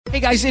Hey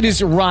guys, it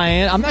is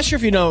Ryan. I'm not sure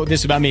if you know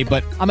this about me,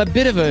 but I'm a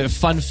bit of a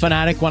fun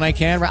fanatic when I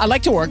can. I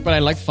like to work, but I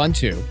like fun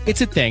too.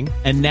 It's a thing.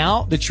 And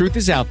now the truth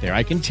is out there.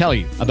 I can tell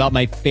you about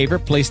my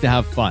favorite place to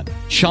have fun.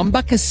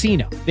 Chumba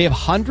Casino. They have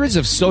hundreds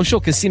of social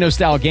casino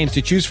style games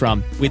to choose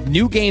from with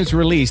new games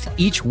released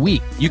each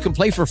week. You can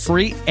play for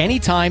free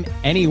anytime,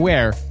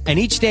 anywhere. And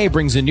each day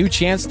brings a new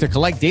chance to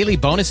collect daily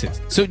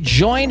bonuses. So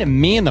join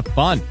me in the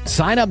fun.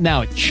 Sign up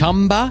now at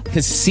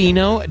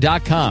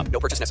ChumbaCasino.com. No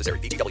purchase necessary.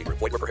 VGW.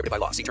 Void where prohibited by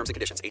law. See terms and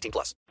conditions. 18+.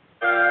 Blog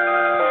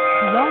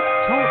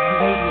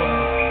Talk Radio.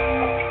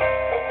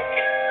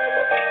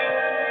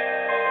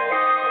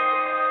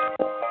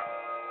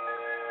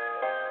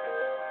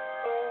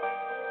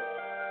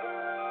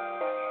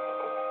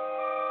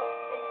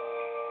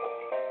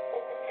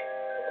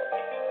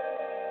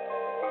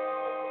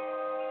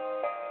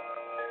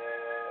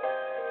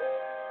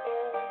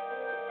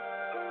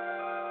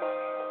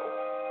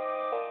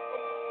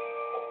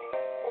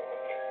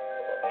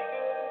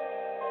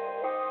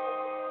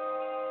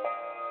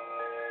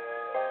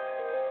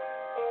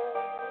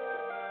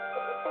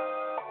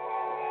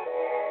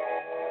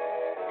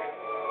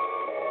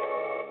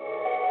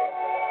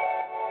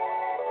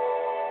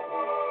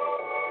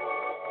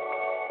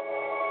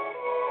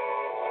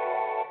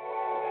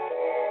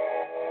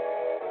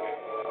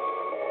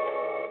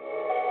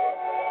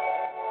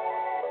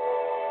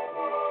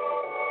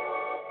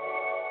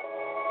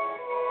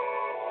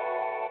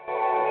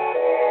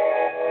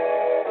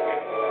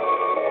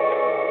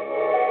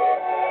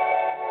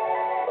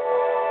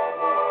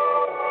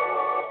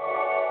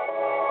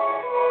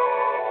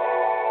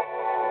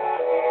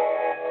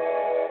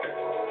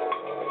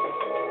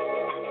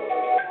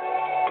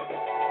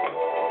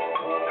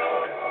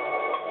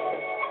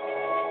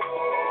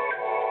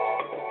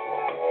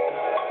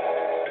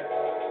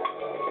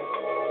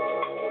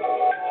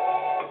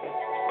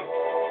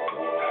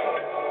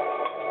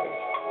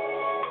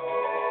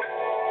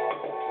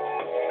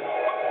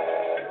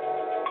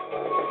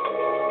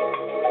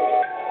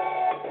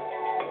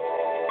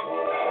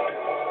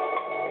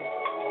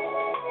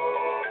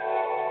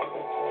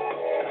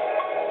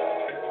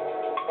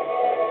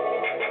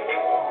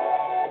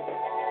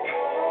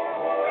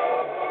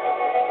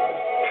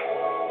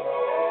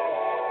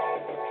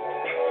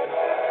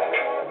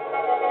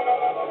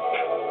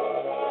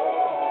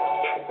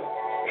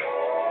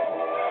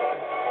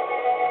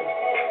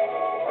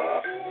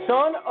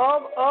 Son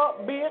of a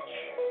bitch.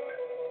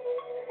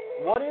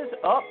 What is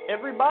up,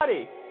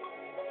 everybody?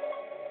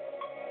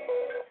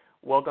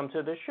 Welcome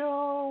to the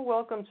show.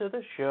 Welcome to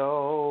the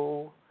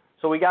show.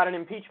 So we got an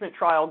impeachment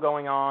trial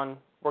going on.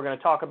 We're going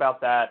to talk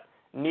about that.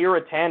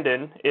 Neera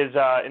Tanden is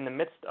in the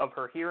midst of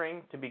her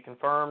hearing to be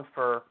confirmed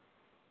for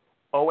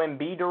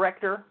OMB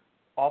director,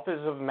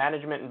 Office of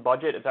Management and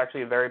Budget. It's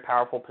actually a very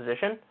powerful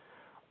position.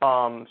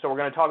 So we're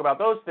going to talk about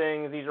those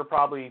things. These are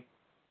probably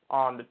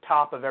on the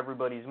top of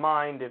everybody's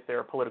mind if they're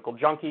a political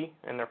junkie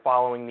and they're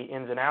following the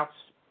ins and outs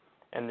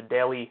and the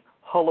daily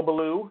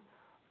hullabaloo.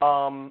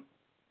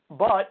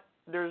 But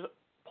there's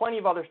plenty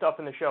of other stuff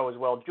in the show as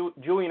well.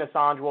 Julian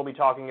Assange will be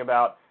talking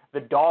about the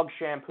dog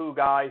shampoo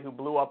guy who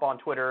blew up on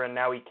Twitter and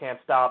now he can't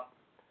stop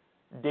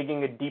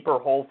digging a deeper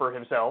hole for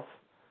himself.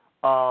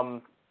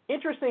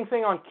 Interesting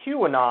thing on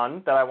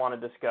QAnon that I want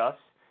to discuss.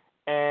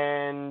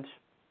 And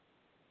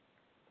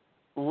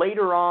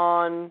later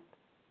on,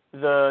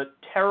 the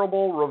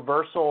terrible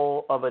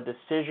reversal of a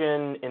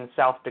decision in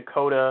South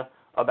Dakota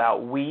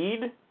about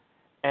weed,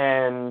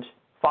 and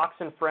Fox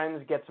and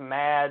Friends gets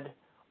mad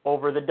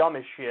over the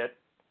dumbest shit,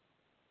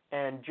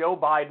 and Joe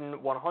Biden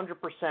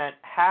 100%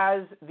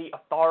 has the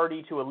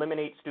authority to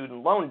eliminate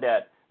student loan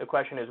debt. The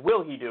question is,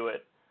 will he do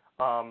it?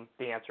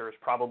 The answer is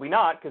probably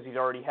not, because he's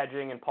already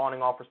hedging and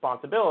pawning off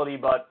responsibility,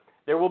 but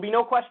there will be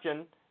no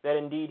question that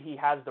indeed he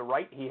has the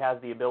right, he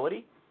has the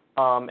ability.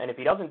 And if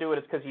he doesn't do it,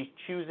 it's because he's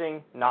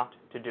choosing not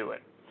to do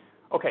it.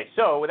 Okay,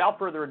 so without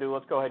further ado,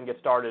 let's go ahead and get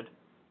started.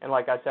 And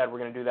like I said, we're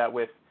going to do that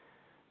with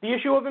the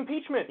issue of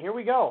impeachment. Here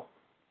we go.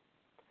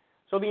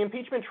 So the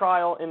impeachment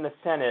trial in the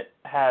Senate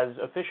has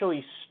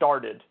officially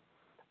started.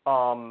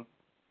 I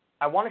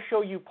want to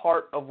show you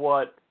part of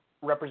what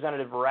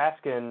Representative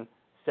Raskin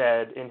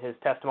said in his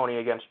testimony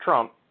against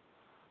Trump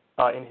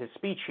in his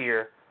speech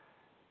here.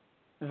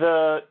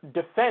 The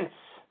defense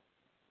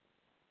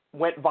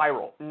went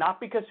viral,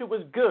 not because it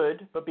was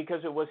good, but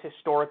because it was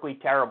historically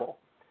terrible.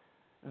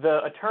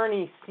 The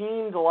attorney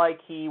seemed like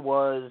he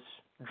was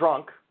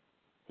drunk.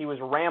 He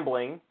was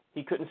rambling.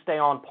 He couldn't stay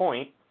on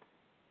point.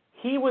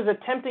 He was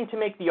attempting to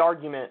make the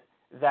argument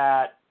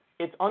that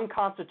it's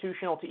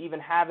unconstitutional to even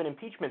have an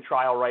impeachment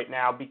trial right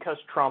now because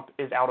Trump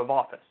is out of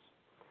office.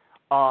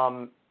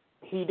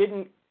 He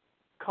didn't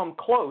come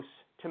close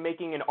to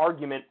making an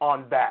argument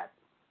on that.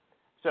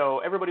 So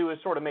everybody was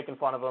sort of making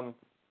fun of him.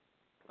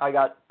 I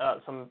got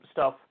some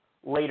stuff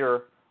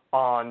later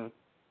on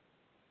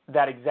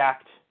that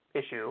exact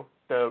issue.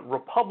 The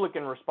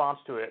Republican response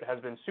to it has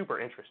been super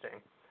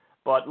interesting.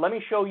 But let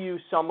me show you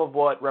some of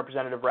what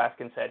Representative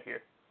Raskin said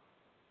here.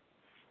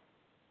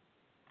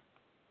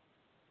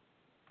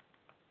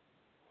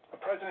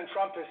 President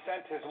Trump has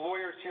sent his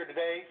lawyers here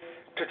today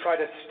to try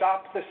to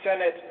stop the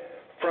Senate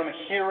from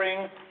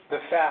hearing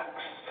the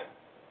facts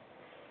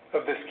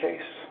of this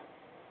case.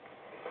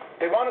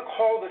 They want to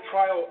call the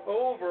trial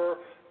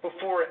over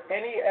before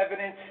any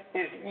evidence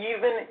is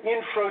even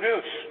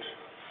introduced.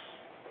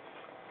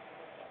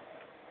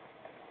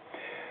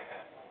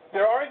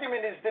 Their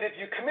argument is that if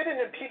you commit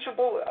an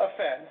impeachable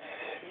offense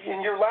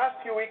in your last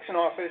few weeks in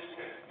office,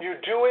 you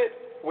do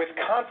it with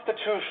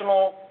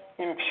constitutional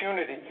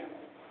impunity.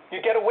 You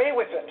get away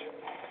with it.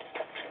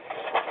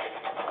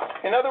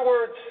 In other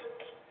words,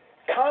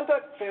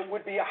 conduct that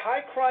would be a high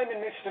crime and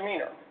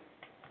misdemeanor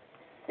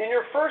in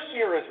your first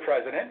year as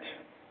president,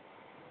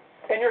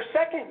 in your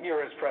second year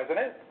as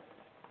president,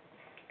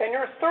 in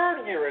your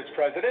third year as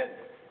president,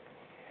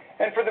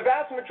 and for the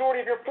vast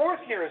majority of your fourth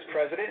year as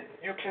president,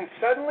 you can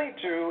suddenly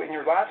do in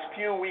your last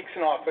few weeks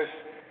in office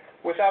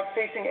without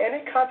facing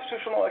any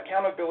constitutional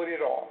accountability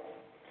at all.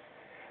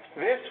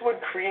 This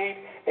would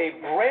create a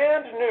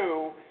brand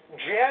new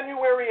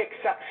January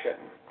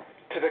exception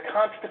to the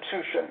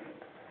Constitution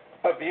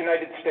of the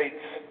United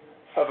States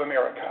of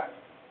America.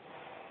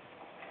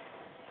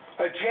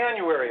 A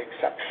January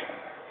exception.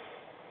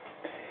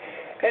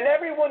 And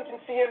everyone can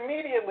see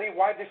immediately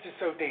why this is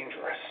so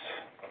dangerous.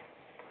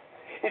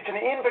 It's an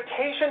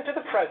invitation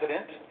to the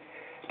president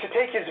to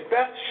take his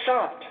best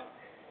shot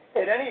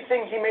at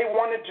anything he may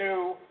want to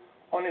do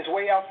on his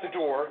way out the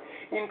door,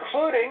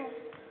 including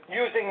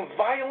using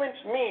violent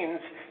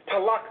means to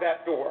lock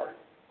that door,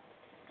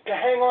 to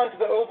hang on to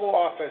the Oval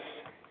Office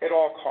at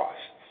all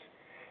costs,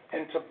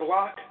 and to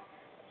block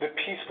the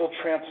peaceful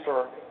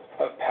transfer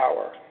of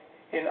power.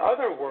 In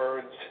other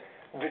words,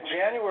 the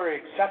January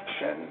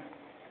exception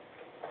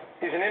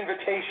is an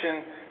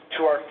invitation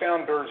to our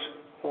founders'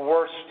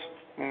 worst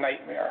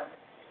nightmare.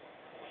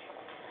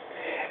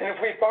 And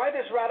if we buy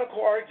this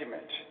radical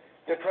argument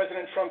that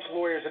President Trump's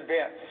lawyers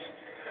advance,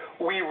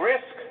 we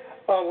risk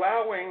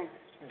allowing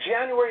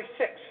January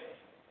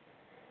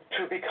 6th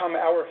to become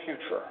our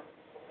future.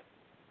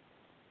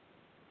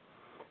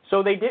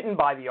 So they didn't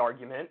buy the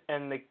argument,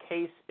 and the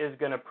case is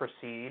going to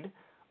proceed.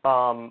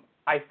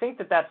 I think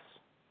that that's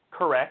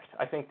correct.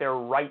 I think they're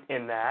right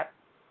in that.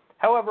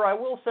 However, I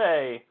will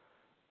say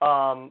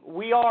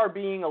we are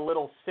being a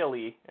little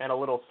silly and a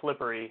little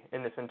slippery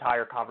in this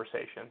entire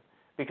conversation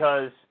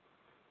because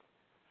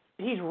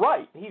he's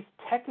right. He's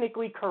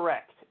technically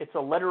correct. It's a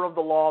letter of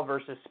the law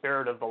versus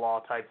spirit of the law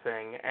type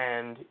thing.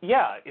 And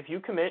yeah, if you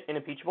commit an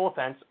impeachable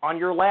offense on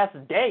your last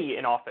day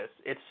in office,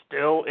 it's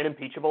still an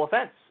impeachable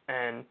offense,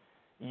 and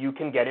you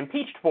can get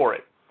impeached for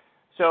it.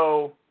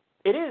 So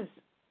it is,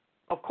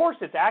 of course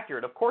it's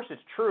accurate. Of course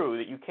it's true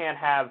that you can't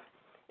have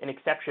an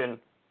exception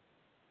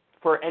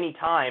for any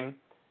time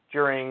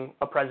during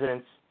a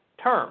president's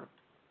term.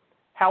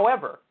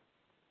 However,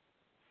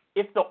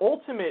 if the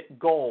ultimate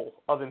goal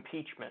of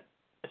impeachment,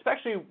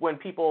 especially when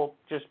people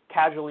just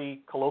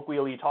casually,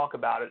 colloquially talk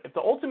about it, if the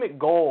ultimate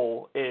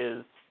goal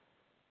is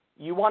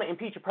you want to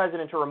impeach a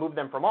president to remove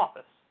them from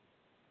office,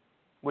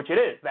 which it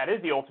is, that is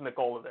the ultimate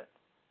goal of it,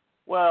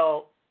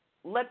 well,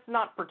 let's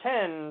not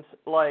pretend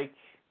like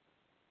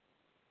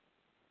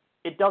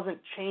it doesn't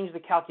change the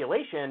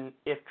calculation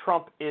if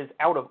Trump is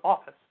out of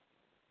office.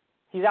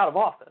 He's out of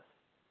office.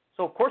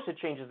 So of course it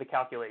changes the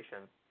calculation.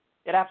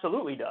 It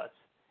absolutely does.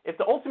 If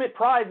the ultimate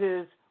prize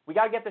is we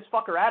got to get this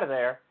fucker out of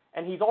there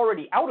and he's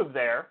already out of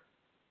there,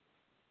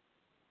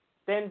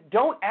 then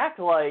don't act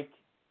like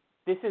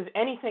this is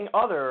anything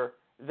other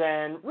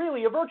than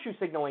really a virtue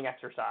signaling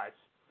exercise.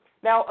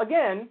 Now,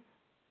 again,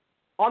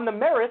 on the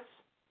merits,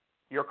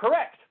 you're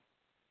correct.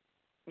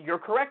 You're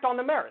correct on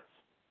the merits.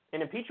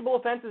 An impeachable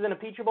offense is an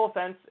impeachable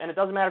offense, and it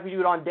doesn't matter if you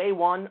do it on day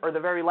one or the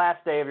very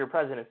last day of your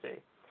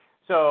presidency.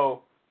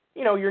 So,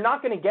 you're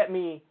not going to get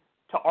me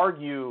to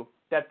argue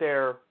that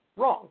they're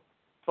wrong.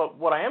 But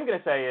what I am going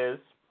to say is,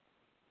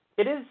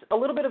 it is a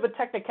little bit of a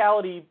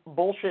technicality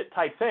bullshit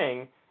type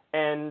thing,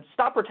 and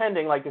stop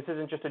pretending like this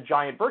isn't just a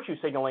giant virtue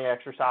signaling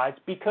exercise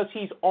because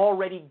he's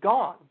already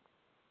gone.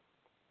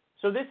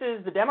 So this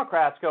is the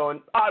Democrats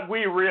going,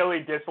 we really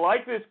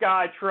dislike this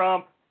guy,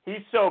 Trump.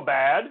 He's so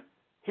bad.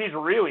 He's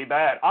really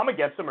bad. I'm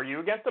against him. Are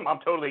you against him? I'm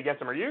totally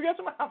against him. Are you against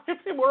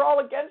him? We're all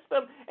against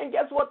him. And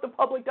guess what? The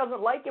public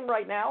doesn't like him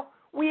right now.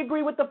 We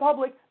agree with the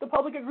public. The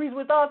public agrees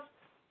with us.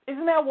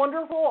 Isn't that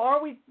wonderful?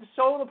 Aren't we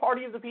so the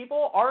party of the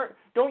people?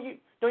 Don't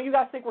you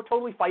guys think we're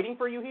totally fighting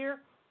for you here?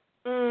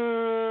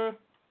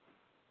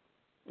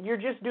 You're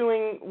just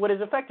doing what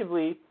is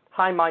effectively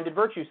high-minded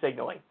virtue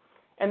signaling.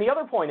 And the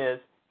other point is,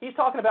 he's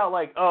talking about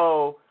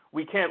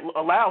we can't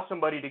allow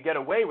somebody to get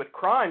away with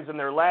crimes in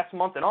their last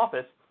month in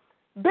office.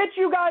 Bitch,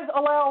 you guys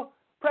allow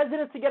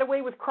presidents to get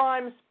away with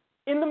crimes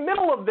in the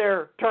middle of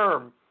their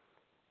term.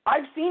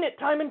 I've seen it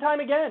time and time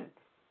again.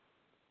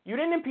 You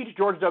didn't impeach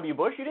George W.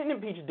 Bush. You didn't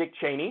impeach Dick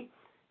Cheney.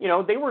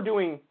 They were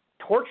doing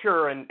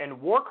torture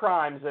and war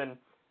crimes and,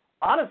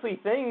 honestly,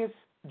 things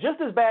just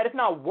as bad, if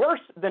not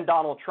worse, than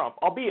Donald Trump,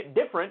 albeit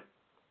different.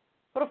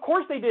 But, of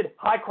course, they did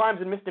high crimes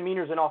and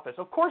misdemeanors in office.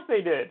 Of course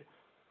they did.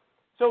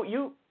 So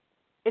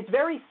it's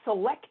very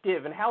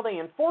selective in how they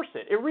enforce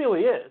it. It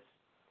really is.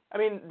 I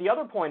mean, the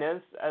other point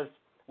is, as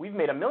we've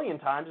made a million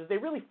times, is they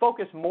really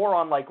focus more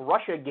on, like,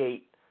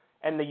 Russiagate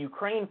and the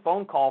Ukraine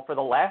phone call for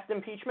the last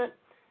impeachment.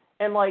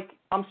 And, like,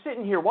 I'm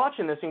sitting here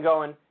watching this and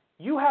going,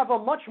 you have a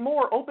much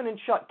more open and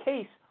shut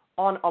case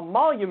on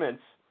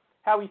emoluments,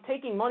 how he's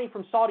taking money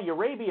from Saudi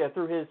Arabia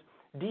through his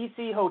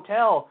D.C.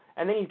 hotel,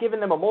 and then he's giving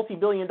them a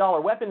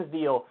multi-billion-dollar weapons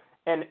deal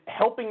and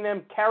helping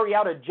them carry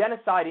out a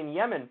genocide in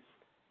Yemen.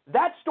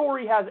 That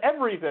story has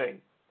everything.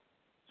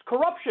 It's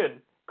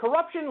corruption.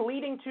 Corruption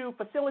leading to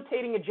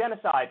facilitating a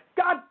genocide.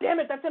 God damn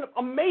it, that's an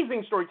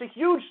amazing story. It's a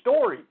huge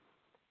story.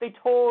 They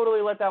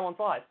totally let that one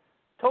slide.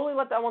 Totally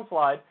let that one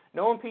slide.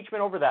 No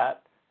impeachment over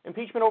that.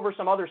 Impeachment over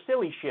some other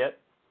silly shit.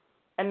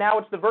 And now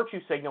it's the virtue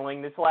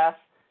signaling. His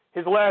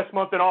last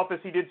month in office,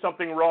 he did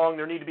something wrong.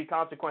 There need to be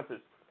consequences.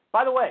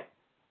 By the way,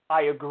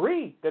 I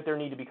agree that there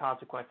need to be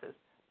consequences,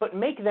 but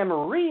make them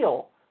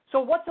real. So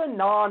what's a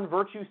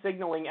non-virtue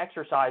signaling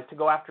exercise to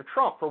go after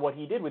Trump for what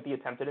he did with the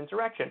attempted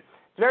insurrection?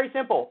 It's very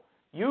simple.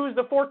 Use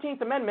the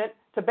 14th Amendment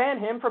to ban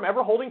him from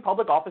ever holding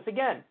public office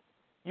again.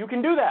 You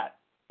can do that.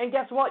 And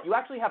guess what? You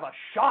actually have a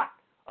shot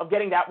of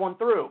getting that one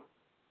through,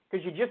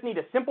 because you just need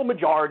a simple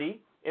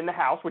majority in the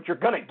House, which you're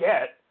going to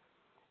get.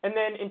 And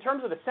then in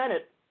terms of the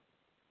Senate,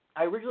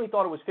 I originally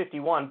thought it was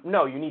 51.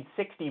 No, you need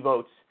 60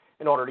 votes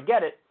in order to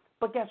get it.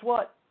 But guess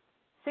what?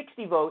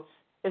 60 votes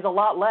is a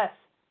lot less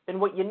than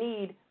what you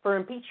need for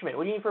impeachment.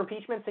 What do you need for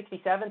impeachment?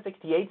 67,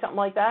 68, something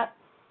like that?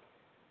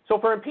 So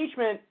for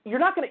impeachment, you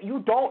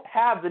don't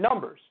have the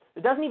numbers.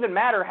 It doesn't even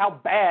matter how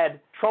bad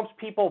Trump's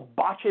people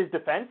botch his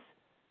defense.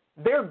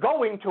 They're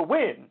going to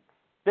win.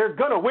 They're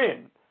going to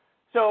win.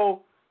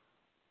 So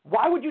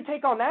why would you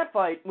take on that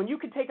fight when you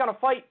could take on a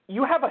fight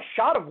you have a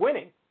shot of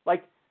winning?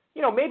 Like,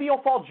 maybe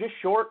you'll fall just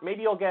short.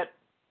 Maybe you'll get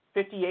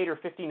 58 or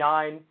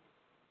 59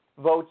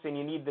 votes and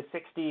you need the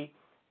 60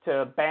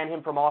 to ban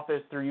him from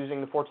office through using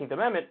the 14th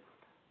Amendment.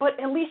 But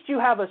at least you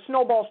have a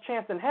snowball's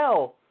chance in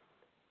hell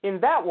in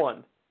that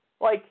one.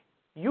 Like,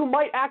 you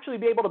might actually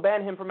be able to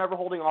ban him from ever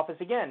holding office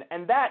again.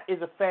 And that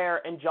is a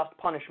fair and just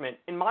punishment,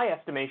 in my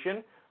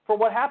estimation, for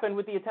what happened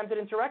with the attempted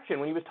insurrection.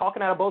 When he was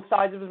talking out of both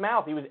sides of his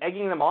mouth, he was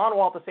egging them on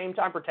while at the same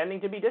time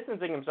pretending to be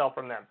distancing himself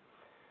from them.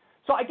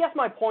 So I guess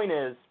my point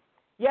is,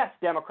 yes,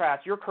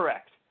 Democrats, you're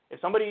correct.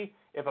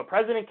 If a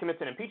president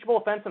commits an impeachable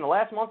offense in the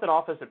last month in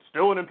office, it's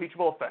still an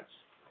impeachable offense.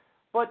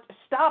 But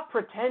stop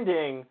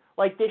pretending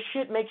like this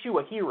shit makes you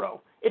a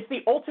hero. It's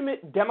the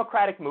ultimate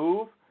Democratic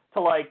move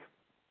to, like,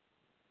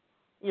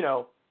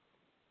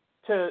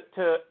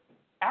 to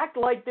act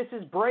like this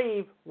is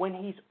brave when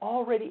he's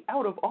already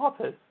out of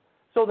office.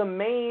 So the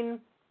main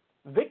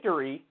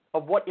victory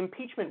of what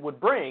impeachment would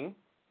bring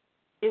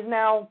is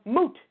now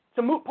moot. It's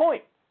a moot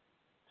point.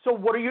 So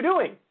what are you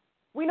doing?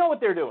 We know what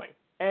they're doing.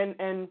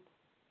 And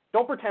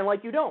don't pretend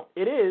like you don't.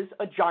 It is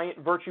a giant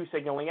virtue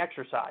signaling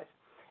exercise.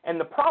 And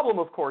the problem,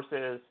 of course,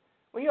 is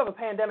when you have a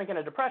pandemic and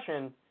a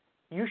depression,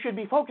 you should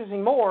be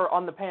focusing more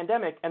on the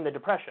pandemic and the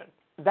depression.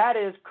 That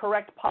is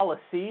correct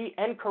policy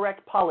and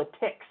correct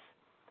politics,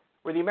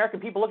 where the American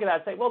people look at that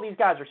and say, well, these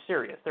guys are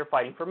serious. They're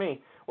fighting for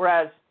me.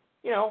 Whereas,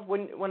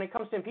 when it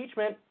comes to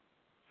impeachment,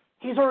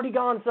 he's already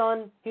gone,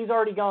 son. He's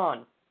already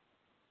gone.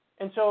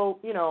 And so,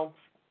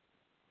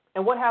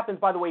 and what happens,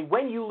 by the way,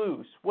 when you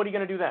lose? What are you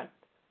going to do then?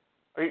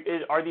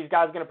 Are these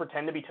guys going to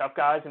pretend to be tough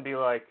guys and be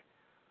like,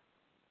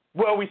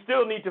 well, we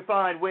still need to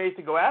find ways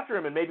to go after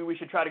him, and maybe we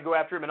should try to go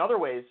after him in other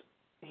ways?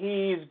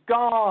 He's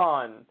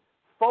gone.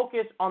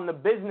 Focus on the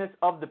business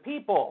of the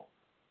people.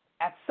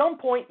 At some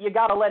point, you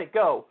got to let it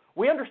go.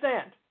 We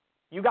understand.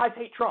 You guys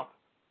hate Trump.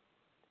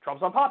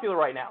 Trump's unpopular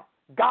right now.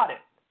 Got it.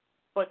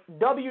 But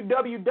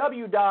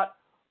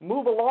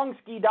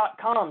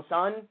www.movealongski.com,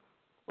 son.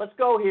 Let's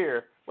go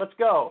here. Let's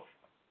go.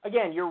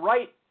 Again, you're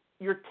right.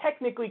 You're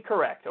technically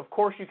correct. Of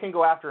course, you can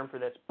go after him for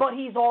this. But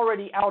he's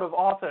already out of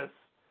office.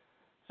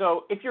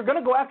 So if you're going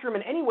to go after him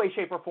in any way,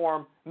 shape, or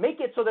form,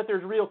 make it so that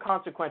there's real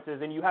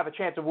consequences and you have a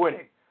chance of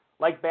winning,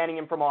 like banning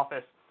him from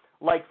office,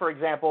 like, for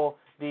example,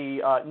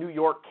 the New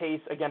York case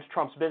against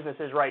Trump's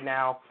businesses right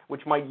now,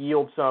 which might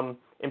yield some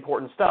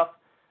important stuff.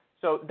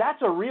 So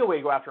that's a real way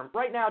to go after him.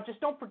 Right now, just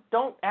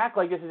don't act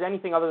like this is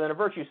anything other than a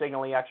virtue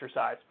signaling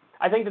exercise.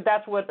 I think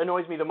that's what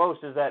annoys me the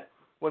most, is that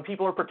when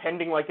people are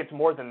pretending like it's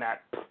more than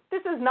that.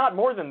 This is not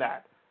more than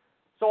that.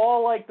 So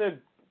all like the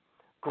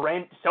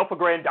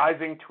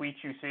self-aggrandizing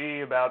tweets you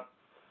see about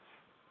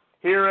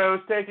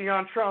heroes taking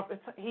on Trump,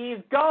 he's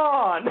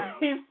gone.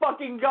 He's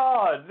fucking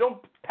gone.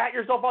 Don't pat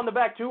yourself on the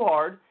back too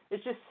hard.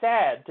 It's just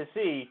sad to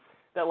see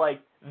that,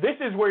 like, this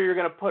is where you're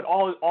going to put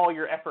all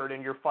your effort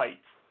in your fight,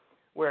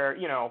 where,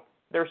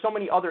 there are so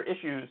many other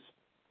issues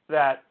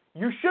that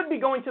you should be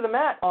going to the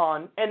mat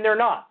on, and they're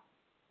not.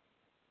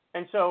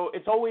 And so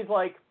it's always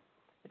the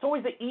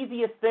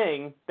easiest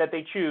thing that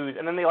they choose,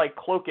 and then they, like,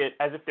 cloak it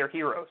as if they're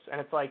heroes.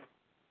 And it's like,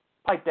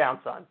 pipe down,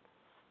 son.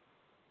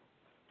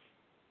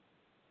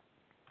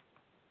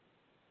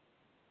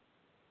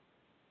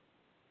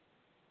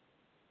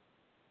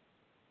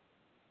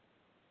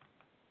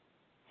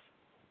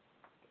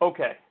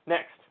 Okay,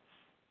 next.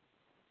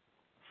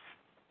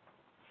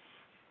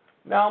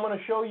 Now I'm going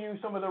to show you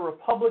some of the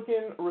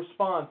Republican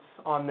response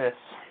on this.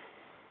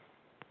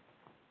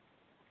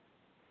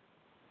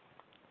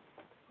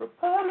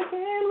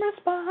 Republican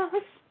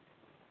response.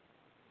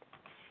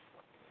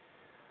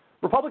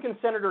 Republican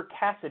Senator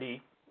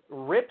Cassidy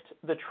ripped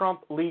the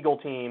Trump legal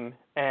team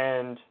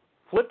and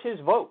flipped his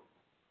vote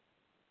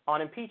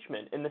on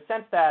impeachment in the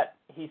sense that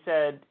he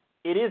said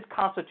it is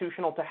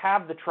constitutional to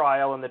have the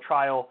trial and the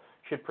trial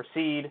should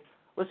proceed.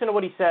 Listen to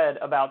what he said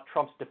about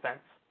Trump's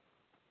defense.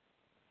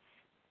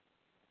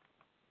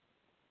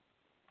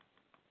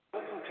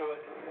 Listen to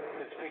it.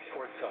 It speaks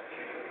for itself.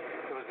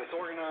 It was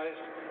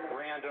disorganized,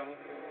 random,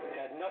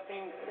 had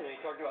nothing. They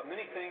talked about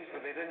many things,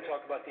 but they didn't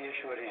talk about the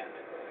issue at hand.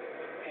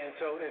 And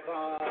so if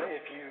I'm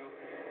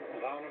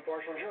an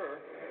impartial juror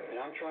and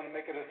I'm trying to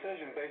make a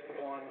decision based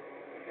upon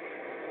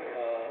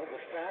the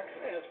facts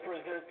as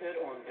presented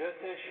on this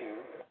issue.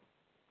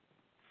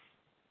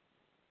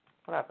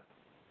 What happened?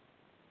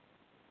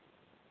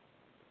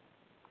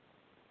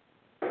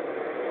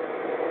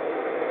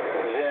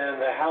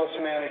 Then the House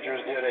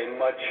managers did a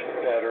much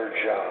better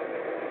job.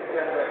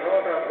 Senator,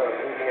 how about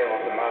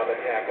the mob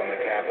attack on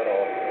the Capitol?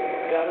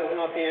 That is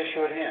not the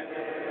issue at hand.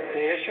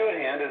 The issue at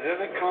hand is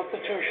it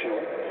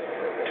constitutional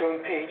to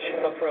impeach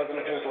a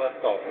president who's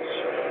left office?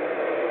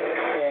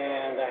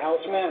 And the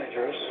House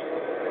managers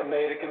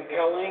made a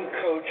compelling,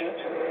 cogent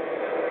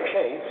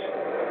case,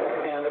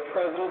 and the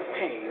president's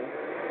team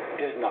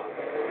did not.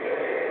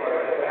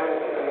 How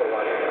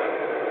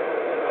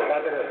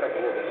did it affect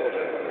your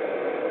decision?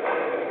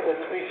 It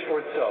speaks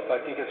for itself.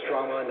 I think it's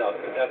strong enough,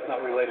 but that's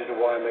not related to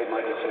why I made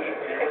my decision.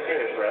 Did you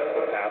address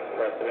the past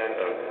precedent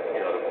of,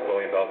 the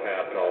William Bell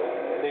pass and all?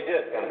 They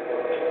did.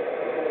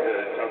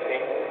 The Trump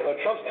team?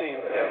 Trump's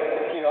team,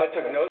 I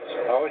took notes.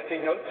 I always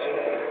take notes.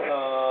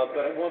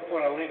 But at one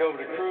point I leaned over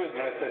to Cruz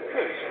and I said,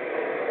 Cruz,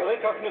 are they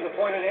talking to the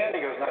point at hand? He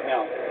goes, not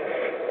now.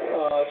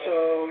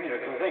 So, because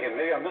I'm thinking,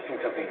 maybe I'm missing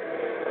something.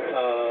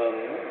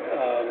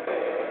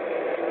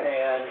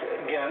 And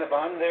again, if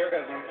I'm there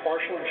as an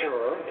impartial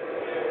juror,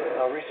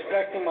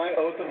 respecting my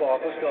oath of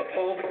office to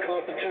uphold the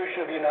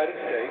Constitution of the United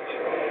States,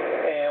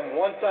 and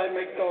one side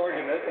makes the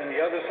argument and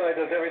the other side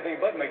does everything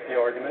but make the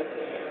argument,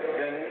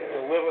 then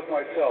to live with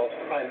myself,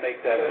 I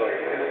make that vote.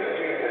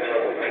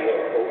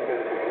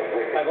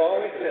 I've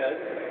always said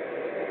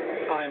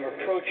I'm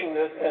approaching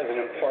this as an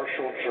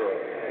impartial juror,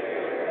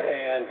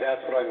 and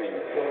that's what I mean.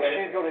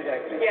 She's going to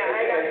get me. Yeah,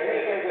 I got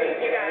it. Thank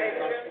you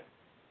guys.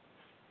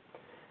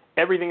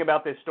 Everything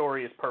about this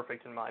story is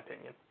perfect in my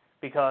opinion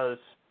because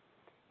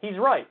he's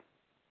right.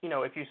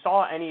 If you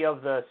saw any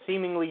of the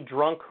seemingly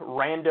drunk,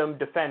 random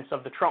defense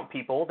of the Trump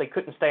people, they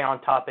couldn't stay on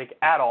topic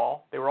at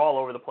all. They were all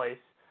over the place.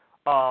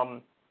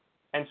 And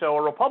so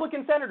a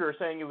Republican senator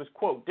saying it was,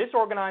 quote,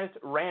 disorganized,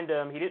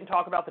 random, he didn't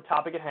talk about the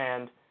topic at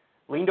hand,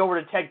 leaned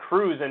over to Ted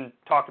Cruz and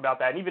talked about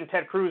that. And even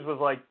Ted Cruz was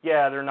like,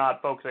 yeah, they're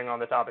not focusing on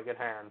the topic at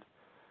hand.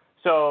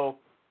 So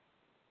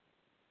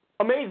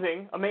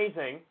amazing.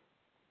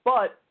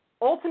 But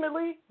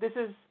ultimately, this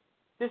is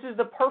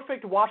the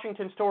perfect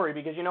Washington story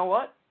because you know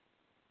what?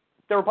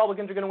 The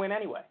Republicans are going to win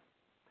anyway.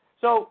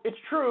 So it's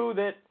true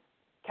that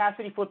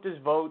Cassidy flipped his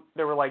vote.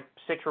 There were like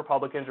 6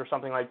 Republicans or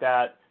something like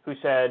that who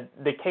said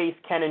the case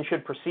can and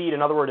should proceed.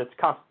 In other words, it's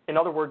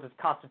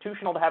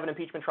constitutional to have an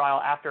impeachment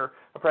trial after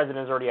a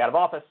president is already out of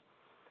office.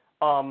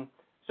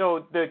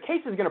 So the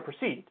case is going to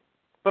proceed.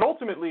 But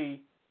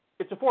ultimately,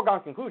 it's a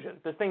foregone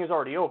conclusion. This thing is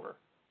already over.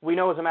 We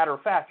know as a matter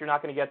of fact you're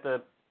not going to get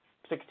the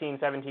 16,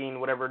 17,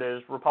 whatever it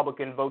is,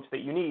 Republican votes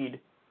that you need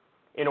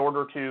in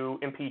order to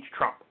impeach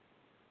Trump.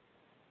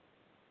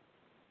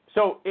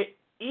 So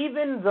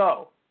even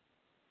though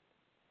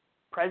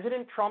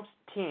President Trump's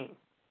team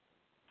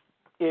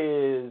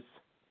is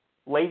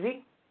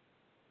lazy,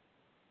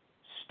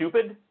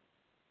 stupid,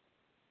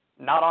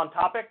 not on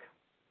topic,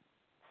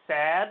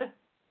 sad,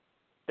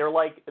 they're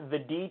like the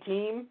D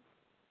team,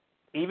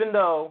 even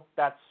though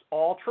that's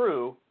all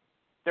true,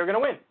 they're going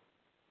to win.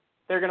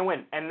 They're going to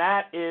win. And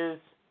that is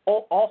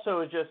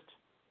also it just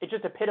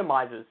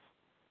epitomizes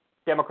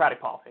Democratic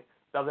politics,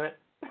 doesn't it?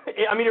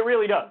 It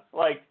really does.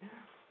 Like,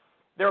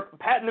 they're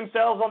patting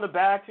themselves on the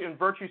back and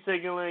virtue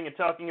signaling and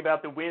talking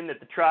about the win that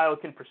the trial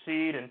can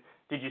proceed. And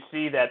did you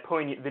see that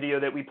poignant video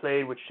that we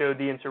played which showed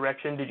the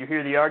insurrection? Did you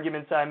hear the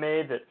arguments I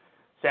made that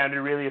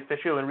sounded really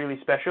official and really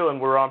special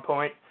and were on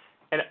point?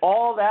 And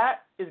all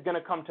that is going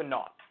to come to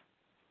naught.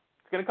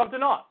 It's going to come to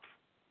naught,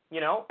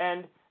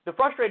 And the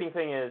frustrating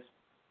thing is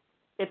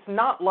it's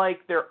not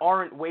like there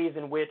aren't ways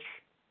in which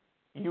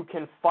you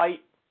can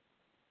fight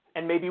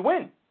and maybe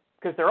win,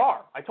 because there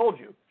are. I told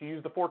you, if you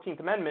use the 14th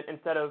Amendment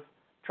instead of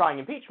trying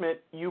impeachment,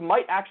 you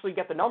might actually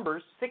get the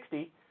numbers,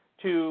 60,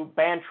 to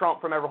ban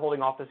Trump from ever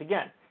holding office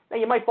again. Now,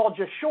 you might fall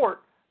just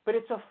short, but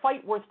it's a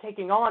fight worth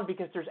taking on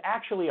because there's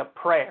actually a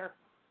prayer.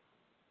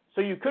 So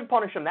you could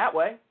punish him that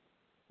way,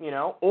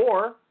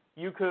 or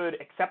you could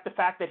accept the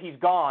fact that he's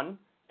gone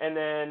and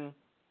then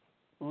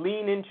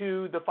lean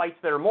into the fights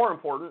that are more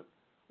important,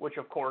 which,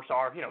 of course,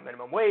 are,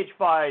 minimum wage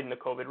fight and the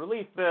COVID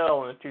relief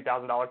bill and the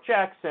 $2,000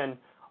 checks and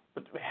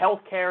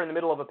health care in the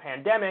middle of a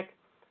pandemic.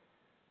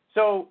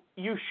 So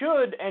you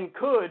should and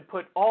could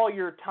put all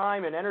your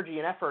time and energy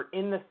and effort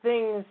in the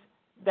things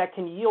that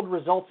can yield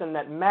results and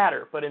that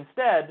matter. But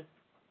instead,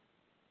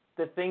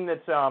 the thing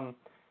that's, the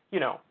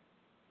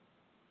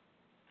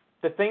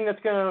thing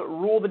that's going to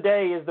rule the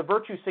day is the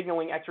virtue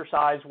signaling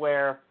exercise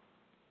where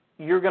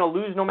you're going to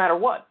lose no matter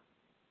what.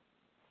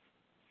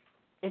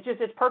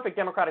 It's perfect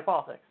democratic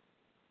politics.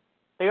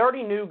 They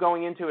already knew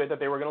going into it that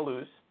they were going to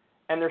lose,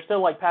 and they're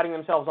still like patting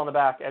themselves on the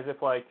back as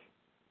if like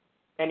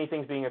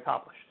anything's being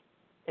accomplished.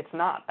 It's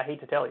not. I hate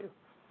to tell you.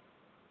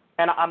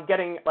 And I'm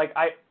getting like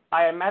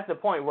I am at the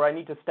point where I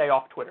need to stay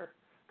off Twitter,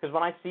 because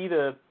when I see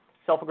the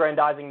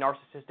self-aggrandizing,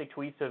 narcissistic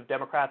tweets of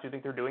Democrats who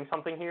think they're doing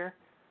something here,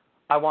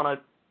 I want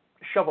to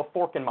shove a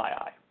fork in my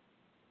eye.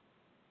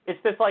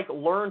 It's this like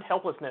learned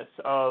helplessness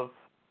of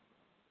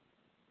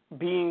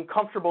being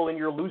comfortable in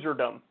your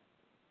loserdom.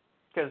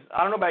 Because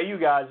I don't know about you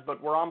guys,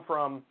 but where I'm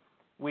from,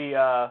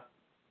 the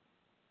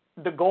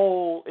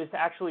goal is to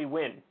actually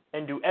win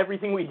and do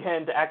everything we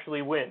can to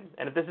actually win.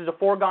 And if this is a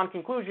foregone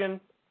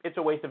conclusion, it's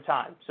a waste of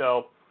time.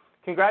 So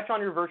congrats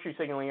on your virtue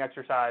signaling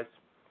exercise.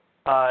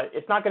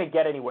 It's not going to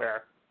get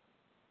anywhere.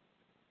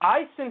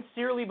 I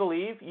sincerely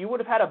believe you would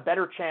have had a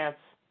better chance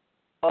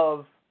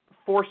of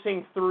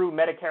forcing through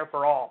Medicare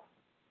for all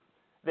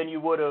than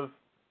you would have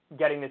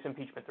getting this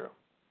impeachment through.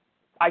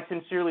 I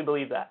sincerely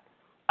believe that.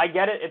 I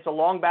get it. It's a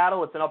long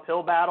battle. It's an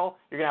uphill battle.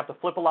 You're going to have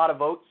to flip a lot of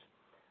votes.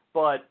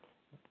 But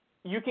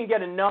you can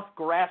get enough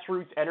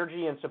grassroots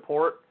energy and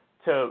support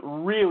to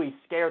really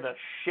scare the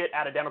shit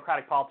out of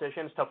Democratic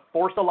politicians, to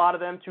force a lot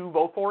of them to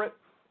vote for it.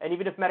 And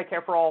even if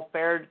Medicare for All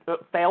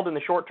failed in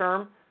the short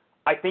term,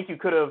 I think you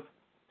could have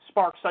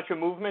sparked such a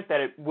movement that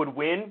it would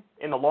win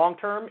in the long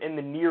term, in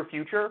the near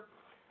future.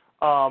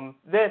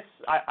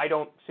 I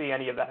don't see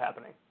any of that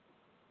happening.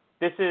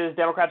 This is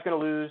Democrats going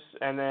to lose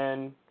and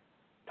then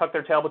tuck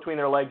their tail between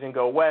their legs and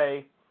go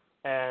away,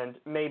 and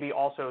maybe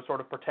also sort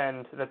of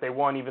pretend that they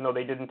won even though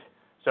they didn't.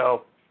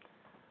 So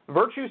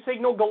virtue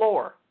signal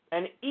galore.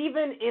 And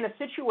even in a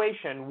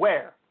situation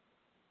where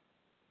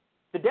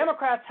the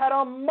Democrats had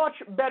a much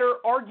better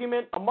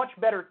argument, a much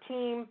better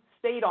team,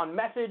 stayed on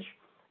message,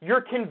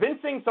 you're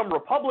convincing some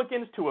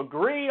Republicans to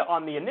agree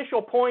on the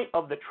initial point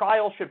of the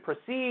trial should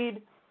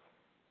proceed.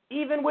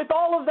 Even with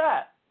all of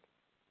that,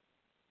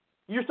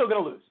 you're still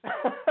going to lose.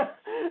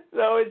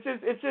 So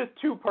it's just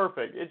too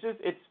perfect.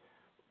 It's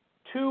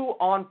too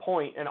on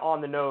point and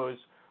on the nose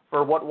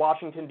for what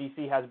Washington,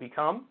 D.C. has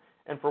become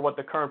and for what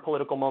the current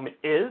political moment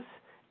is.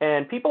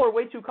 And people are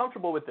way too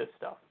comfortable with this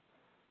stuff.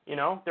 You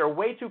know, they're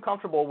way too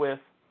comfortable with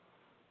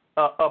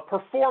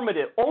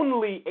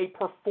only a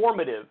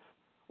performative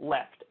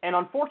left. And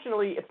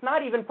unfortunately, it's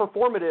not even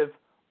performative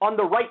on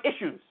the right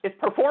issues. It's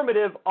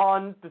performative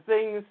on the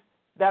things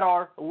that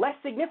are less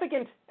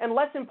significant and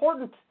less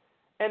important.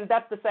 And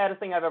that's the saddest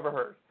thing I've ever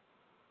heard.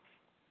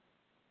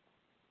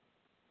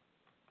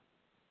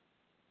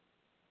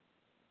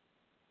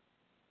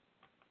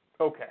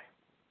 Okay.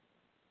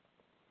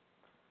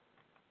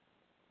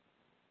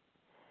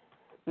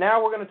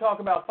 Now we're going to talk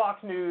about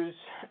Fox News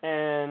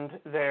and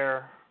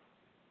their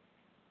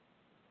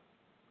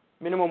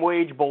minimum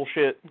wage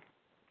bullshit.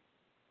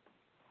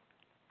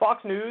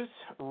 Fox News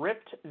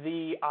ripped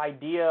the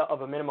idea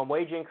of a minimum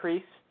wage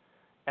increase,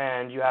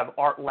 and you have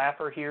Art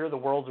Laffer here, the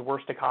world's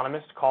worst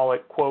economist, call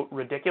it, quote,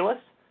 ridiculous.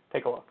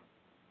 Take a look.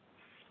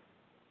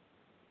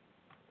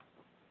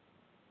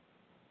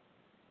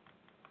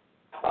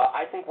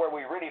 I think where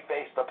we really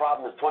face the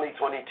problem is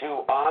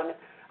 2022 on.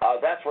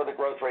 That's where the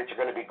growth rates are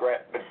going to be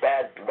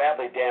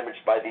badly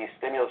damaged by these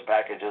stimulus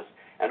packages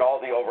and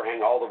all the overhang,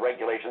 all the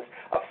regulations,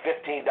 a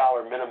 $15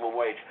 minimum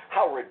wage.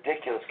 How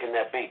ridiculous can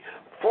that be?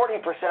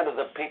 40% of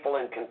the people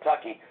in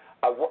Kentucky,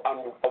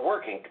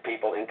 working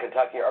people in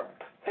Kentucky, are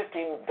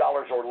 $15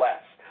 or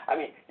less. I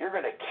mean, you're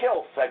going to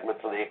kill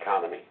segments of the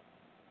economy.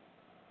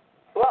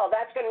 Well,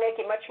 that's going to make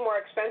it much more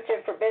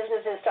expensive for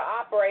businesses to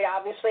operate,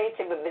 obviously,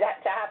 to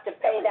have to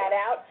pay that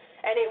out,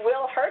 and it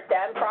will hurt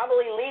them,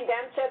 probably lead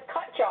them to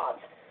cut jobs,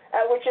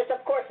 which is,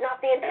 of course,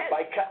 not the intent.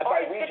 And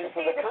by regions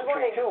of the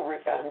country, too,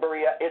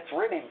 Maria, it's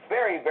really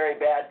very, very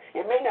bad.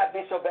 It may not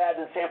be so bad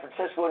in San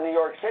Francisco and New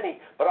York City,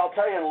 but I'll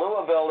tell you, in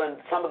Louisville and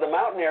some of the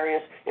mountain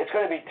areas, it's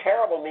going to be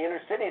terrible. In the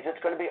inner cities,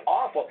 it's going to be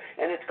awful,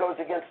 and it goes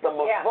against the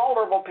most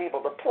vulnerable people,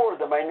 the poor,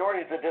 the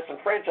minorities, the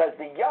disenfranchised,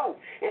 the young.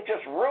 It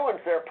just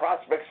ruins their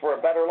prospects for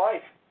a better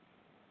life.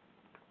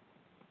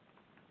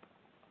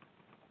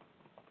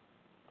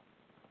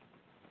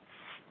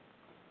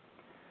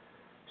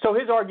 So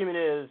his argument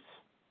is,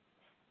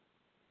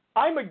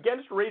 I'm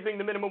against raising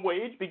the minimum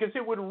wage because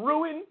it would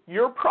ruin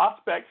your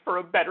prospects for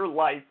a better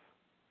life.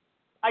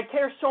 I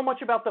care so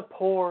much about the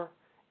poor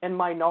and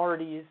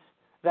minorities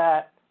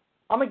that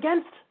I'm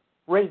against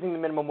raising the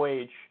minimum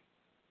wage.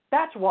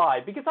 That's why,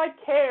 because I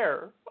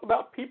care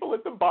about people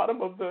at the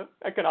bottom of the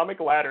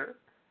economic ladder.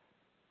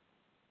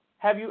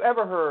 Have you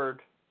ever heard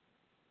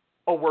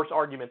a worse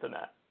argument than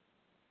that?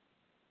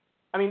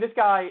 I mean, this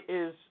guy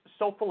is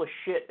so full of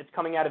shit, it's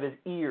coming out of his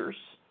ears.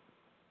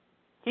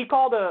 He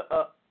called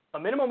a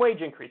minimum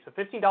wage increase, a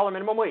 $15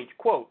 minimum wage,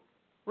 quote,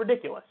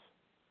 ridiculous.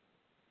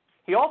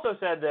 He also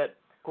said that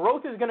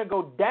growth is going to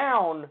go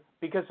down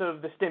because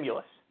of the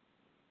stimulus.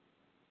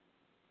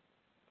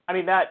 I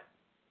mean, that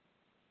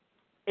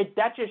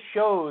just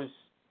shows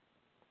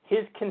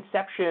his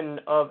conception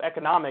of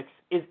economics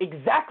is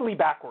exactly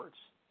backwards.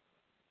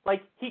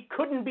 Like, he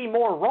couldn't be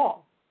more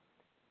wrong.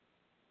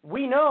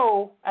 We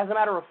know, as a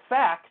matter of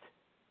fact,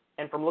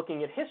 and from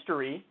looking at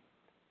history,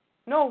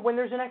 no, when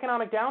there's an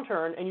economic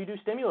downturn and you do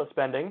stimulus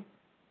spending,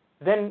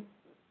 then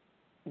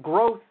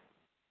growth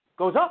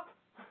goes up.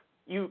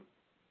 You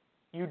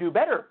do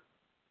better.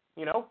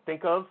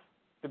 Think of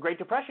the Great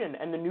Depression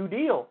and the New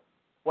Deal.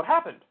 What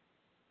happened?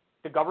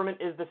 The government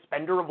is the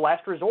spender of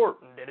last resort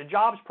and did a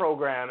jobs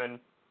program and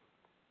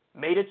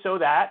made it so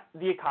that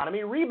the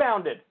economy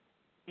rebounded.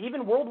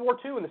 Even World War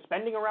II and the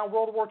spending around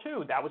World War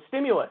II, that was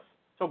stimulus.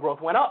 So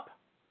growth went up.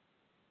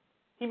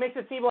 He makes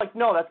it seem like,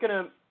 no, that's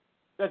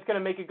gonna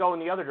make it go in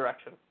the other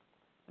direction.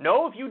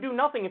 No, if you do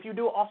nothing, if you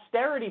do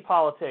austerity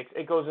politics,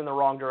 it goes in the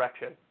wrong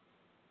direction.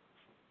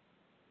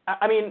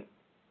 I mean,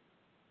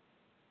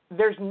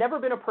 there's never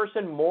been a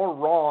person more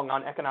wrong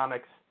on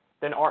economics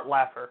than Art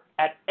Laffer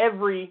at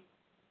every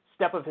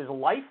step of his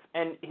life,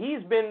 and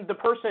he's been the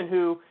person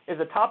who is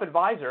a top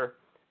advisor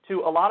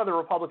to a lot of the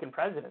Republican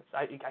presidents.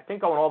 I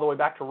think going all the way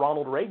back to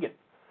Ronald Reagan.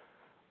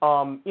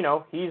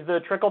 He's the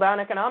trickle-down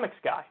economics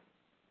guy.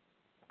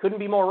 Couldn't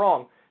be more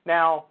wrong.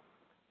 Now,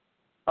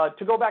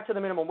 to go back to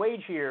the minimum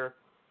wage here,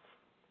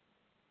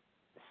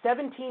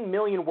 17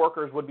 million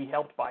workers would be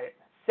helped by it.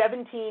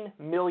 17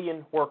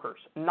 million workers.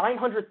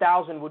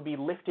 900,000 would be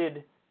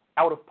lifted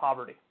out of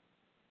poverty.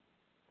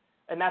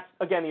 And that's,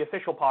 again, the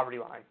official poverty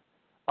line.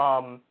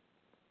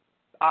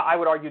 I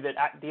would argue that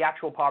the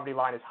actual poverty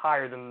line is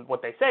higher than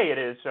what they say it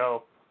is.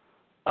 So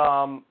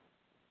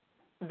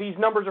these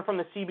numbers are from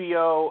the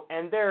CBO,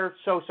 and they're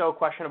so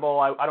questionable.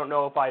 I don't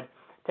know if I'd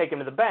take them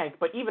to the bank.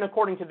 But even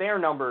according to their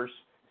numbers,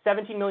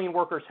 17 million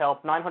workers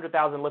helped,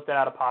 900,000 lifted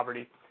out of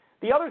poverty.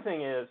 The other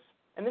thing is,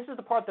 and this is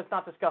the part that's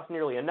not discussed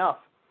nearly enough,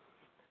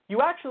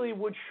 you actually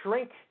would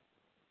shrink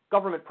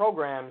government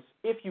programs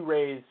if you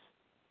raise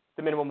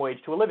the minimum wage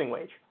to a living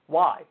wage.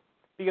 Why?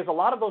 Because a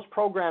lot of those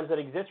programs that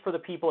exist for the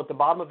people at the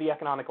bottom of the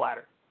economic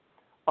ladder,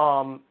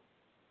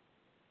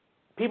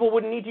 people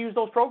wouldn't need to use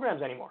those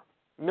programs anymore.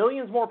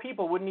 Millions more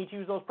people wouldn't need to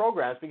use those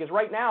programs because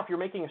right now, if you're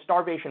making a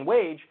starvation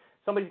wage,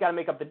 somebody's got to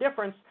make up the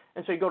difference,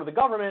 and so you go to the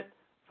government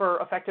for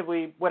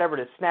effectively whatever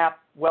it is, SNAP,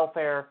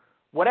 welfare,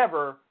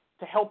 whatever,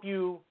 to help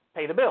you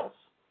pay the bills.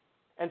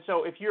 And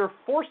so if you're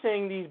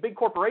forcing these big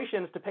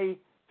corporations to pay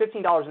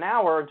 $15 an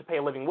hour and to pay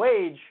a living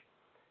wage,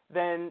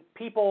 then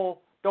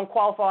people don't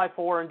qualify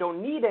for and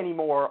don't need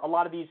anymore a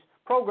lot of these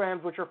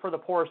programs which are for the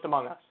poorest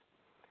among us.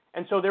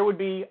 And so there would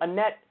be a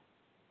net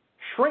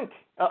shrink,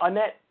 a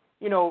net,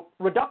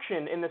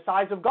 reduction in the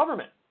size of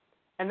government.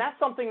 And that's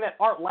something that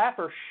Art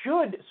Laffer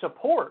should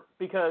support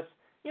because,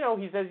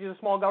 he says he's a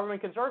small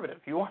government conservative.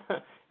 If you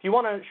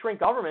want to shrink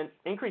government,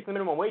 increase the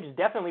minimum wage is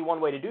definitely one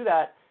way to do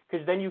that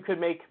because then you could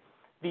make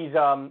these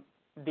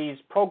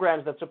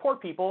programs that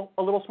support people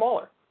a little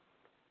smaller.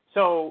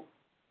 So,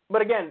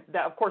 but again,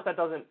 of course that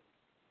doesn't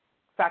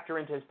factor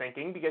into his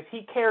thinking because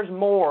he cares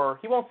more.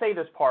 He won't say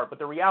this part, but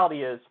the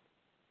reality is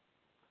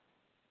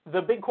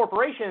the big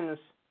corporations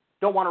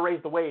don't want to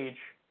raise the wage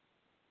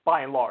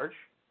by and large,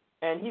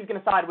 and he's going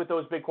to side with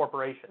those big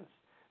corporations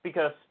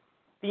because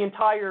the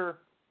entire,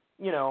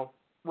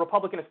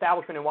 Republican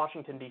establishment in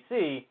Washington,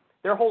 D.C.,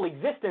 their whole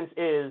existence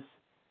is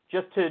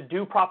just to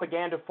do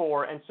propaganda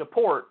for and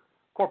support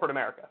corporate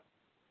America,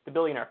 the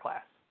billionaire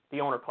class, the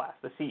owner class,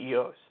 the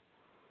CEOs.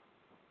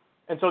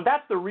 And so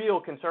that's the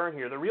real concern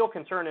here. The real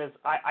concern is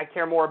I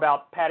care more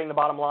about padding the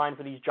bottom line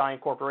for these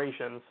giant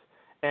corporations,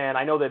 and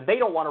I know that they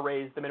don't want to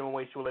raise the minimum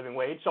wage to a living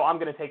wage, so I'm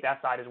going to take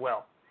that side as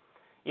well.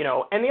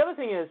 And the other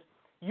thing is,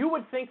 you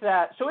would think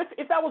that, so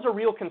if that was a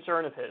real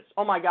concern of his,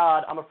 oh my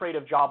God, I'm afraid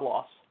of job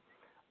loss,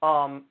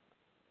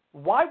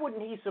 why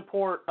wouldn't he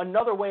support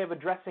another way of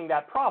addressing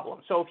that problem?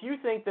 So if you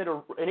think that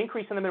an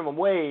increase in the minimum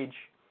wage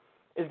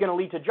is going to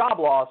lead to job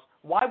loss,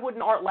 why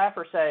wouldn't Art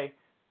Laffer say,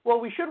 well,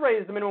 we should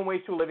raise the minimum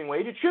wage to a living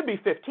wage. It should be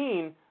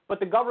 15, but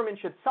the government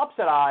should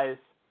subsidize,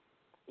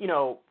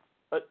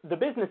 the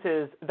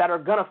businesses that are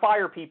going to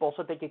fire people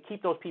so that they can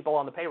keep those people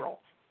on the payroll.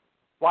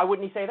 Why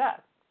wouldn't he say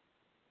that?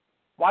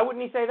 Why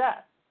wouldn't he say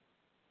that?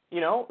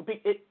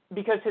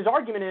 Because his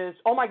argument is,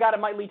 oh my God, it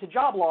might lead to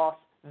job loss,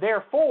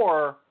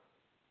 therefore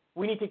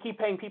we need to keep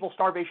paying people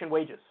starvation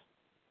wages,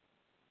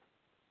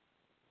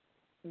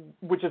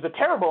 which is a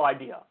terrible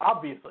idea,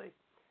 obviously.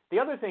 The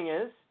other thing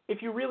is,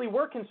 if you really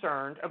were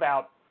concerned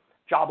about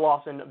job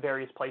loss in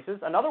various places,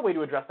 another way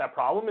to address that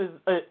problem is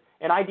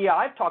an idea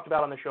I've talked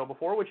about on the show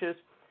before, which is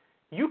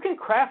you can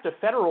craft a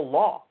federal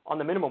law on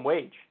the minimum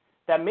wage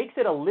that makes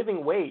it a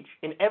living wage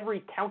in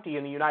every county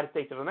in the United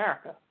States of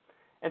America.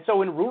 And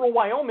so in rural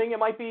Wyoming, it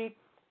might be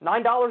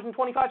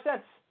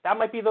 $9.25. That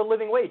might be the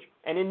living wage.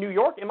 And in New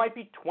York, it might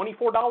be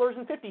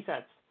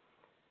 $24.50.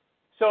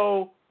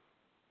 So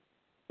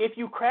if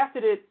you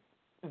crafted it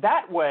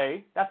that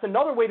way, that's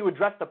another way to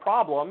address the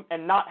problem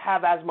and not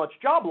have as much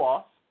job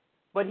loss.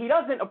 But he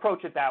doesn't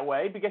approach it that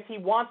way because he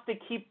wants to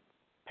keep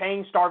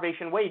paying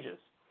starvation wages.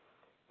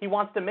 He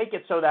wants to make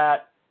it so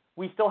that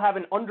we still have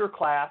an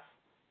underclass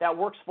that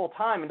works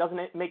full-time and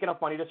doesn't make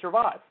enough money to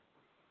survive.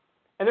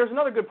 And there's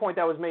another good point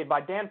that was made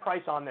by Dan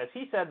Price on this.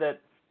 He said that,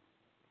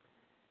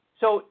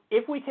 so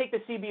if we take the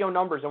CBO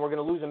numbers and we're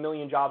going to lose 1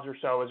 million jobs or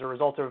so as a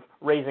result of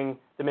raising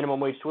the minimum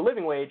wage to a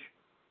living wage,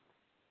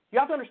 you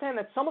have to understand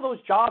that some of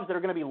those jobs that are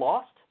going to be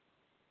lost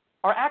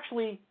are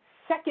actually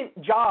second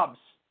jobs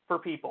for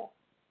people.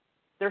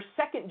 They're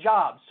second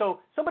jobs. So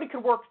somebody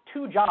could work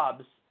 2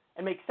 jobs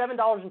and make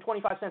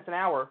 $7.25 an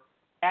hour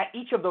at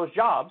each of those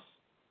jobs.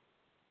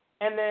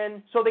 And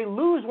then, so they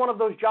lose one of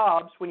those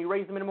jobs when you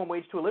raise the minimum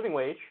wage to a living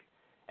wage,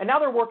 and now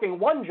they're working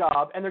 1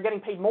 job and they're getting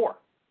paid more,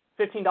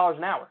 $15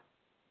 an hour.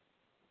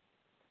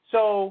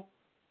 So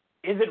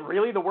is it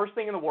really the worst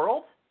thing in the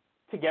world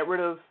to get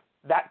rid of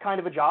that kind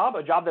of a job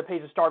that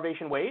pays a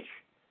starvation wage,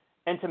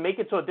 and to make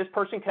it so that this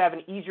person can have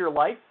an easier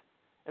life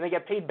and they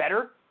get paid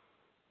better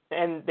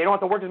and they don't have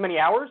to work as many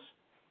hours?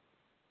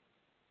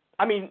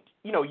 I mean,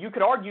 you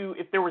could argue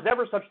if there was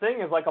ever such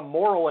thing as like a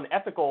moral and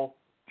ethical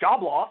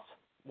job loss,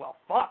 well,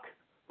 fuck,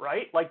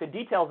 right? Like the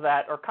details of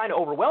that are kind of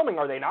overwhelming,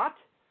 are they not?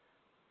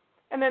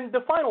 And then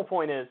the final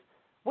point is,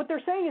 what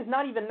they're saying is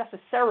not even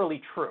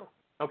necessarily true,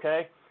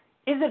 okay?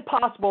 Is it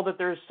possible that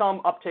there's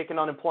some uptick in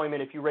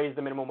unemployment if you raise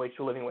the minimum wage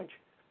to a living wage?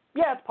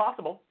 Yeah, it's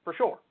possible, for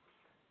sure.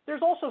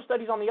 There's also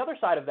studies on the other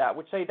side of that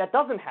which say that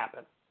doesn't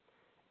happen.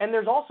 And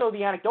there's also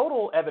the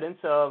anecdotal evidence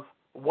of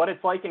what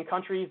it's like in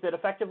countries that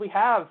effectively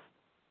have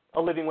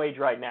a living wage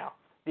right now.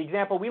 The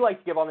example we like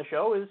to give on the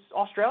show is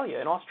Australia.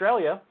 In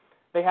Australia,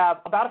 they have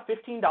about a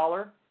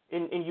 $15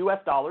 in US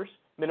dollars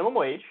minimum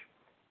wage,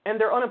 and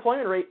their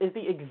unemployment rate is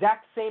the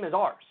exact same as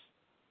ours.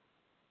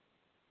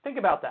 Think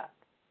about that.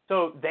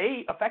 So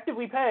they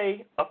effectively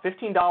pay a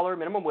 $15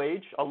 minimum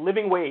wage, a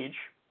living wage,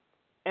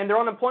 and their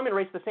unemployment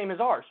rate's the same as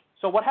ours.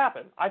 So what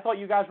happened? I thought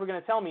you guys were going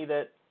to tell me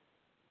that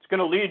it's going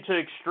to lead to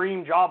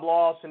extreme job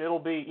loss and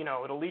it'll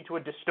lead to a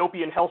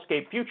dystopian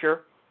hellscape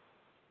future.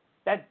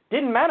 That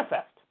didn't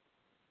manifest.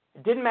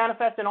 It didn't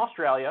manifest in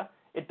Australia.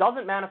 It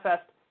doesn't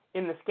manifest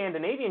in the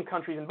Scandinavian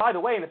countries. And by the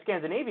way, in the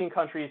Scandinavian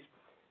countries,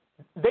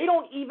 they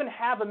don't even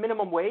have a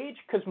minimum wage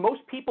because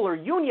most people are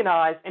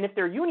unionized, and if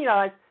they're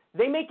unionized,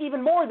 they make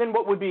even more than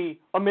what would be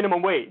a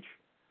minimum wage.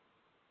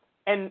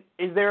 And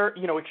is there,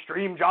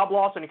 extreme job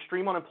loss and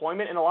extreme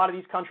unemployment in a lot of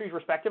these countries,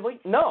 respectively?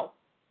 No.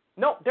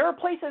 No, there are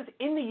places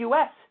in the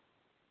U.S.,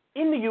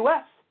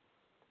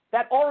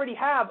 that already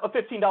have a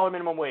 $15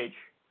 minimum wage.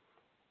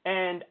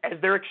 And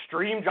is there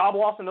extreme job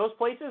loss in those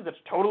places that's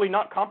totally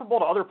not comparable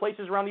to other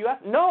places around the U.S.?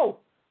 No,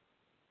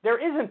 there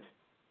isn't.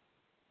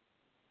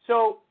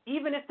 So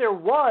even if there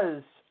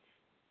was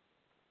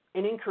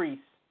an increase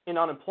in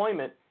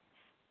unemployment,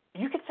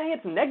 you could say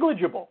it's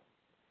negligible.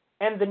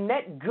 And the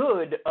net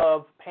good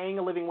of paying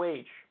a living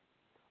wage,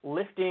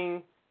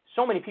 lifting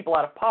so many people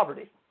out of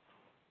poverty,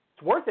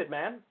 it's worth it,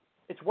 man.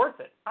 It's worth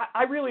it.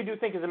 I really do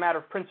think as a matter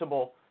of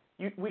principle,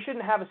 we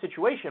shouldn't have a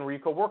situation where you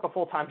could work a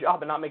full-time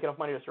job and not make enough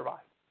money to survive.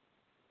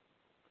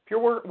 If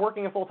you're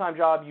working a full-time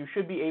job, you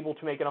should be able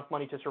to make enough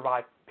money to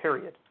survive,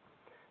 period.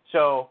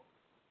 So,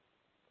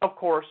 of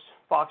course,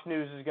 Fox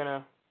News is going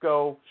to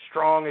go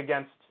strong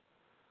against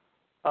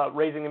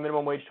raising the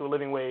minimum wage to a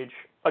living wage.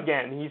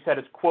 Again, he said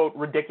it's, quote,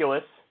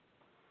 ridiculous.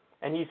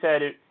 And he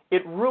said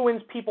it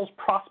ruins people's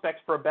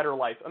prospects for a better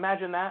life.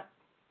 Imagine that.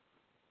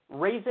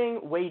 Raising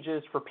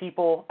wages for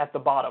people at the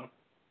bottom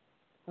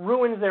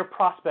ruins their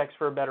prospects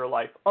for a better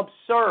life.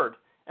 Absurd.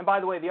 And by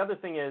the way, the other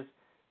thing is,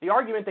 the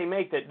argument they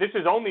make that this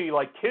is only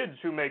like kids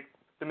who make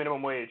the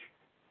minimum wage.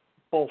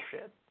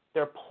 Bullshit.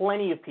 There are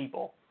plenty of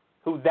people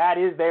who that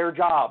is their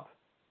job.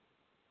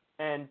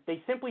 And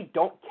they simply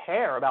don't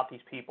care about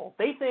these people.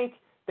 They think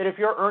that if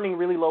you're earning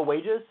really low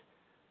wages,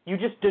 you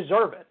just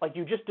deserve it. Like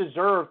you just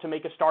deserve to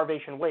make a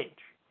starvation wage.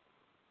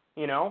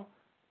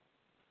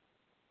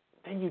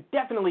 Then you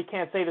definitely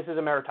can't say this is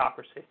a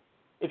meritocracy.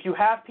 If you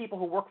have people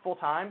who work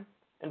full-time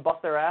and bust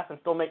their ass and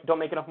still don't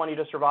make enough money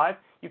to survive,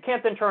 you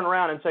can't then turn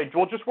around and say,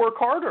 well, just work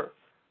harder.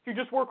 If you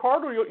just work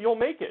harder, you'll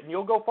make it and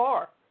you'll go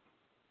far.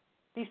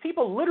 These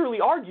people literally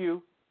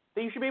argue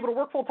that you should be able to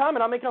work full-time and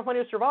not make enough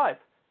money to survive.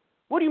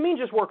 What do you mean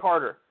just work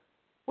harder?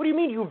 What do you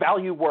mean you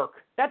value work?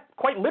 That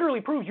quite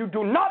literally proves you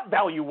do not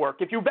value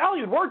work. If you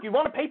valued work, you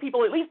want to pay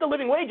people at least a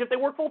living wage if they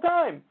work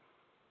full-time.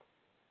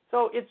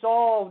 So it's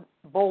all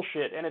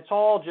bullshit, and it's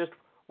all just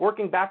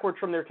working backwards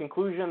from their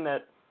conclusion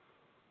that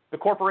the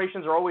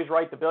corporations are always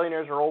right, the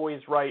billionaires are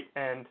always right,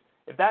 and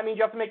if that means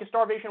you have to make a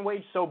starvation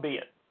wage, so be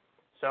it.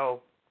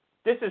 So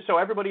this is so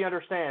everybody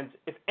understands,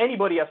 if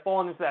anybody has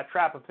fallen into that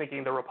trap of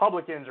thinking the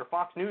Republicans or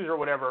Fox News or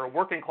whatever, or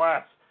working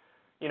class,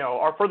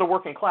 are for the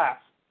working class,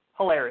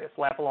 hilarious.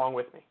 Laugh along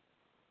with me.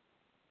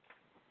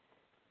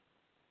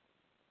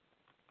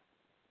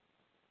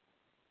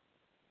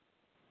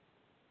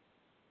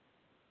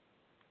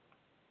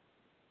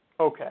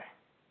 Okay.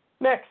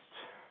 Next.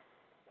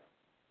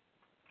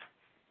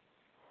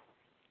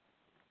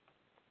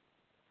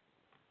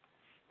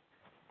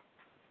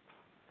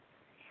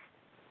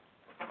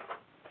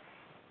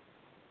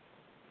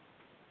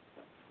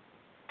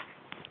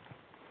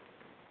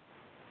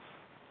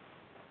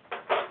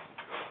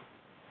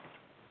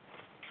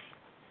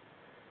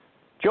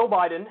 Joe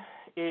Biden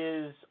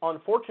is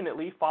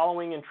unfortunately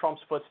following in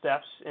Trump's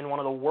footsteps in one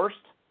of the worst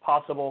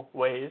possible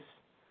ways.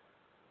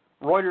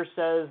 Reuters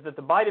says that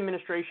the Biden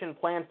administration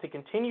plans to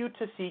continue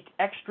to seek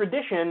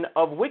extradition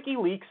of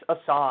WikiLeaks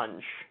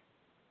Assange.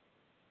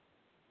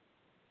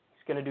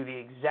 He's going to do the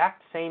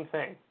exact same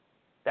thing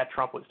that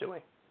Trump was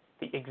doing.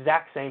 The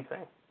exact same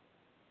thing.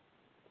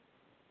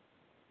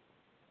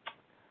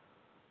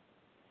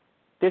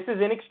 This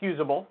is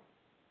inexcusable,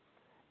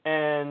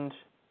 and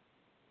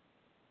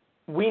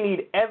we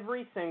need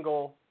every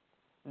single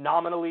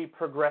nominally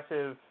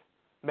progressive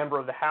member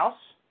of the House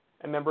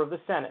and member of the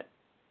Senate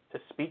to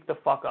speak the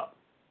fuck up.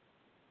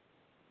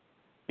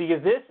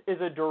 Because this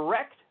is a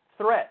direct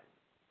threat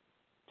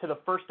to the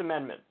First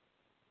Amendment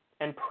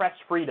and press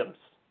freedoms.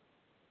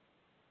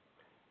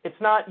 It's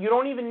not, you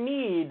don't even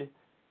need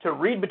to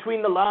read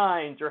between the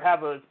lines or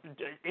have an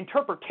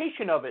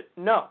interpretation of it.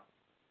 No.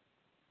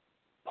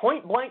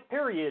 Point blank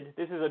period,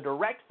 this is a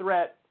direct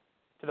threat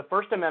to the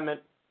First Amendment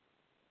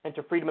and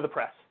to freedom of the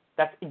press.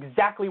 That's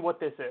exactly what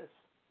this is.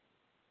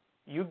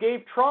 You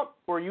gave Trump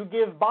or you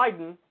give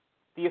Biden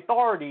the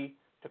authority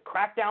to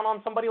crack down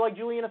on somebody like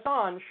Julian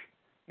Assange,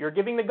 you're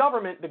giving the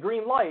government the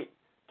green light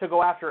to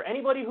go after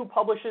anybody who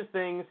publishes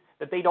things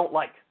that they don't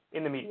like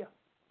in the media.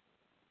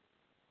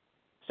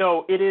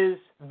 So it is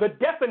the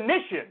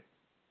definition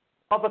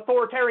of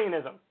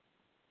authoritarianism.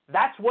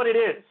 That's what it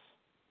is.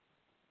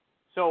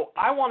 So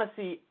I want to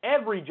see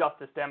every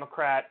Justice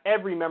Democrat,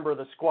 every member of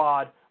the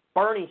squad,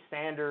 Bernie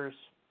Sanders,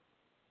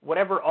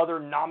 whatever other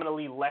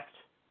nominally left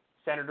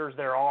senators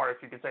there are, if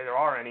you could say there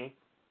are any,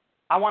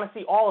 I want to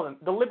see all of them.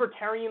 The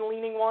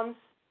libertarian-leaning ones.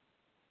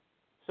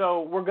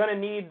 So we're going to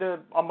need the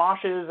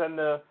Amashas and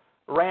the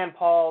Rand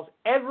Pauls.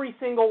 Every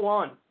single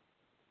one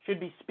should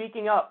be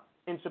speaking up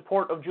in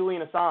support of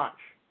Julian Assange.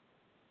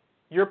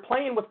 You're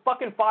playing with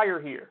fucking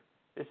fire here.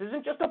 This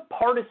isn't just a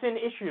partisan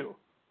issue.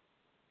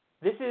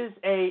 This is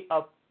a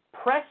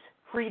press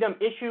freedom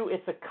issue.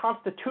 It's a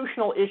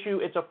constitutional issue.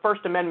 It's a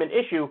First Amendment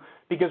issue.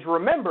 Because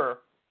remember,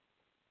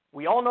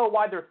 we all know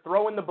why they're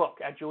throwing the book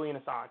at Julian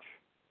Assange.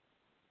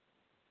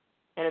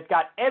 And it's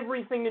got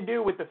everything to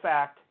do with the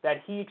fact that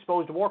he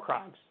exposed war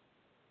crimes.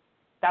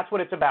 That's what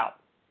it's about.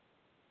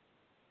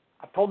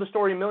 I've told the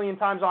story a million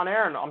times on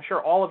air, and I'm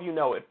sure all of you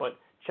know it, but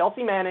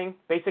Chelsea Manning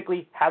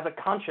basically has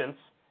a conscience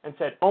and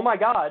said, oh my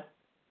God,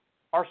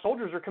 our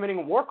soldiers are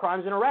committing war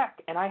crimes in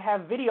Iraq, and I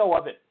have video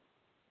of it.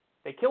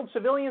 They killed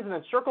civilians and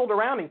then circled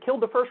around and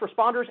killed the first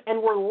responders,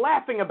 and we're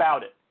laughing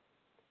about it.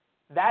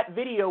 That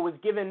video was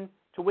given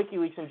to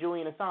WikiLeaks and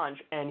Julian Assange,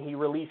 and he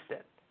released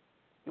it.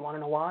 You want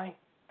to know why?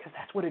 Because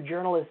that's what a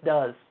journalist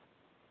does.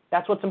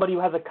 That's what somebody who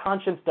has a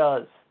conscience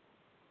does.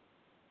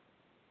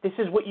 This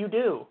is what you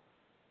do.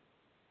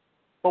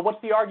 But what's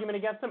the argument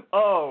against him?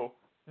 Oh,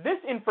 this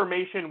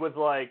information was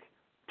like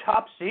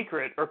top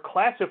secret or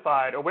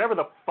classified or whatever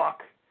the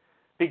fuck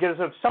because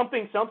of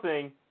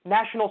something,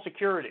 national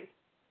security.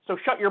 So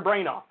shut your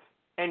brain off,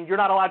 and you're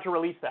not allowed to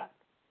release that.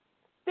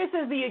 This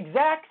is the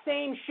exact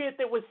same shit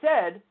that was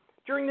said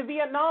during the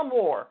Vietnam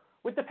War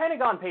with the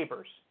Pentagon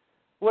Papers,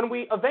 when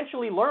we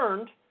eventually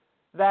learned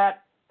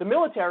that the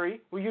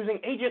military were using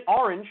Agent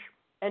Orange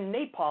and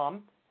napalm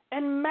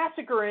and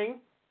massacring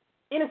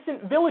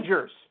innocent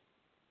villagers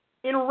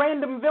in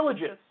random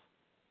villages.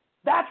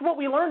 That's what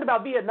we learned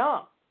about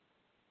Vietnam.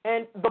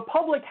 And the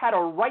public had a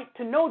right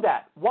to know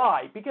that.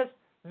 Why? Because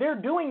they're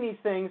doing these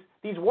things,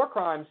 these war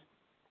crimes,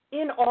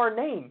 in our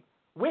name,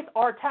 with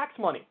our tax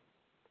money.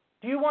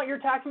 Do you want your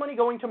tax money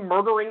going to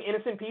murdering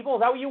innocent people?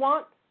 Is that what you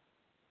want?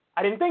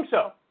 I didn't think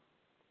so.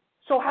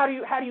 So how do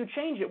you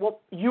change it?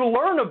 Well, you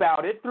learn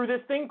about it through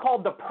this thing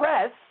called the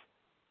press,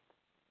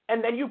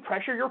 and then you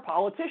pressure your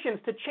politicians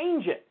to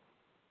change it.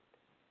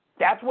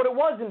 That's what it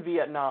was in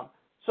Vietnam.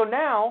 So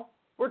now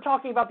we're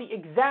talking about the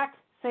exact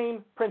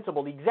same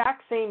principle, the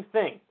exact same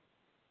thing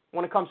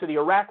when it comes to the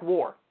Iraq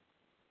War.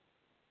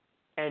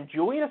 And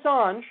Julian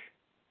Assange,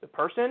 the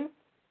person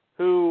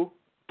who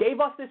gave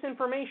us this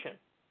information,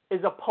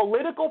 is a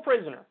political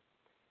prisoner.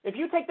 If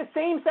you take the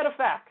same set of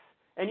facts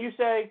and you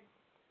say,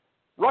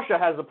 Russia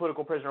has a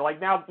political prisoner, like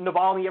now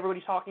Navalny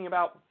everybody's talking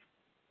about,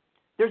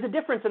 there's a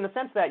difference in the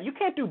sense that you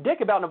can't do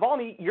dick about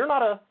Navalny. You're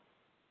not a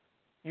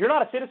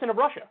citizen of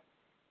Russia.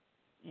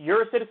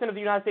 You're a citizen of the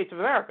United States of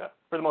America,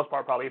 for the most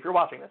part, probably, if you're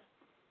watching this.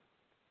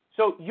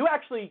 So you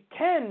actually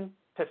can,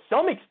 to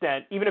some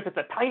extent, even if it's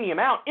a tiny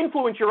amount,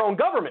 influence your own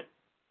government.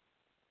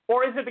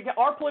 Or is it because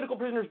our political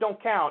prisoners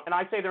don't count, and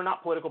I say they're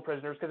not political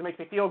prisoners because it makes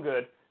me feel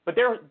good, but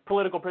their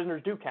political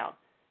prisoners do count.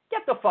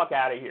 Get the fuck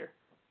out of here.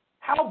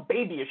 How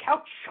babyish,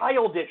 how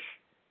childish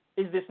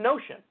is this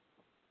notion?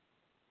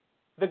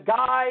 The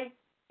guy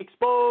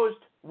exposed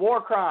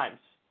war crimes.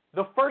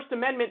 The First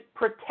Amendment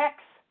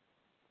protects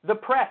the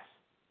press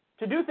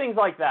to do things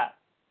like that.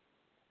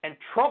 And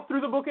Trump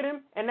threw the book at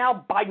him, and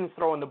now Biden's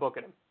throwing the book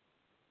at him.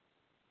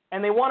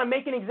 And they want to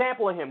make an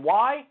example of him.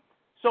 Why?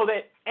 So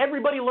that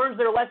everybody learns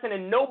their lesson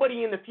and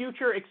nobody in the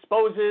future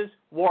exposes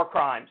war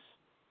crimes.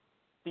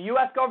 The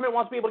U.S. government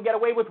wants to be able to get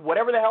away with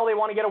whatever the hell they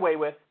want to get away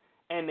with,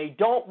 and they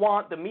don't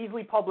want the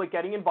measly public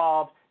getting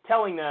involved,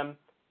 telling them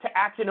to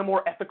act in a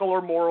more ethical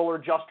or moral or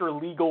just or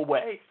legal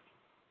way.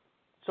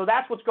 So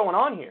that's what's going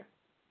on here.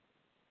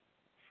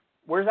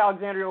 Where's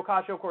Alexandria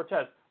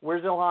Ocasio-Cortez?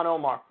 Where's Ilhan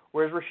Omar?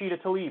 Where's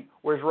Rashida Tlaib?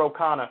 Where's Ro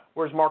Khanna?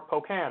 Where's Mark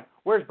Pocan?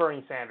 Where's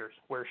Bernie Sanders?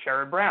 Where's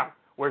Sherrod Brown?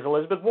 Where's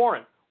Elizabeth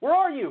Warren? Where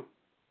are you?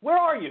 Where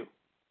are you?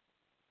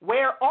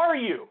 Where are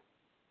you?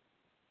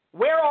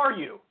 Where are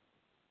you?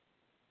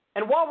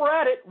 And while we're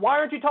at it, why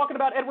aren't you talking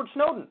about Edward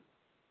Snowden?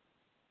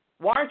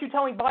 Why aren't you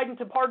telling Biden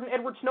to pardon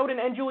Edward Snowden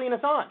and Julian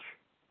Assange?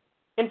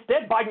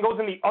 Instead, Biden goes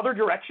in the other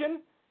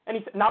direction, and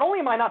he said, not only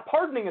am I not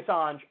pardoning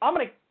Assange, I'm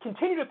going to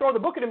continue to throw the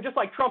book at him just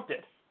like Trump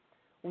did.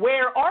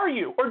 Where are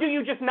you? Or do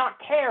you just not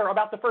care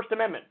about the First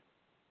Amendment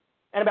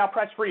and about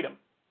press freedom?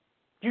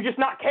 Do you just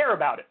not care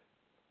about it?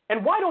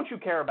 And why don't you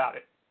care about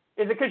it?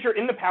 Is it because you're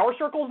in the power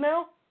circles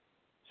now?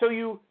 So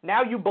you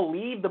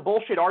believe the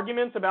bullshit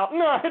arguments about,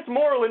 no, it's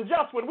moral and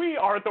just when we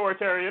are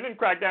authoritarian and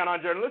crack down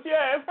on journalists,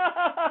 yes.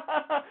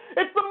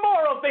 It's the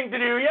moral thing to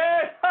do,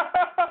 yes.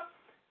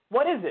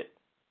 What is it?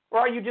 Or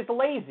are you just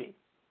lazy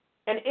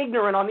and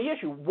ignorant on the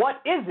issue? What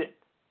is it?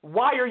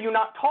 Why are you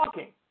not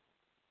talking?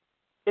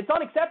 It's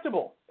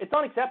unacceptable. It's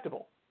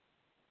unacceptable.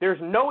 There's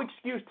no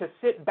excuse to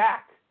sit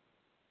back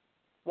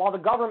while the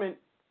government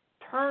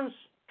turns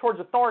towards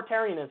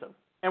authoritarianism.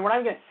 And we're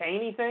not going to say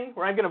anything.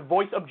 We're not going to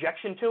voice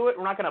objection to it.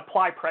 We're not going to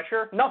apply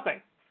pressure.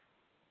 Nothing.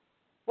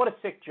 What a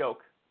sick joke.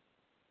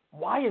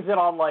 Why is it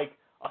on like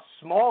a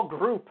small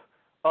group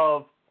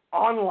of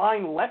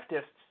online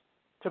leftists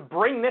to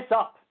bring this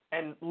up,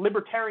 and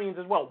libertarians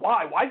as well?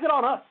 Why? Why is it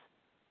on us?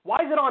 Why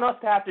is it on us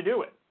to have to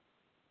do it?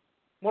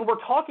 When we're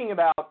talking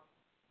about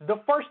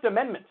the First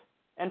Amendment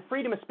and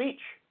freedom of speech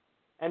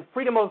and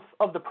freedom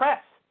of the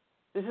press,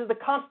 this is the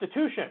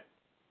Constitution,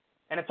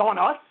 and it's on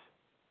us?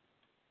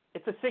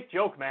 It's a sick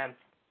joke, man.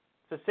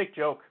 It's a sick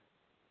joke.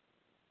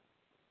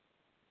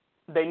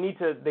 They need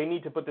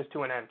to put this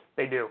to an end.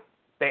 They do.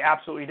 They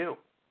absolutely do.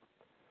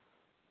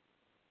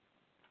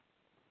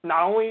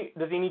 Not only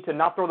does he need to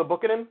not throw the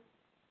book at him,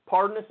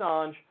 pardon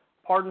Assange,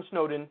 pardon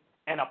Snowden,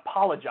 and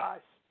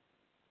apologize.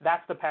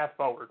 That's the path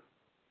forward.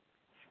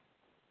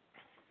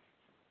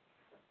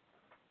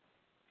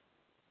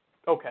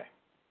 Okay.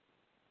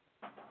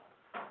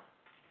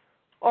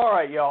 All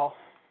right, y'all.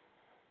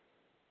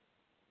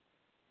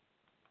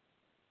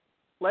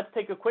 Let's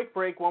take a quick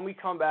break. When we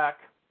come back,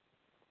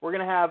 we're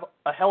going to have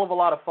a hell of a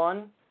lot of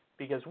fun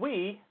because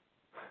we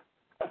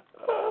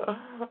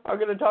are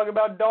going to talk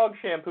about dog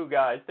shampoo,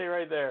 guys. Stay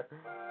right there.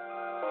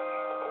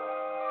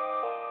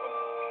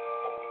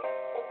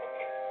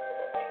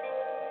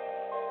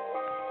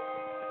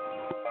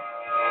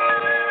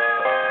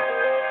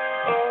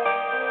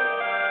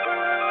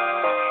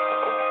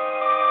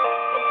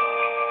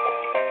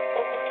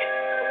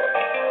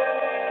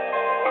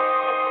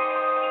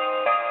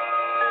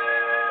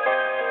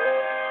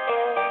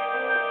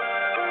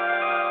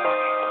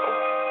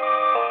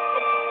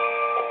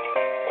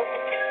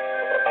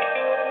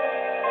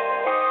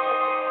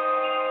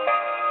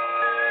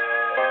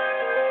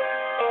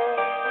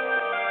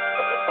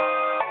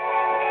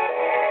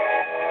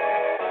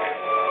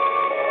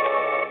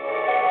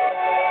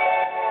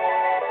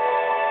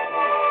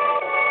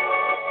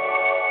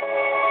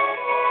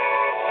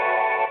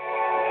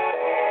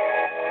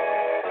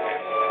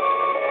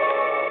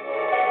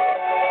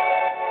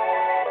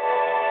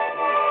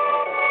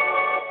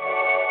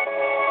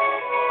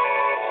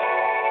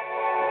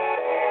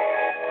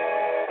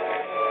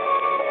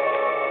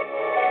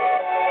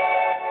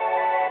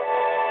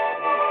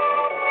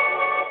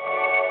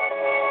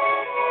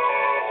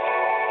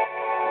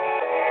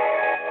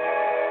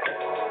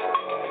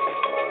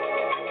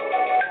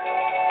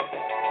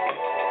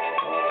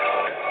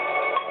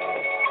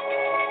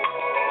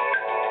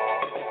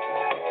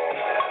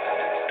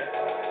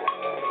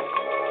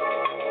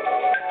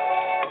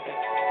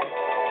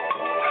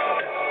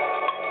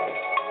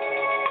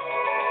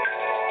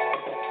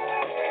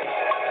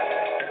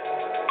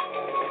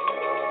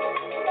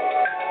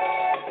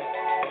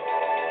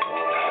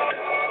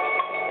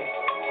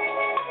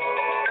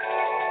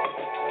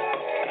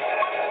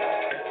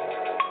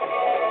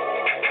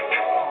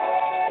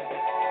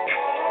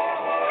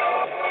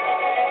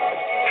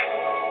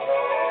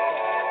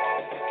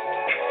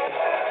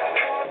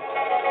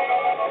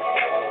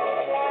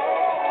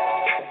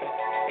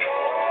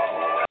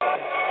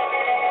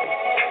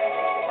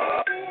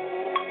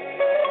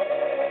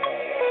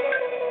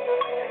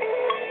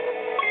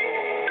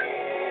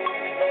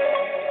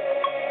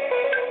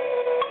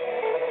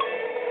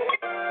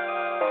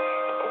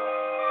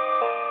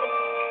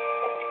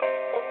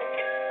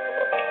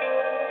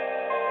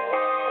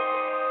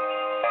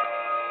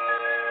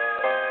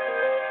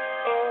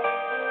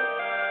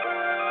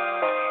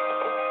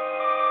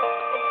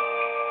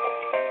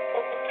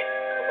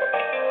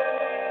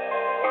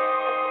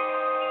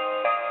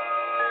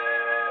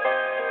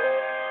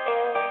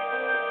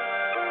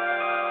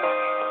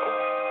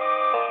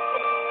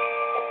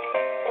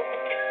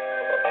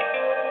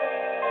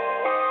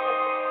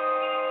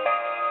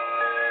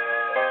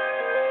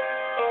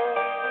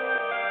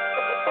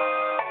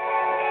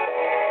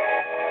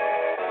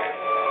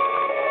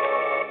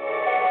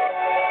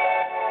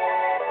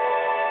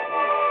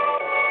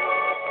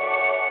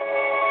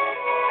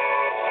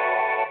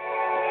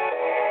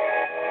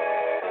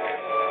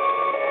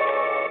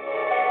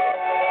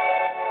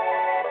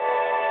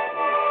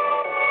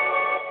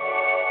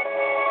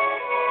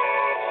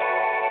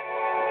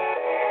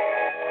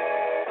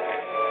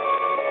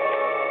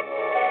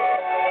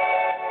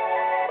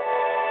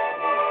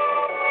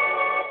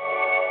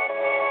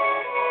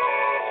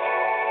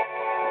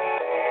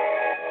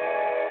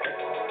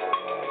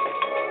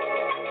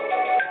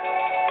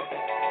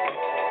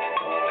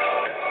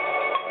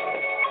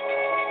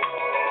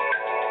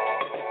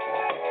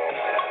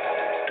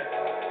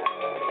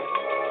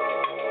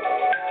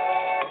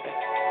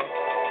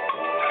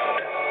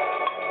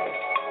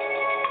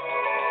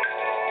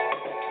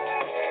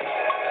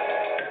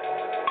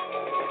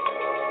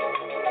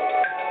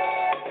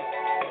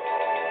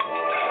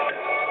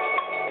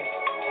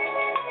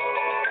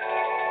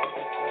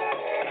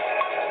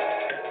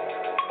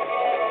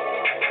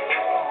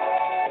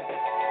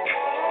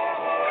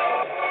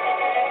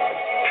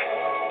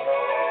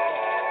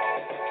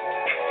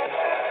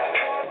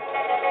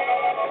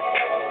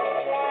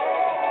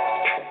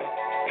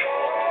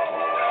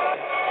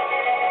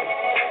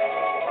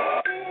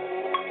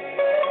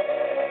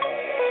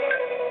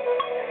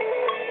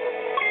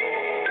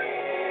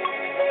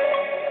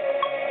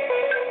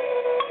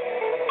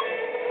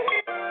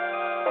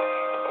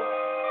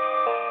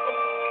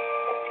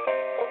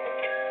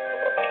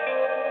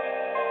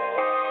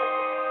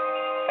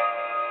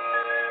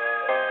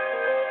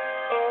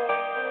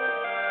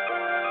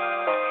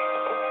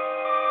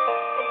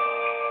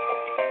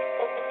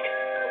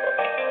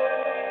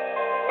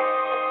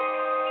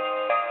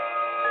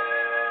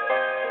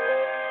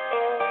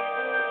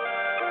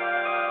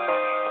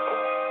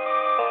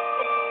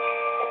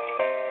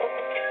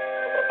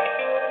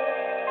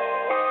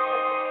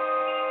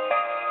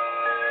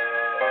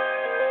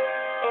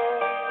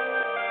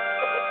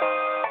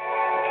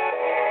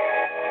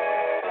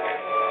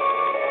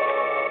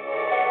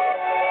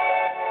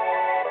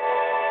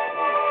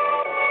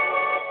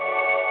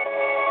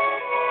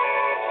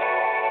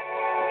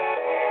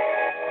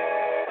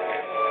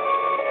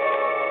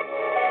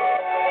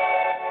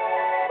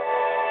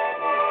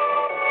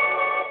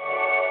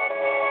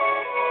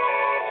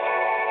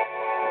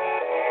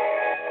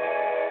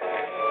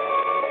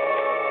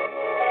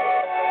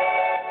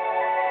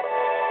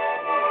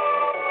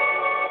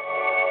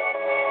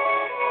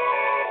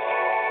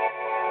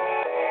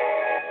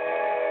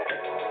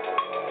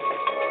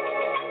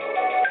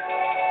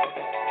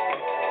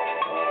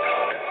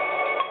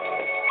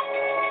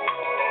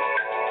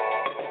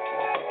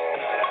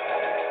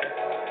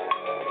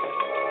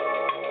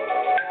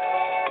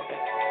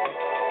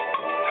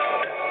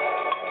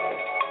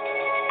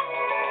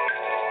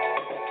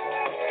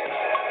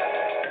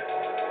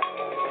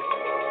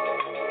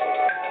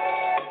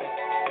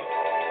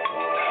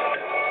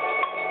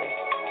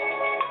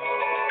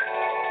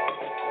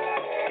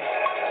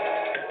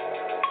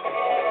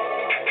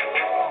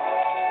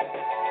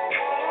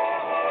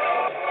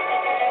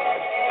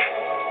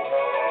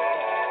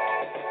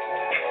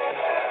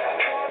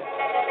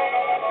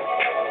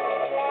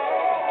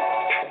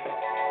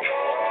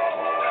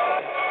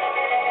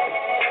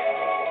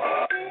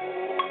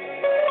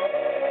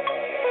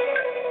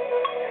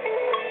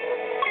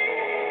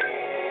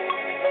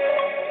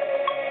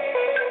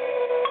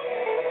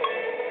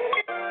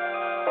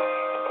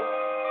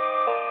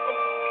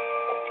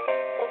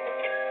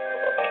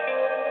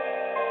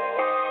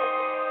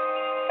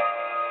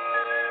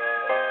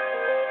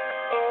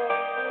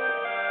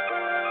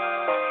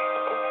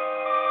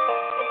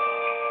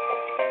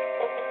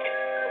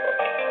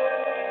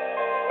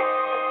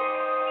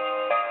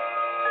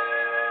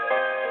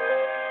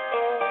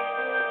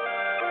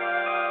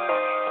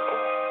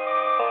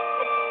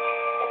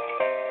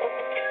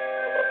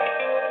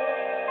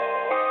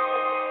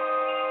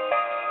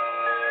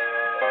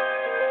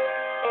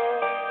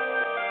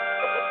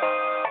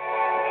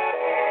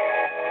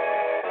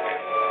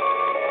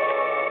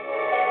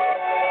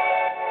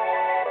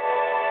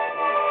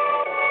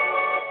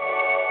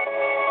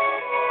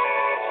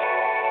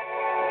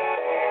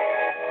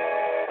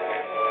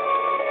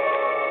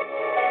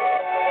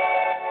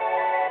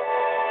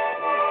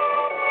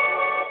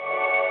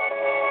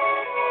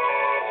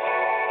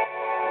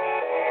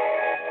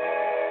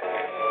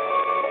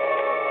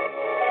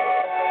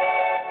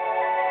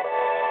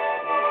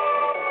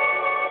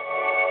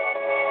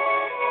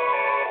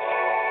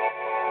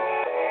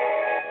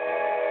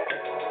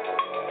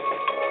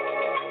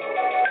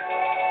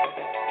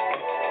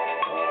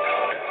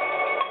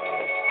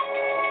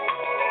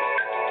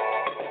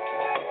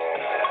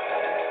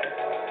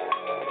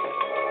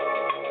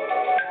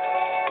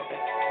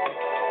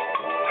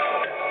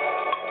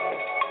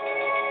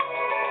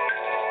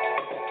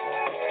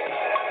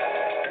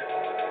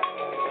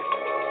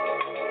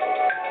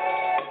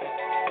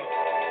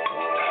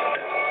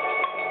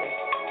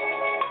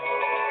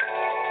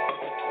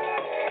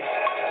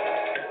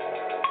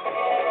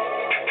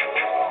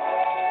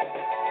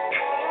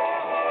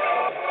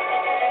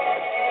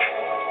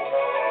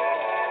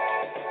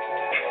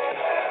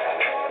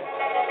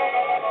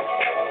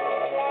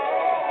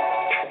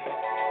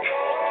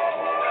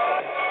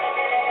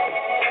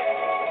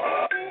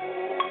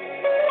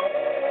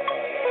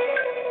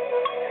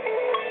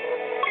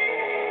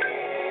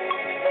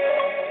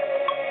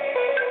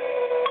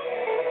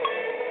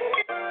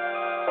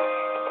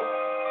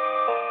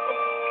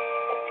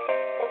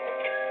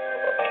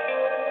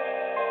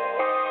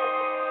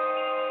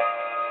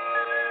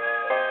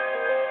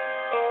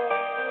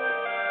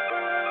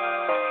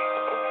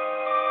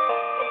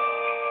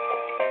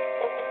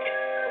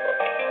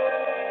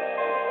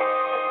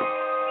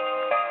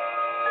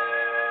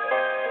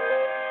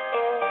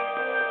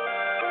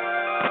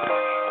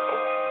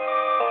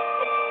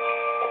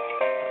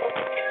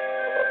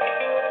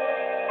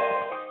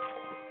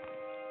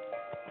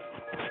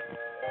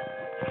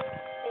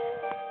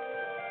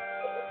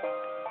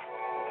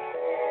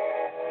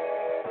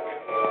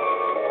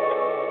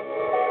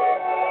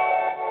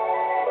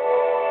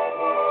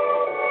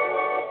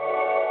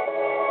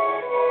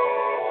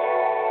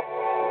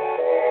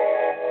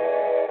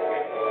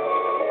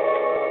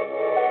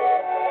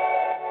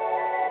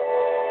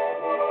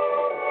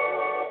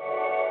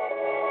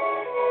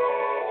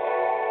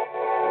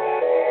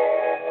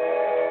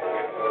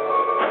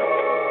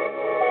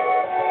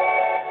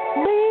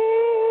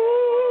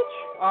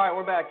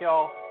 we're back,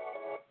 y'all.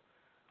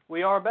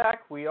 We are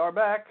back.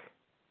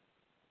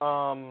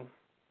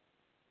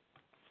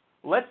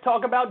 Let's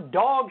talk about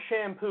dog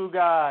shampoo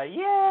guy.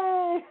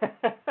 Yay!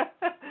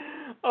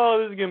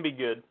 Oh, this is going to be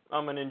good.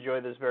 I'm going to enjoy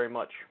this very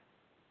much.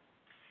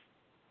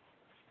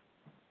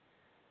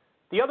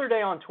 The other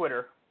day on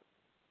Twitter,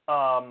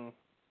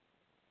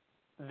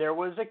 there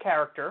was a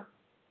character.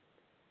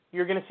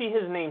 You're going to see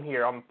his name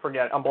here. I'm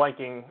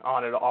blanking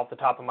on it off the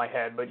top of my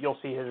head, but you'll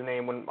see his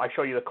name when I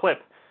show you the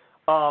clip.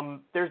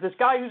 There's this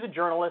guy who's a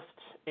journalist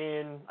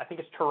in, I think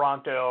it's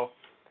Toronto,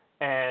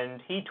 and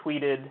he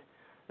tweeted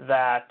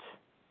that,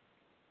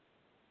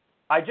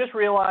 I just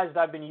realized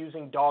I've been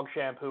using dog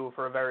shampoo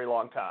for a very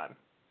long time.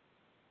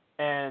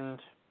 And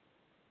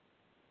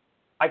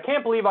I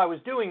can't believe I was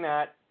doing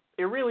that.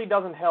 It really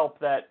doesn't help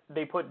that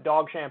they put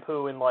dog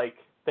shampoo in, like,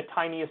 the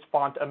tiniest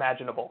font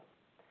imaginable.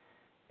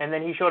 And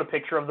then he showed a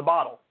picture of the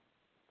bottle.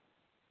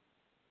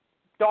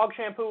 Dog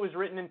shampoo was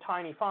written in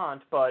tiny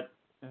font, but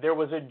there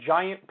was a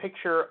giant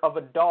picture of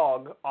a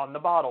dog on the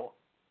bottle.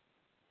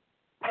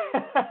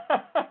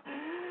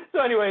 So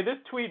anyway, this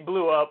tweet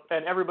blew up,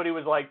 and everybody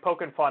was, like,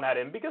 poking fun at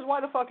him, because why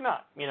the fuck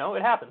not? You know,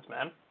 it happens,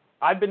 man.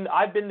 I've been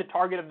the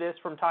target of this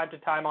from time to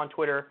time on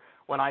Twitter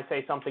when I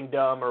say something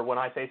dumb or when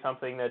I say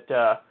something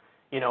that,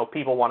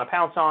 people want to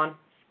pounce on.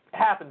 It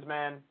happens,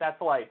 man.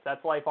 That's life.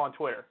 That's life on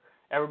Twitter.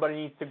 Everybody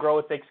needs to grow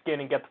a thick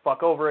skin and get the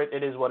fuck over it.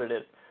 It is what it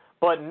is.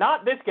 But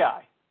not this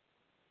guy.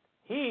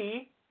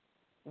 He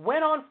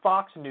went on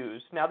Fox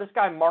News. Now, this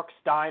guy, Mark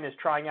Stein, is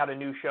trying out a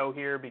new show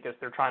here because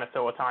they're trying to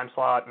fill a time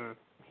slot, and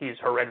he's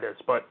horrendous.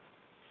 But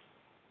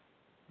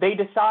they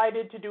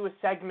decided to do a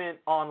segment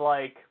on,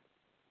 like,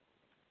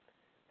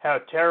 how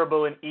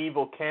terrible and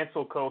evil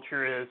cancel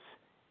culture is.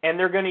 And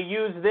they're going to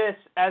use this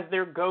as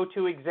their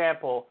go-to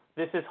example.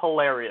 This is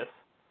hilarious.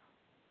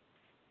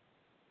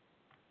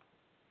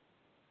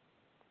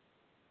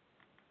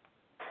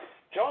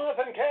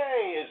 Jonathan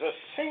Kay is a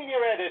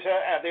senior editor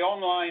at the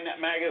online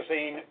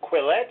magazine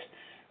Quillette,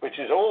 which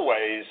is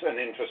always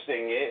an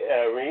interesting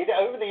read.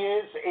 Over the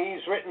years,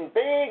 he's written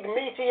big,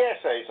 meaty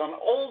essays on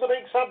all the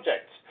big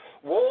subjects: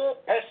 war,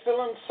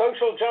 pestilence,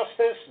 social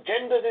justice,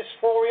 gender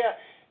dysphoria,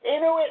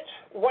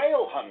 Inuit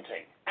whale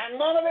hunting.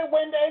 And none of it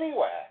went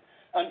anywhere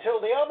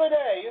until the other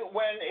day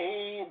when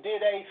he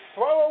did a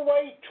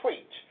throwaway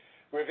tweet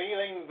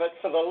revealing that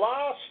for the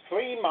last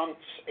 3 months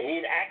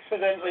he'd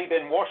accidentally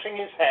been washing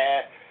his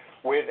hair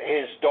with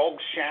his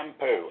dog's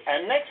shampoo.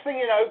 And next thing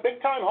you know,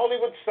 big-time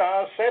Hollywood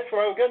stars Seth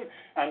Rogen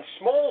and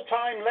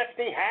small-time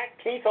lefty hack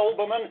Keith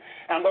Olbermann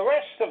and the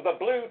rest of the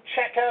blue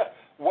checker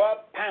were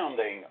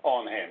pounding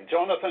on him.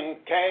 Jonathan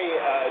Kay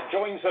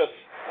joins us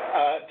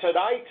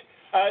tonight.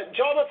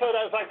 Jonathan,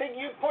 as I think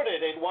you put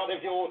it in one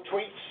of your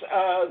tweets,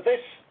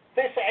 this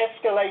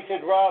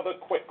escalated rather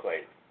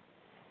quickly.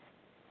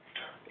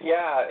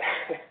 Yeah,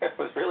 it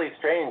was really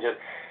strange.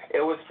 It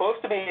was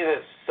supposed to be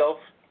this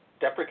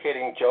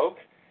self-deprecating joke.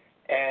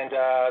 And,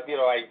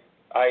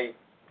 I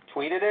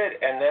tweeted it,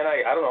 and then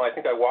I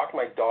think I walked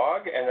my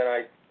dog, and then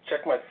I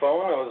checked my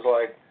phone, and it was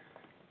like,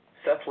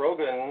 Seth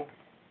Rogen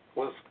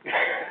was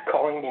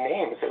calling me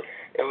names.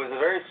 It was a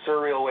very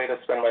surreal way to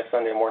spend my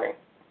Sunday morning.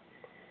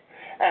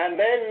 And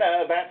then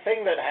that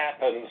thing that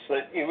happens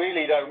that you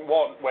really don't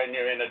want when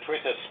you're in a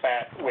Twitter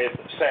spat with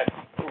Seth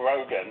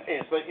Rogen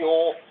is that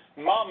your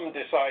mum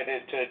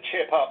decided to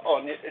chip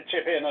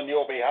in on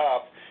your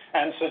behalf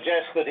and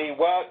suggest that he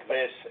work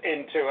this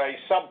into a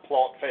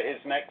subplot for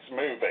his next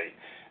movie.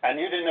 And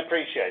you didn't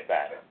appreciate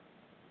that.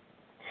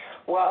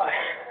 Well,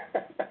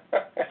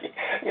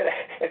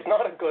 it's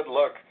not a good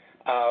look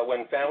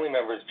when family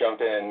members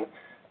jump in.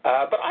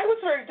 But I was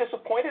very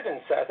disappointed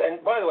in Seth.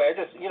 And by the way,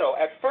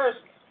 at first,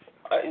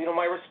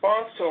 my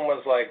response to him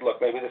was like,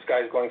 look, maybe this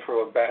guy's going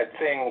through a bad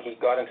thing. He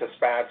got into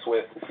spats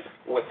with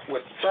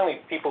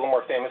certainly people who are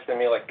more famous than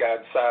me, like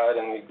Gad Saad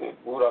and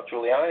Rudolph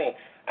Giuliani.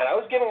 And I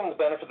was giving him the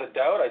benefit of the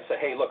doubt. I'd say,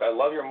 hey, look, I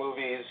love your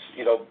movies.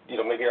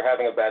 Maybe you're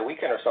having a bad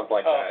weekend or something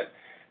like that.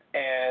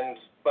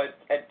 But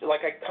I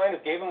kind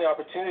of gave him the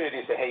opportunity to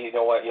say, hey, you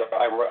know what?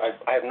 I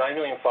have 9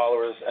 million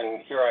followers,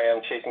 and here I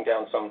am chasing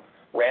down some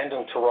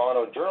random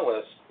Toronto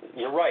journalist.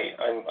 You're right.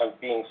 I'm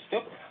being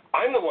stupid.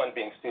 I'm the one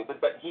being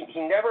stupid. But he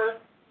never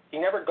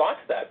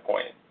got to that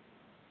point.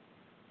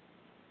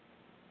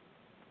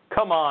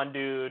 Come on,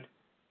 dude.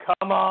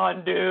 Come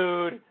on,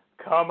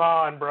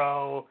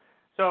 bro.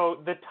 So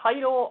the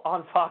title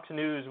on Fox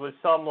News was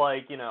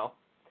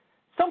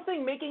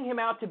something making him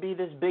out to be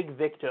this big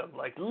victim,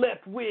 like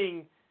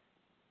left-wing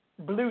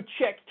blue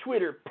check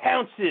Twitter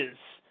pounces,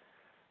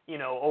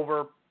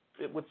 over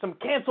with some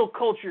cancel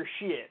culture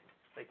shit.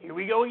 Like, here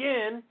we go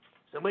again.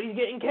 Somebody's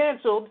getting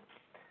canceled.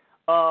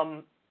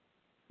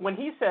 When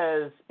he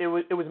says it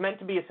was meant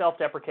to be a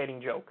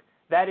self-deprecating joke,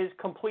 that is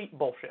complete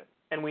bullshit,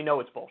 and we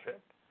know it's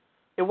bullshit.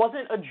 It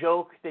wasn't a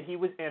joke that he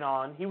was in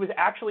on. He was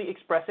actually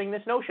expressing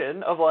this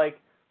notion of like,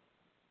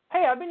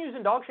 hey, I've been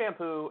using dog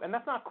shampoo, and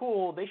that's not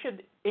cool. They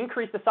should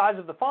increase the size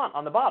of the font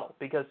on the bottle,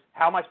 because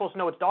how am I supposed to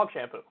know it's dog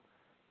shampoo?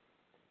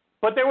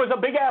 But there was a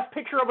big-ass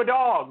picture of a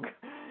dog.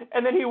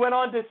 And then he went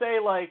on to say,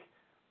 like,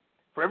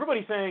 for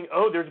everybody saying,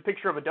 oh, there's a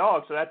picture of a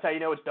dog, so that's how you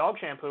know it's dog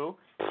shampoo,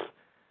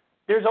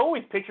 there's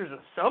always pictures of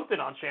something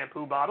on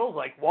shampoo bottles,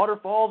 like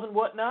waterfalls and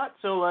whatnot.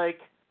 So, like,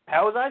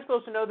 how was I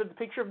supposed to know that the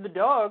picture of the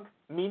dog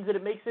means that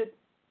it makes it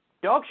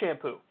dog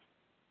shampoo?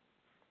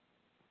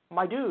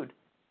 My dude,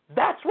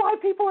 that's why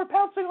people are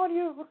pouncing on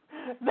you.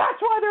 That's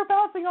why they're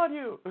pouncing on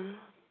you.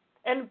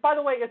 And by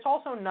the way, it's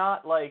also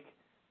not like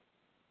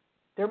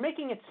they're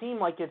making it seem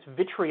like it's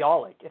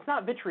vitriolic. It's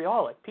not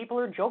vitriolic. People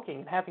are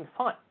joking and having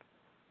fun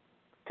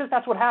because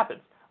that's what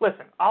happens.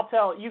 Listen, I'll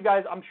tell you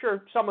guys, I'm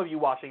sure some of you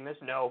watching this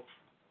know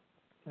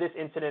this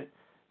incident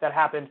that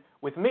happened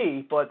with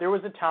me, but there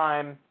was a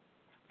time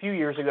a few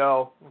years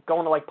ago,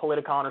 going to like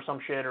Politicon or some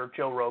shit or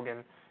Joe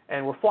Rogan,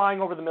 and we're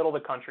flying over the middle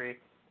of the country,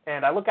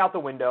 and I look out the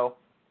window,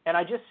 and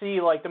I just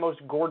see like the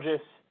most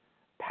gorgeous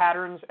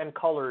patterns and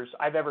colors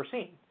I've ever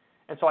seen.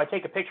 And so I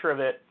take a picture of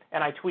it,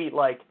 and I tweet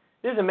like,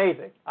 this is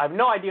amazing. I have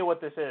no idea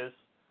what this is,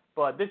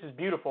 but this is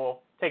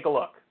beautiful. Take a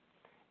look.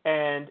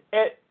 And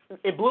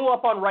it blew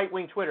up on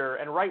right-wing Twitter,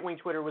 and right-wing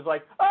Twitter was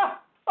like,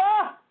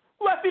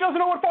 Lefty doesn't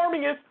know what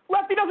farming is.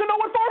 Lefty doesn't know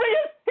what farming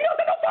is. He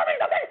doesn't know farming,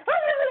 okay?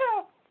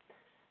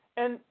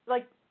 And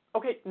like,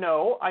 okay,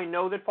 no, I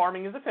know that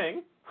farming is a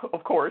thing,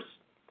 of course.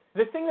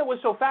 The thing that was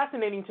so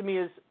fascinating to me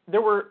is it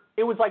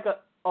was like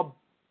a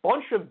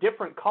bunch of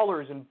different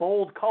colors and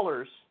bold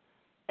colors,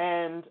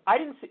 and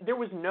there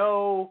was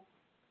no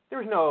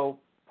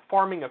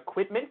farming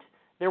equipment.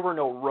 There were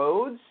no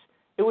roads.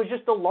 It was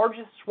just the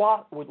largest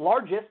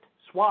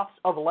swaths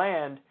of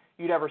land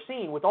you'd ever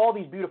seen with all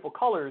these beautiful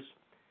colors.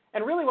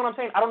 And really when I'm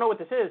saying I don't know what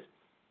this is,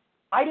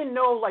 I didn't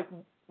know like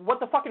what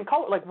the fucking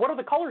color, like what are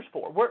the colors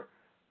for?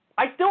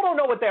 I still don't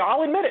know what they are.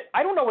 I'll admit it.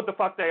 I don't know what the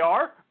fuck they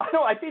are.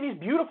 I see these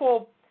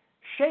beautiful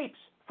shapes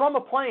from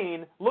a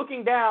plane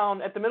looking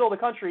down at the middle of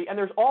the country, and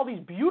there's all these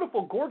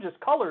beautiful, gorgeous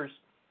colors.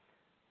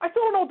 I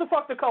still don't know what the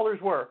fuck the colors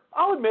were.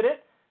 I'll admit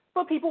it.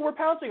 But people were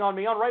pouncing on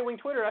me on right-wing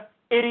Twitter.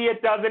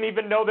 Idiot doesn't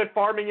even know that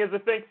farming is a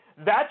thing.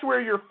 That's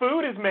where your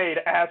food is made,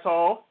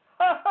 asshole.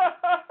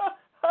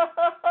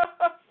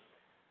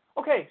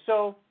 Okay,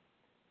 so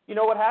you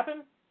know what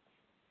happened?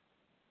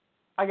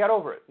 I got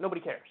over it. Nobody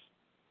cares.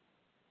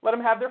 Let them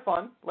have their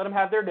fun. Let them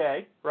have their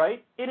day,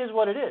 right? It is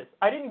what it is.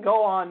 I didn't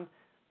go on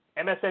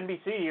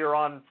MSNBC or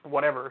on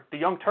whatever, the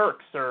Young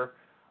Turks or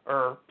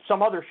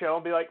some other show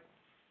and be like,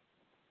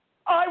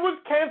 I was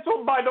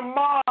canceled by the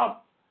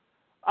mob.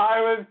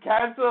 I was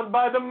canceled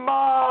by the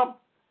mob.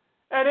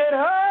 And it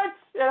hurts.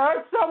 It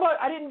hurts so much.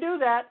 I didn't do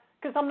that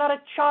because I'm not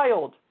a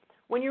child.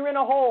 When you're in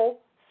a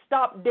hole,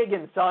 stop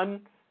digging,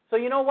 son. So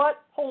you know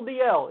what? Hold the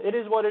L. It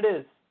is what it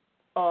is.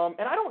 And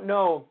I don't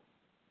know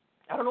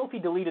if he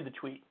deleted the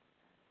tweet.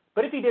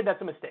 But if he did,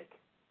 that's a mistake.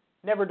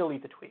 Never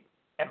delete the tweet.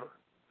 Ever.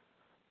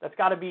 That's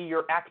got to be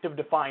your act of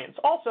defiance.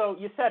 Also,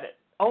 you said it.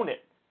 Own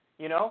it.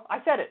 You know? I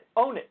said it.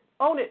 Own it.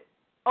 Own it.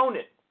 Own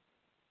it.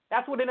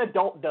 That's what an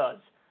adult does.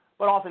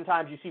 But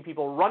oftentimes you see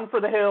people run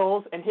for the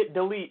hills and hit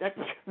delete.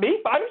 Me?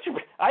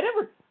 I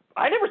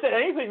never said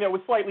anything that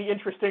was slightly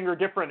interesting or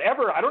different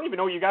ever. I don't even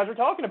know what you guys are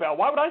talking about.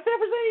 Why would I ever say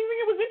anything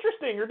that was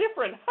interesting or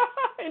different?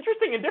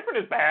 Interesting and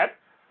different is bad.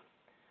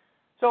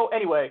 So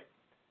anyway,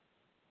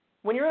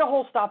 when you're in a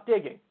hole, stop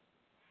digging.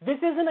 This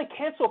isn't a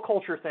cancel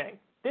culture thing.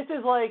 This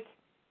is like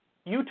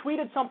you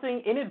tweeted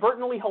something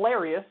inadvertently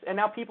hilarious, and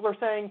now people are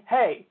saying,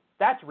 hey,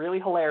 that's really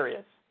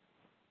hilarious.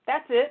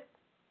 That's it.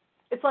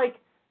 It's like,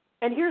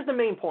 and here's the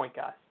main point,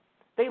 guys.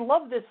 They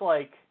love this,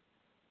 like,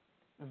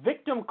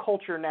 victim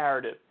culture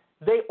narrative.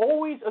 They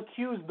always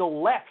accuse the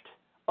left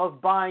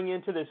of buying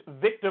into this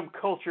victim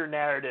culture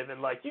narrative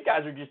and, like, you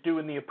guys are just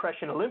doing the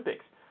oppression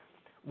Olympics.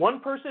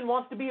 One person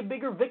wants to be a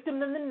bigger victim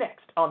than the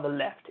next on the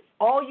left.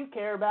 All you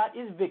care about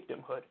is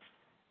victimhood.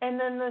 And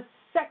then the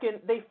second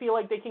they feel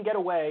like they can get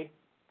away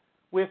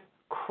with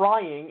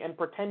crying and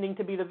pretending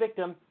to be the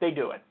victim, they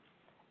do it.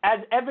 As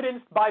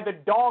evidenced by the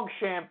dog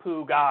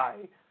shampoo guy.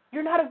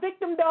 You're not a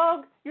victim,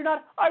 dog. You're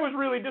not. I was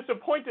really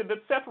disappointed that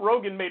Seth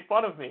Rogen made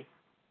fun of me.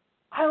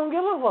 I don't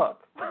give a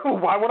fuck.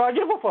 Why would I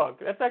give a fuck?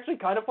 That's actually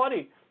kind of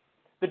funny.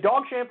 The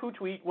dog shampoo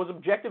tweet was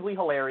objectively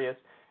hilarious,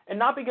 and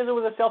not because it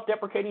was a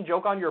self-deprecating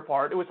joke on your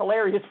part. It was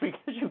hilarious because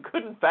you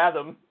couldn't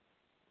fathom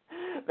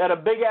that a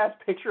big-ass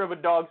picture of a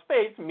dog's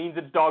face means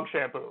it's dog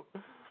shampoo.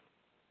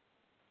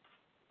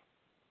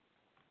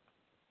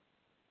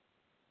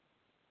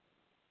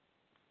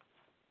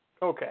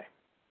 Okay.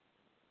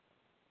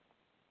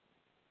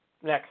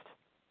 Next,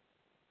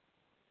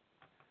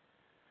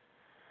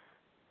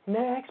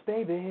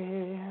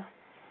 baby.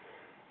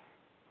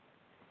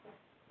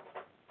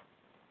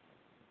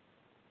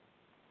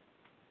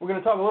 We're going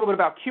to talk a little bit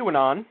about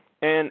QAnon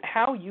and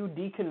how you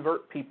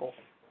deconvert people.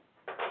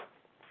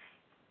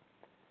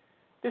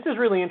 This is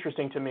really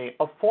interesting to me.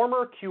 A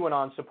former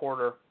QAnon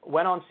supporter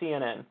went on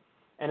CNN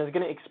and is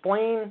going to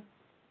explain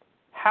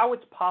how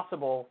it's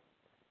possible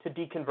to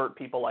deconvert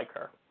people like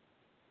her.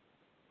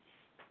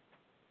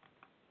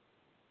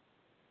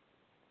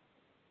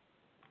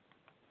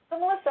 So,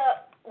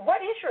 Melissa,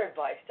 what is your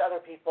advice to other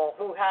people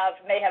who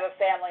may have a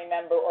family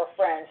member or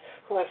friends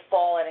who have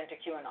fallen into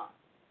QAnon?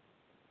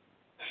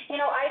 You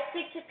know, I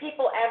speak to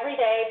people every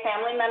day,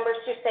 family members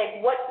who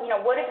say,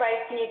 what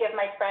advice can you give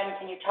my friend?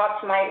 Can you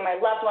talk to my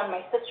loved one,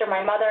 my sister,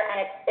 my mother?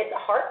 And it's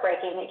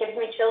heartbreaking. It gives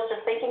me chills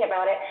just thinking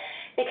about it,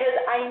 because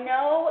I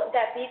know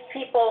that these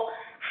people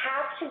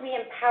have to be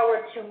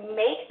empowered to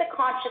make the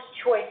conscious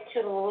choice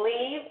to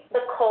leave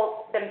the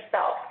cult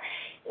themselves.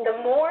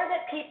 The more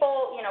that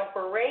people,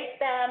 berate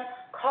them,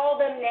 call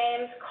them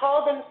names,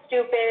 call them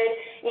stupid,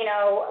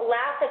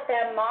 laugh at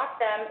them, mock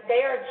them,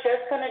 they are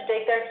just going to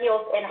dig their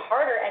heels in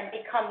harder and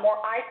become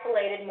more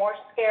isolated, more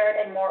scared,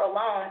 and more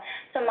alone.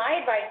 So my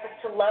advice is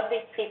to love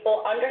these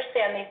people,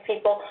 understand these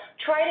people,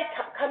 try to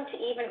come to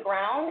even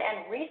ground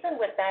and reason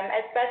with them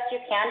as best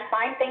you can,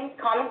 find things,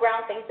 common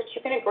ground, things that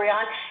you can agree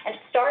on, and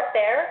start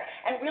there,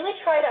 and really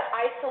try to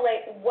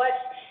isolate what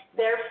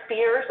their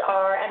fears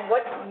are and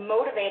what's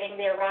motivating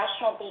their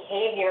irrational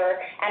behavior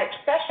and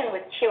obsession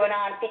with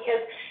QAnon, because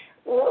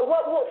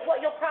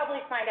what you'll probably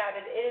find out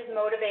is it is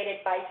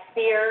motivated by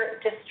fear,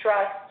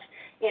 distrust,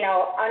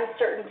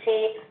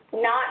 uncertainty,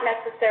 not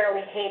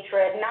necessarily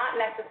hatred,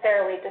 not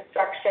necessarily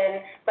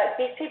destruction, but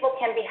these people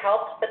can be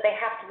helped, but they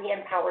have to be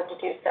empowered to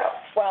do so.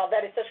 Wow,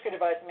 that is such good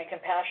advice. I mean,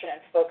 compassion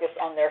and focus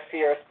on their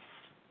fears.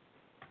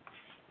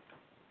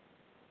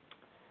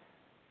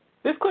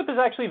 This clip is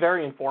actually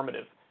very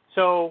informative.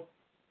 So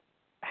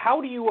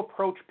how do you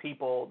approach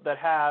people that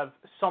have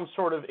some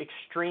sort of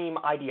extreme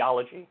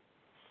ideology?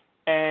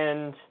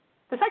 And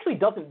this actually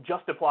doesn't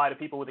just apply to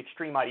people with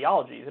extreme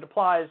ideologies. It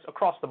applies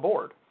across the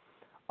board.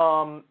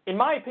 In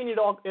my opinion,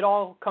 it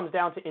all comes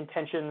down to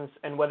intentions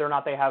and whether or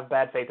not they have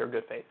bad faith or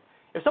good faith.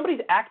 If somebody's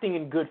acting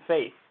in good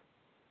faith,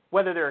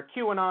 whether they're a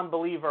QAnon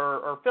believer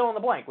or fill in the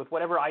blank with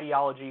whatever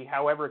ideology,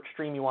 however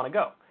extreme you want to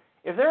go,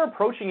 if they're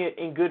approaching it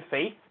in good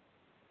faith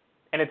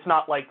and it's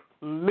not like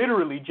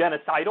literally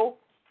genocidal,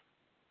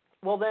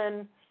 well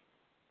then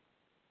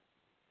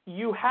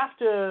you have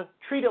to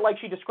treat it like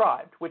she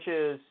described, which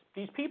is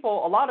these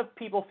people, a lot of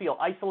people feel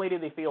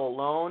isolated, they feel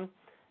alone.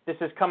 This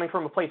is coming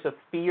from a place of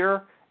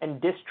fear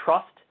and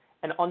distrust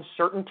and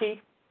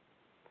uncertainty.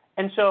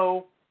 And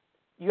so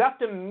you have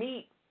to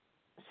meet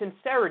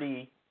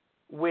sincerity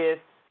with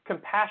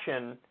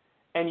compassion,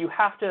 and you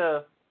have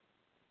to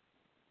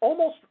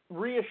almost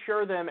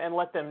reassure them and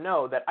let them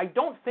know that I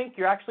don't think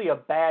you're actually a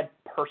bad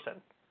person.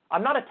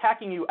 I'm not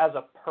attacking you as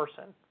a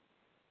person.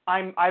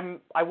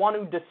 I want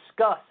to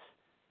discuss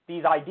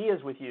these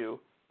ideas with you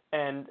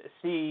and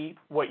see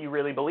what you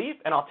really believe,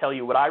 and I'll tell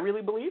you what I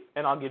really believe,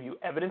 and I'll give you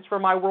evidence for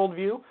my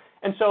worldview.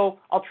 And so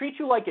I'll treat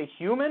you like a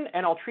human,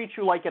 and I'll treat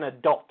you like an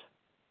adult,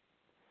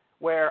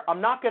 where I'm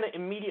not going to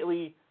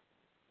immediately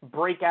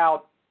break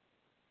out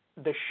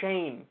the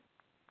shame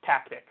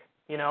tactic,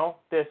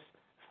 this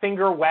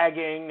finger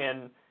wagging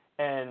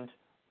and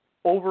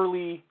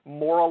overly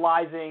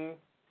moralizing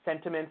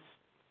sentiments.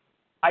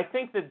 I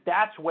think that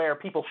that's where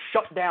people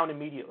shut down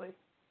immediately.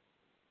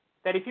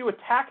 That if you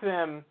attack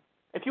them,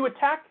 if you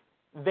attack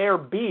their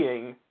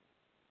being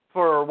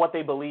for what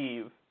they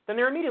believe, then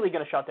they're immediately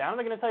going to shut down and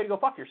they're going to tell you to go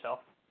fuck yourself.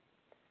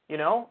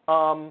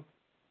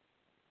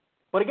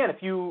 But again,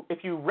 if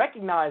you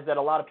recognize that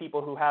a lot of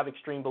people who have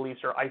extreme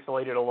beliefs are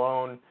isolated,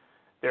 alone,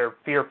 they're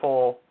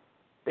fearful,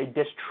 they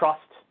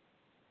distrust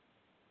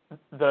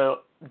the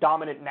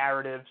dominant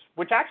narratives,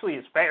 which actually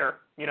is fair.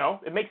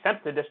 It makes sense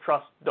to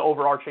distrust the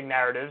overarching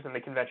narratives and the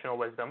conventional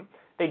wisdom.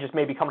 They just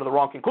maybe come to the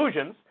wrong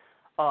conclusions,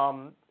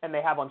 and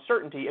they have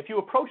uncertainty. If you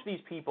approach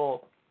these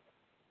people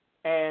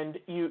and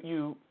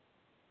you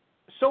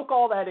soak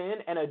all that in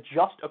and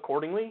adjust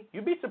accordingly,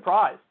 you'd be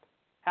surprised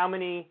how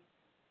many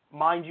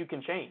minds you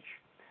can change.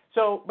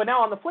 So, but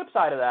now on the flip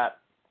side of that,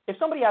 if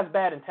somebody has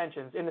bad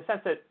intentions in the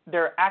sense that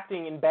they're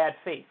acting in bad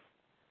faith,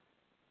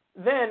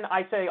 then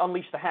I say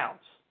unleash the hounds.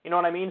 You know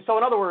what I mean? So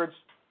in other words,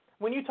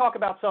 when you talk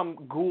about some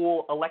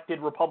ghoul elected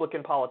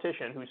Republican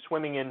politician who's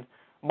swimming in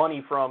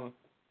money from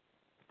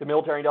the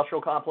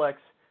military-industrial complex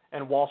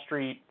and Wall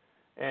Street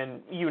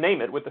and you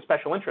name it with the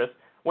special interest,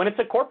 when it's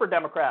a corporate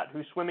Democrat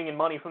who's swimming in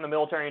money from the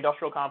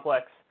military-industrial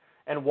complex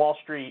and Wall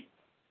Street,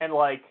 and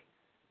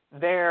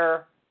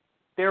they're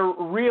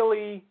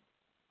really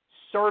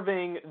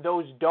serving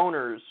those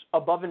donors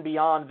above and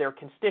beyond their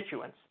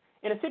constituents.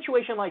 In a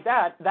situation like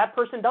that, that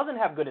person doesn't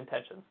have good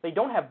intentions. They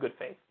don't have good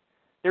faith.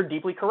 They're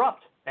deeply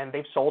corrupt, and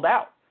they've sold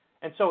out.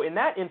 And so in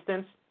that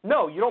instance,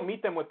 no, you don't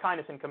meet them with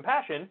kindness and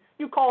compassion.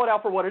 You call it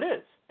out for what it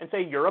is and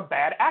say you're a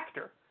bad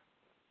actor.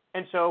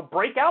 And so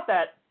break out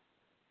that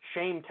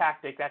shame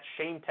tactic, that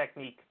shame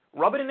technique.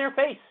 Rub it in their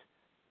face.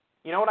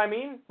 You know what I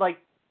mean?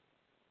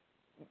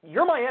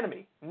 You're my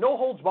enemy. No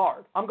holds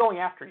barred. I'm going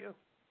after you.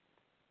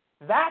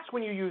 That's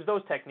when you use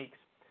those techniques.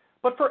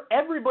 But for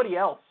everybody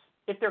else,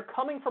 if they're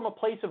coming from a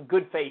place of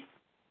good faith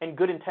and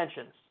good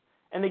intentions,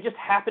 and they just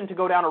happen to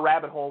go down a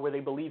rabbit hole where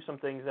they believe some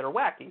things that are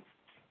wacky,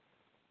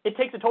 it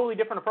takes a totally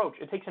different approach.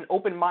 It takes an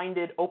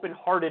open-minded,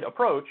 open-hearted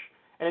approach,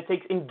 and it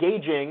takes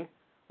engaging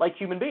like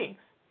human beings.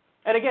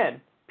 And again,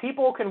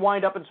 people can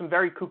wind up in some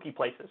very kooky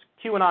places.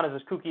 QAnon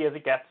is as kooky as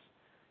it gets.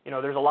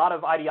 There's a lot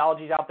of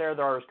ideologies out there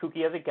that are as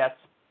kooky as it gets.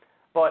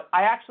 But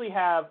I actually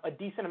have a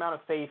decent amount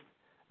of faith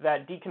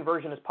that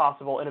deconversion is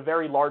possible in a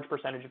very large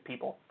percentage of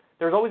people.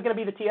 There's always going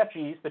to be the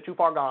TFGs, the too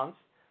far gones,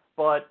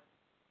 but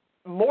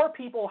more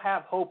people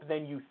have hope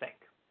than you think,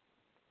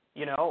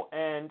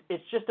 and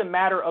it's just a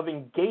matter of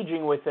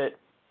engaging with it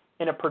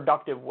in a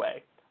productive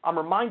way. I'm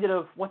reminded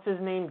of, what's his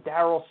name,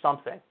 Daryl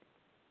something.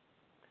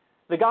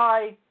 The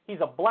guy, he's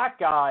a black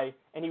guy,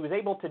 and he was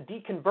able to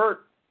deconvert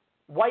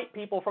white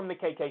people from the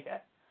KKK.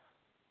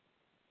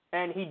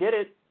 And he did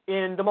it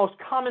in the most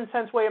common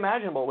sense way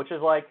imaginable, which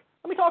is like,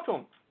 let me talk to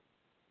them.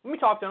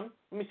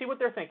 Let me see what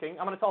they're thinking.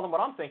 I'm going to tell them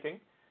what I'm thinking.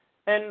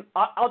 And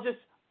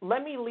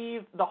let me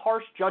leave the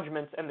harsh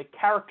judgments and the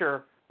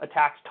character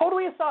attacks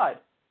totally aside.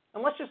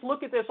 And let's just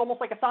look at this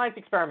almost like a science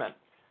experiment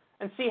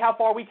and see how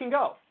far we can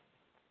go.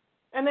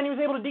 And then he was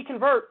able to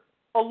deconvert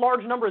a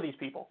large number of these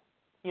people.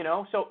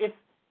 So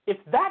if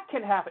that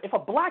can happen, if a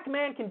black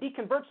man can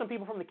deconvert some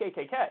people from the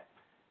KKK,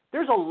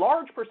 there's a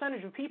large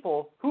percentage of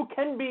people who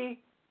can be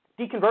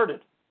deconverted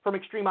from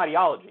extreme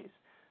ideologies.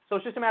 So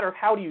it's just a matter of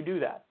how do you do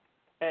that.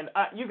 And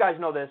you guys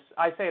know this.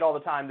 I say it all the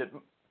time that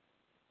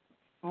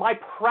my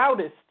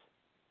proudest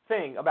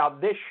thing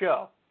about this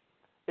show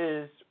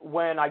is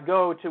when I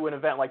go to an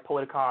event like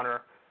Politicon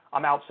or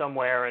I'm out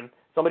somewhere and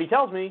somebody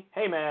tells me,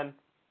 hey man,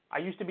 I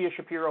used to be a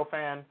Shapiro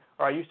fan,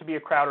 or I used to be a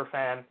Crowder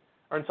fan,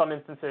 or in some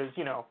instances,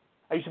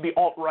 I used to be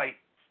alt-right,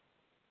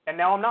 and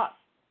now I'm not.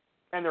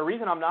 And the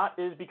reason I'm not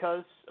is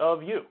because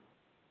of you.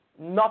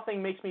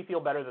 Nothing makes me feel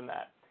better than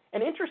that.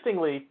 And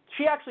interestingly,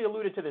 she actually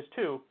alluded to this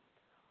too.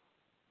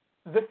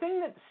 The thing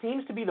that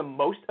seems to be the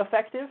most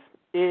effective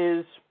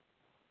is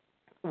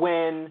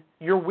when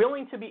you're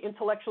willing to be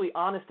intellectually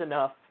honest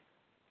enough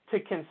to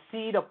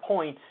concede a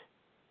point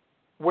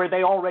where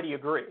they already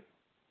agree.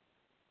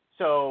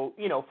 So,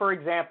 for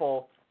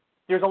example,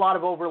 there's a lot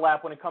of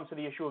overlap when it comes to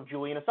the issue of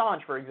Julian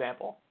Assange, for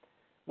example,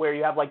 where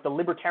you have like the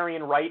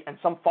libertarian right and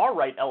some far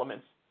right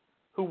elements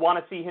who want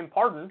to see him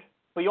pardoned,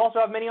 but you also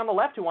have many on the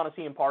left who want to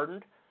see him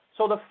pardoned.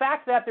 So the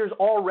fact that there's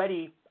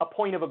already a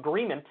point of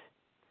agreement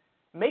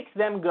makes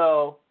them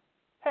go,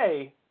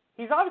 hey,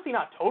 he's obviously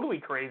not totally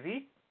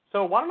crazy,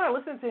 so why don't I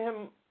listen to him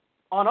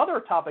on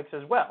other topics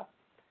as well?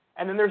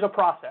 And then there's a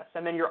process,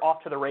 and then you're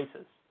off to the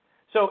races.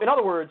 So in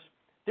other words,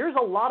 there's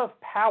a lot of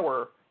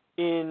power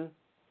in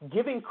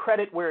giving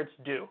credit where it's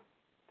due.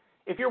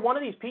 If you're one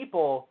of these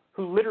people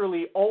who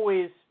literally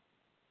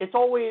it's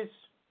always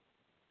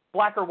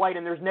black or white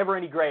and there's never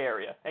any gray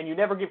area, and you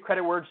never give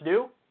credit where it's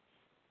due,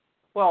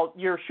 well,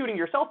 you're shooting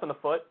yourself in the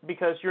foot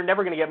because you're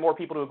never going to get more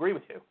people to agree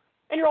with you.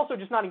 And you're also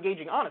just not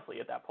engaging honestly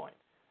at that point.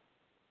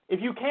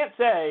 If you can't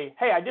say,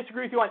 hey, I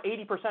disagree with you on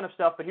 80% of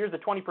stuff, but here's the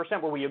 20%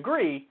 where we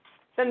agree,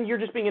 then you're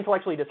just being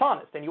intellectually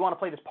dishonest, and you want to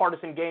play this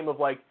partisan game of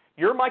like,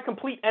 you're my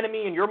complete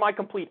enemy and you're my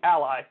complete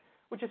ally,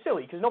 which is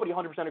silly because nobody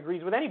 100%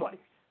 agrees with anybody,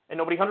 and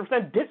nobody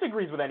 100%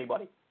 disagrees with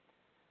anybody.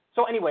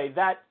 So anyway,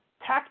 that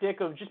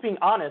tactic of just being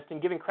honest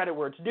and giving credit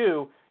where it's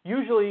due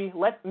usually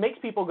makes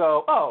people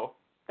go, oh,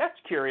 that's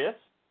curious.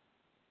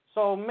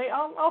 So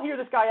I'll hear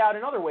this guy out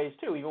in other ways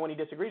too, even when he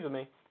disagrees with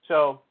me.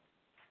 So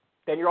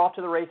then you're off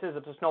to the races.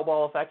 It's a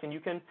snowball effect, and you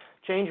can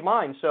change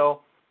minds.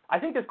 So I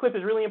think this clip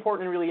is really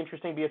important and really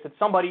interesting because it's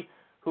somebody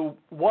who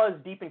was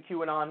deep in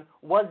QAnon,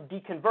 was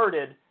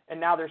deconverted, and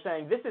now they're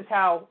saying this is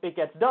how it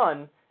gets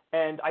done.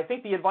 And I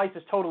think the advice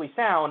is totally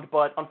sound,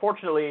 but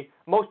unfortunately,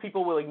 most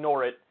people will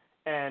ignore it,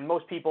 and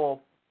most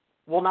people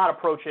will not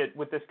approach it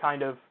with this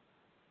kind of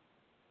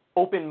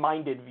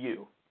open-minded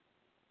view.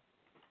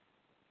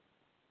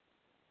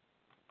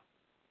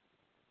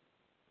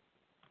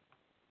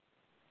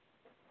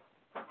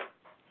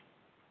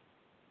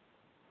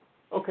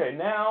 Okay,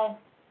 now,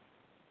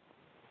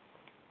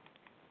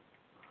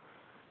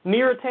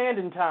 Neera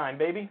Tanden time,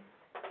 baby.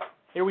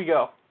 Here we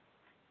go.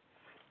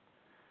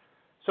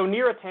 So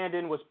Neera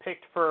Tanden was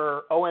picked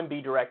for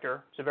OMB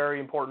director. It's a very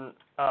important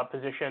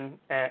position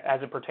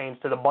as it pertains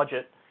to the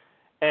budget.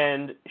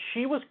 And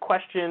she was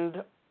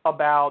questioned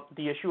about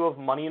the issue of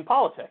money in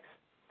politics.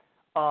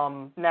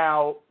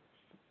 Now,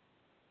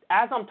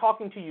 as I'm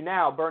talking to you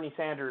now, Bernie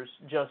Sanders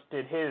just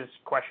did his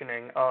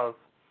questioning of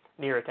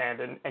Neera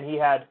Tanden, and he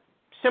had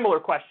similar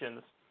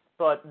questions.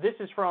 But this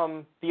is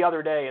from the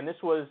other day, and this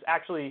was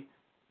actually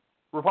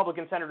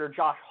Republican Senator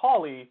Josh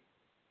Hawley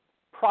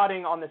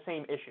prodding on the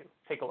same issue.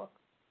 Take a look.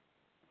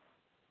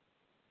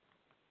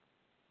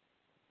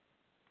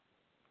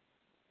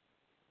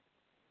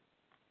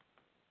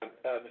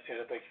 Ms.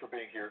 Hanna, thanks for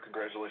being here.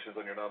 Congratulations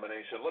on your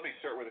nomination. Let me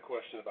start with a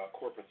question about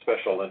corporate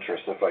special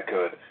interests, if I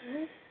could.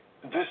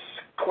 Mm-hmm. This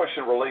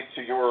question relates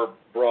to your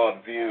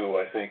broad view,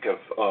 I think,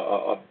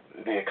 of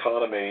the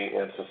economy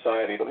and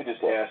society. Let me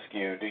just ask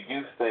you, do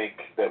you think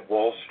that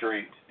Wall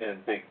Street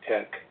and big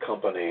tech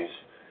companies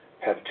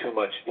have too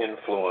much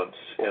influence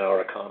in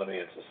our economy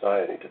and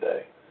society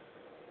today?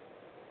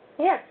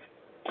 Yes.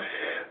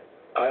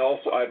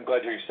 I'm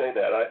glad you say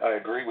that. I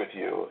agree with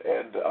you,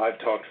 and I've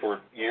talked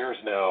for years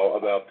now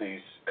about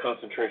these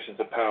concentrations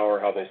of power,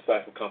 how they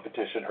stifle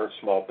competition, hurt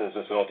small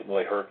business, and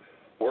ultimately hurt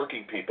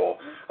working people.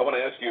 I want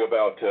to ask you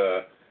about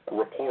a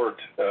report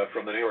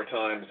from the New York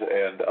Times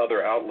and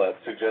other outlets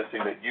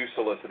suggesting that you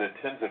solicited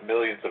tens of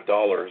millions of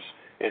dollars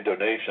in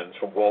donations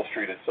from Wall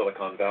Street and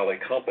Silicon Valley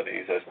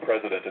companies as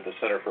president of the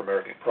Center for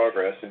American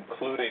Progress,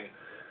 including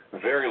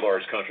very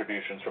large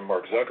contributions from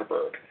Mark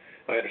Zuckerberg.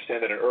 I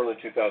understand that in early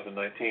 2019,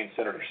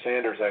 Senator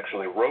Sanders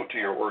actually wrote to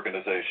your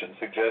organization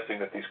suggesting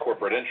that these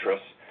corporate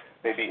interests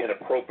may be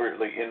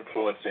inappropriately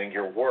influencing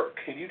your work.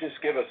 Can you just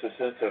give us a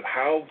sense of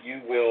how you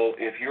will,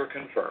 if you're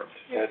confirmed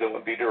as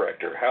OMB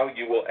director, how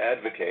you will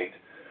advocate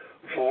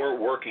for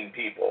working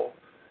people,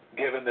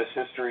 given this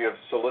history of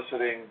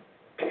soliciting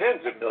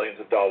tens of millions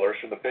of dollars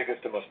from the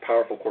biggest and most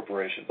powerful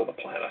corporations on the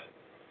planet?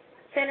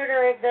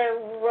 Senator, the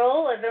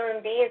role of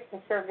OMB is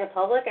to serve the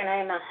public, and I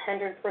am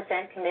 100%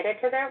 committed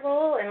to that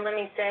role. And let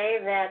me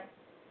say that,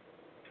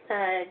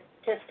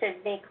 just to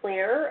be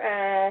clear,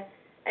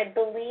 I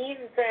believe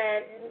that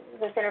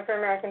the Center for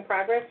American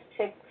Progress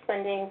took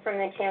funding from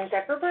the Chan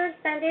Zuckerberg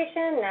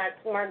Foundation, not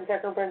Mark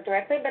Zuckerberg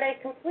directly, but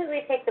I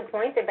completely take the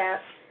point about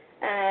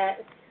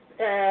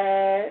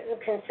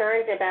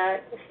concerns about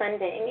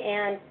funding.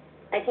 And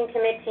I can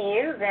commit to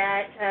you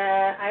that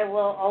I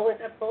will always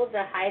uphold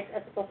the highest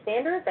ethical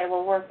standards. I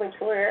will work with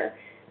Twitter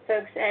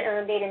folks at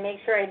OMB to make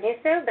sure I do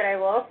so, but I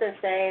will also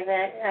say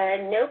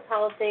that no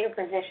policy or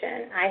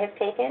position I have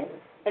taken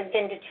has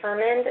been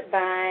determined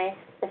by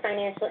the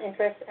financial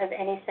interests of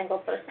any single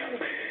person.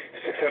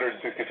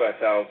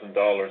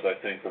 $665,000, I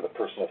think, for the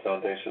personal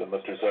foundation of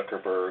Mr.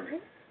 Zuckerberg.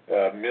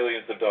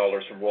 Millions of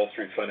dollars from Wall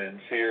Street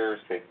financiers,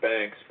 big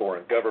banks,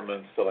 foreign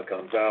governments,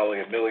 Silicon Valley,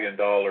 $1 million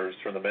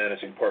from the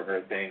managing partner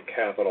at Bain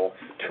Capital,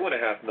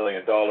 $2.5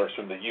 million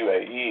from the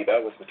UAE.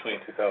 That was between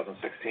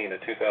 2016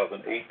 and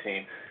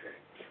 2018.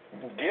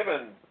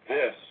 Given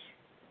this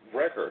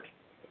record,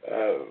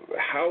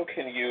 how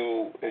can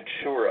you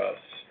assure us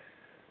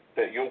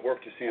that you'll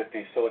work to see that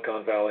these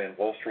Silicon Valley and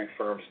Wall Street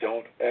firms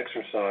don't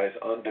exercise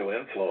undue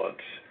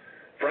influence,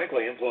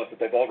 frankly, influence that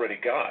they've already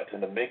got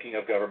in the making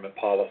of government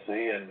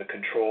policy and the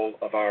control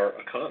of our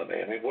economy?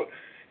 I mean,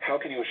 how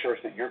can you assure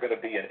us that you're going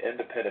to be an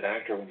independent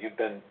actor when you've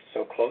been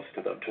so close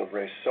to them to have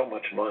raised so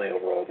much money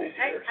over all these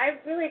years? I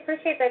really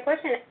appreciate that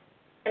question,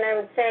 and I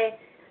would say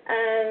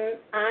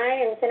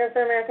I and Center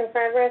for American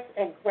Progress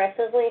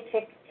aggressively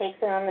take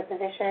on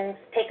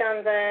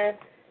the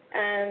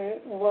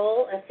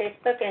role of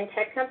Facebook and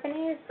tech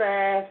companies,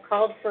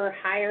 called for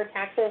higher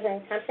taxes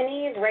in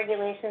companies,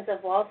 regulations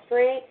of Wall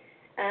Street,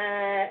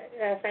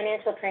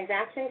 financial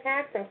transaction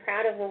tax. I'm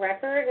proud of the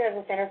record of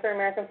the Center for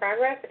American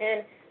Progress,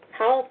 and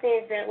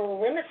policies that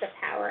will limit the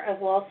power of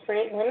Wall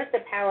Street, limit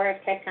the power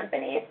of tech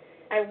companies.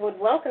 I would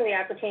welcome the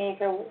opportunity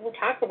to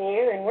talk with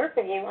you and work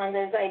with you on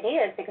those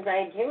ideas, because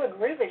I do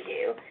agree with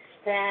you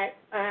that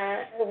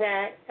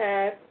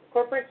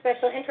corporate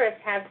special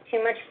interests have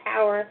too much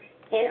power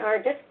in our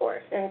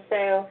discourse. And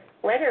so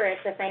whether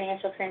it's a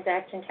financial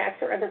transaction tax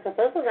or other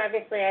proposals,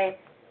 obviously I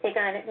take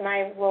on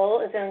my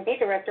role as OMB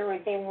director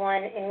would be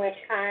one in which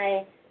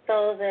I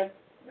follow the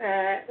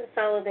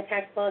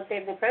tax policy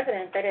of the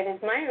president. But it is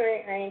my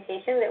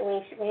orientation that we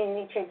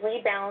need to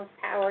rebalance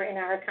power in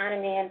our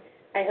economy, and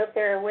I hope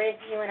there are ways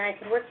you and I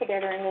can work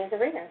together in those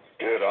arenas.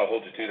 Good. I'll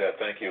hold you to that.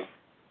 Thank you.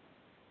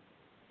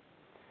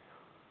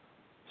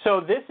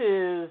 So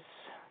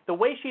the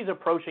way she's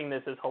approaching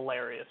this is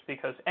hilarious,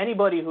 because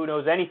anybody who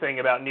knows anything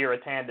about Neera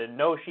Tanden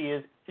knows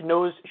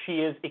she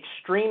is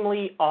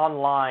extremely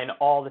online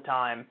all the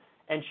time,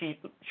 and she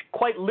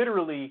quite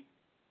literally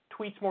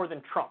tweets more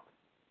than Trump.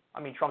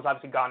 I mean, Trump's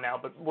obviously gone now,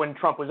 but when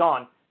Trump was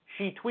on,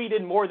 she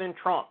tweeted more than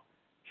Trump.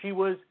 She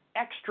was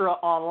extra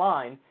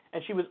online,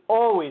 and she was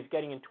always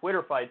getting in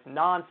Twitter fights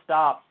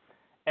nonstop.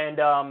 And,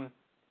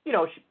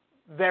 she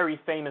very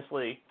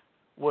famously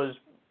was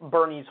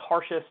Bernie's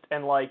harshest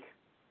and,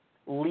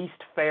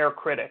 least fair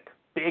critic,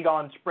 big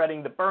on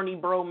spreading the Bernie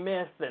bro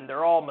myth, and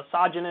they're all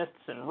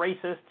misogynists and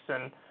racists,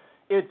 and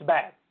it's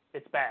bad.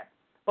 It's bad.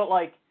 But,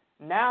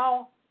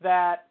 now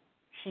that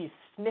she's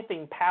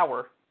sniffing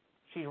power,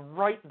 she's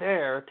right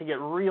there to get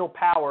real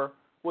power,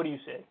 what do you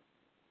see?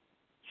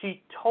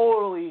 She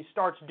totally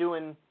starts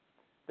doing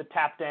the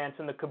tap dance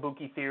in the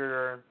kabuki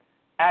theater.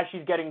 As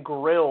she's getting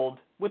grilled,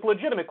 with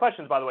legitimate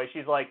questions, by the way,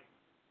 she's like,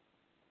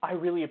 I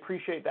really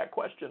appreciate that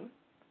question.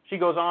 She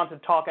goes on to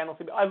talk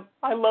endlessly.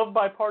 I love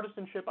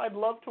bipartisanship. I'd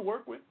love to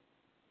work with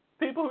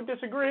people who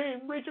disagree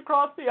and reach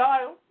across the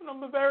aisle. And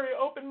I'm a very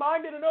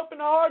open-minded and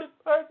open-hearted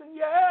person.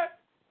 Yeah.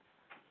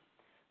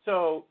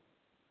 So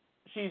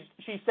she's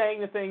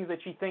saying the things that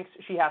she thinks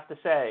she has to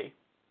say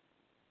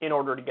in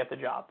order to get the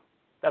job.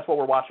 That's what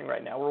we're watching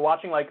right now. We're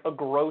watching a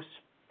gross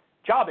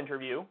job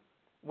interview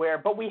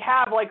but we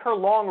have her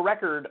long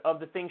record of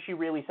the things she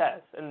really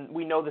says, and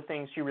we know the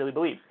things she really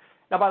believes.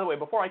 Now, by the way,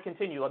 before I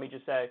continue, let me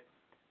just say,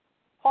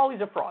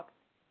 Hawley's a fraud.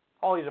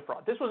 Hawley's a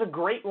fraud. This was a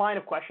great line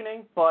of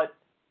questioning, but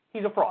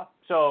he's a fraud.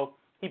 So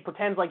he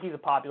pretends like he's a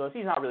populist.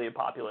 He's not really a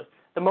populist.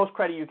 The most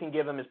credit you can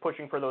give him is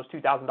pushing for those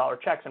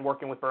 $2,000 checks and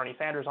working with Bernie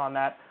Sanders on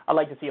that. I'd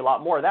like to see a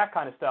lot more of that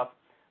kind of stuff,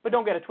 but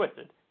don't get it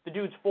twisted. The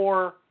dude's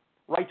for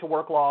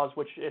right-to-work laws,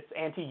 which it's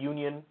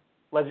anti-union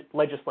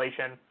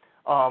legislation,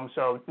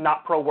 so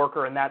not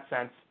pro-worker in that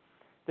sense.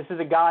 This is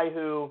a guy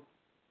who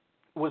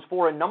was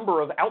for a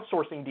number of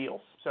outsourcing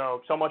deals.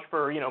 So much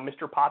for,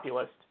 Mr.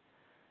 Populist.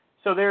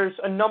 So there's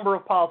a number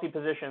of policy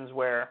positions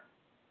where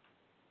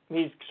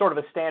he's sort of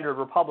a standard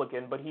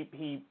Republican, but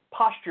he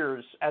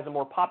postures as a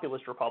more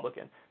populist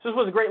Republican. So this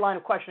was a great line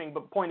of questioning,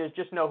 but the point is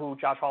just know who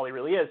Josh Hawley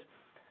really is.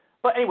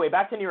 But anyway,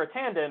 back to Neera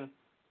Tanden.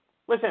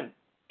 Listen,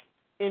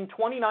 in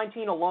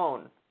 2019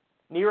 alone,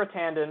 Neera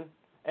Tanden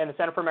and the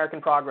Center for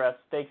American Progress,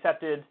 they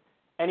accepted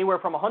anywhere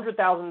from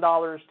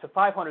 $100,000 to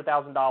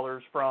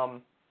 $500,000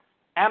 from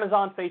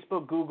Amazon,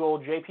 Facebook, Google,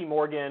 JP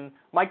Morgan,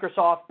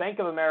 Microsoft, Bank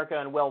of America,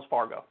 and Wells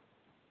Fargo.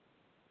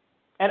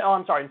 And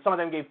some of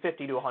them gave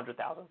 $50,000 to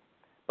 $100,000.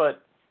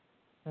 But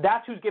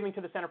that's who's giving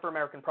to the Center for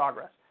American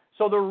Progress.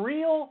 So the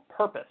real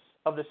purpose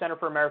of the Center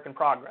for American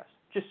Progress,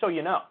 just so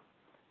you know,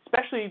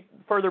 especially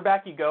further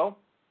back you go,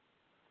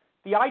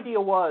 the idea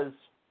was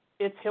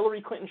it's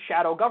Hillary Clinton's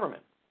shadow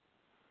government.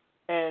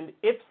 And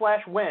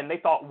if/when, they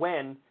thought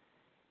when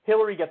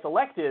Hillary gets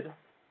elected,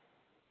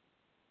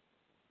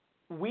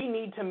 we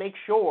need to make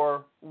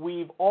sure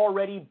we've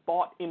already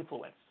bought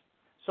influence.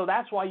 So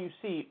that's why you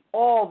see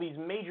all these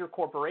major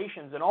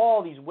corporations and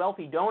all these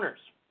wealthy donors,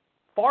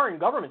 foreign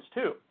governments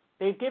too.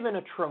 They've given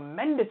a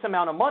tremendous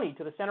amount of money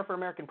to the Center for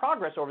American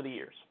Progress over the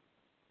years.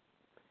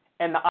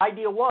 And the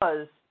idea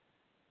was,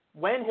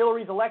 when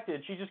Hillary's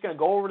elected, she's just going to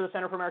go over to the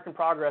Center for American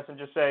Progress and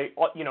just say,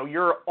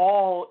 you're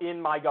all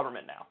in my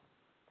government now.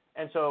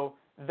 And so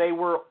they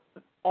were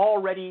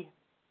already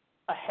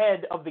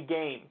ahead of the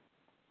game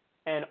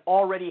and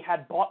already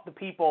had bought the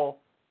people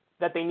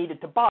that they needed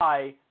to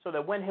buy so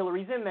that when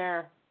Hillary's in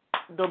there,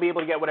 they'll be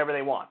able to get whatever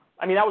they want.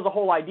 I mean, that was the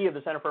whole idea of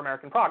the Center for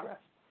American Progress,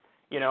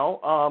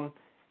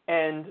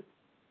 and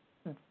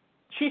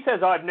she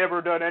says, I've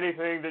never done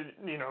anything that,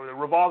 that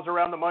revolves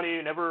around the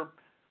money, never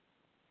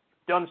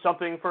done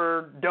something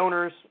for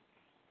donors.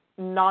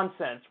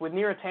 Nonsense. With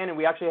Neera Tanden,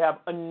 we actually have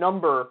a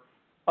number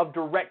of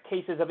direct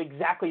cases of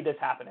exactly this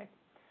happening.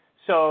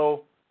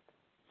 So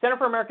Center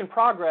for American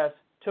Progress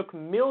took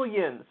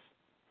millions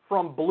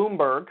from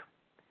Bloomberg,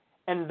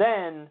 and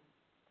then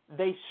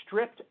they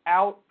stripped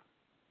out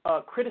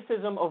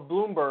criticism of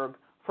Bloomberg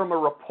from a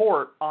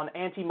report on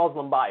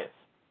anti-Muslim bias.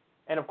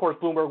 And, of course,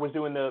 Bloomberg was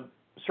doing the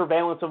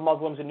surveillance of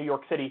Muslims in New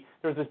York City.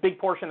 There was this big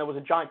portion that was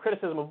a giant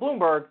criticism of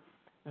Bloomberg.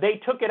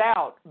 They took it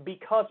out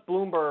because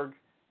Bloomberg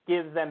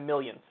gives them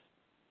millions.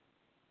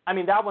 I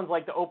mean, that one's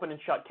like the open and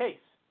shut case.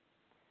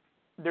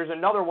 There's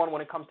another one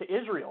when it comes to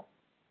Israel.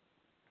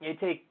 They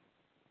take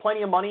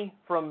plenty of money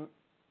from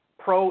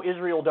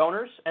pro-Israel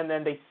donors, and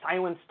then they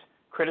silenced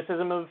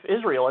criticism of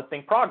Israel at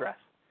Think Progress.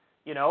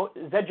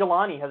 Zed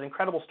Jelani has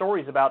incredible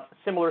stories about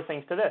similar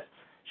things to this.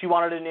 She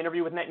wanted an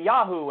interview with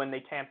Netanyahu, and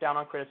they tamped down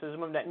on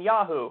criticism of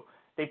Netanyahu.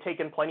 They've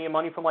taken plenty of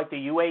money from like the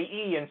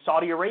UAE and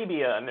Saudi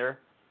Arabia, and they're,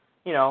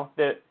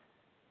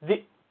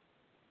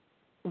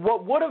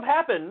 what would have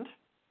happened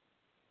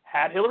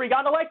had Hillary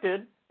gotten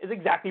elected is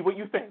exactly what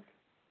you think.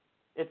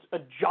 It's a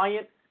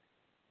giant,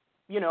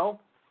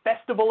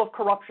 festival of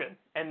corruption,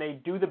 and they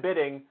do the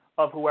bidding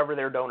of whoever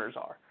their donors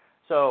are.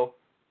 So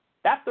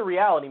that's the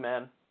reality,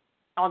 man.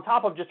 On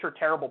top of just her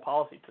terrible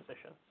policy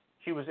positions.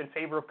 She was in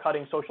favor of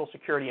cutting Social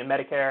Security and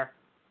Medicare,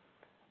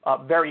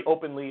 very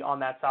openly on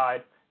that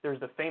side.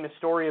 There's the famous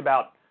story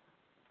about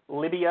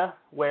Libya,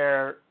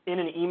 where in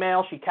an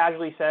email she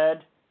casually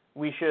said,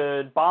 we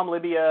should bomb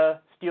Libya,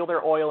 steal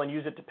their oil, and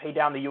use it to pay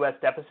down the U.S.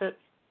 deficit.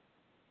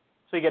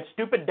 So you get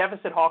stupid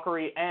deficit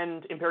hawkery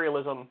and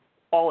imperialism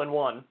all in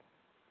one.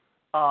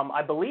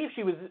 I believe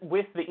she was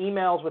with the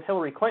emails with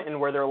Hillary Clinton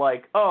where they're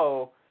like,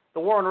 the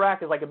war in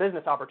Iraq is like a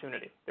business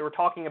opportunity. They were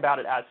talking about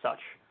it as such.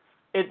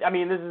 This is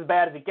as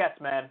bad as it gets,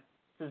 man.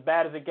 It's as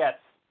bad as it gets.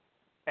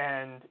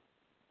 And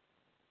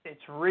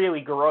it's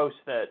really gross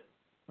that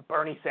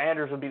Bernie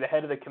Sanders would be the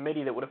head of the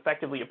committee that would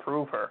effectively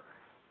approve her.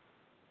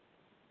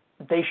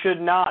 They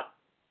should not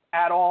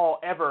at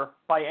all, ever,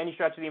 by any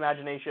stretch of the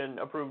imagination,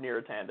 approve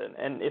Neera Tanden.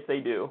 And if they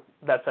do,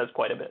 that says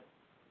quite a bit.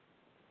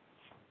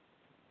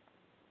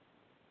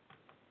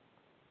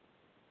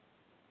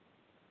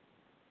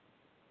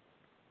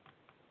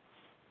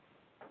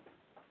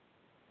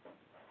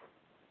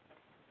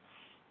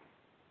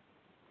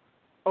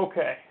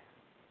 Okay.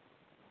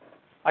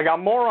 I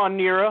got more on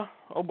Neera.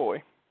 Oh,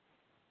 boy.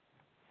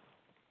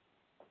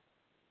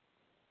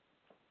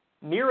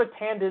 Neera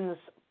Tanden's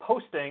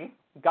posting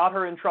got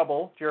her in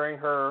trouble during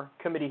her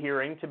committee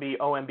hearing to be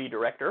OMB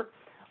director.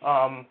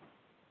 I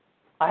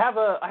have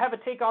a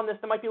take on this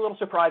that might be a little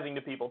surprising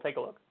to people. Take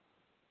a look.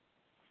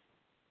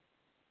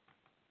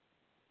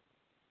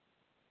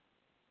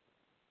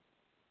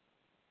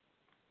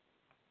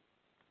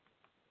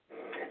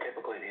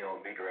 Typically, the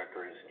OMB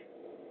director is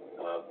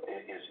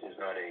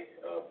not a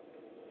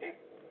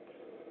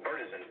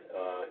partisan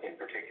in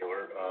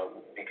particular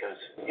because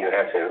you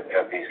have to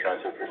have these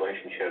kinds of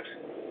relationships.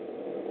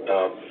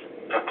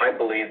 I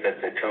believe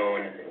that the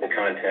tone, the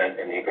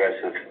content, and the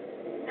aggressive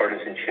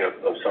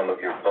partisanship of some of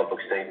your public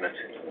statements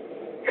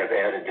have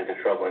added to the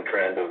troubling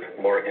trend of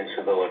more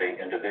incivility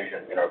and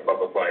division in our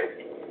public life.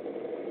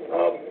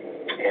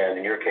 And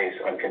in your case,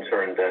 I'm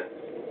concerned that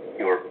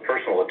your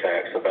personal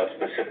attacks about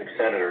specific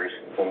senators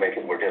will make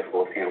it more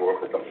difficult for you to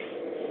work with them.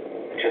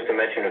 Just to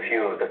mention a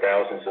few of the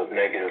thousands of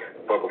negative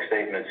public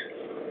statements,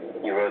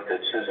 you wrote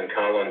that Susan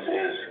Collins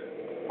is,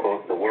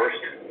 quote, the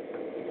worst,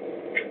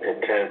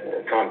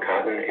 that Tom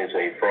Cotton is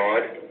a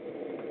fraud,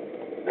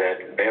 that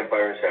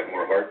vampires have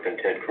more heart than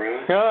Ted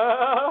Cruz. You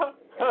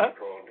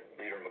called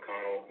Leader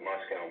McConnell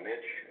Moscow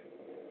Mitch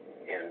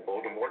and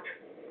Voldemort,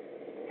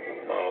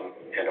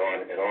 and on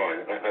and on.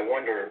 I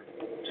wonder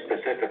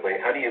specifically,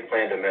 how do you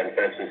plan to mend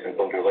fences and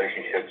build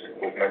relationships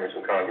with members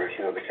of Congress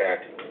you have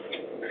attacked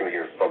through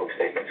your public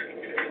statements?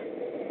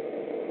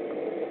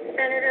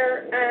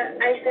 Senator,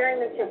 I very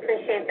much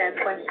appreciate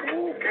that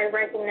question. I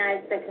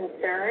recognize the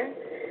concern.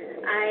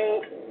 I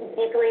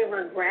deeply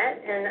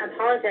regret and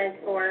apologize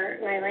for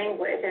my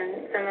language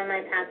and some of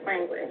my past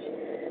language.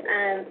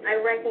 I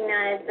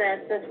recognize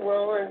that this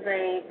role is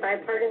a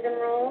bipartisan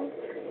role,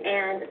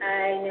 and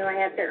I know I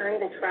have to earn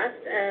the trust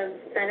of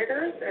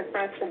senators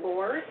across the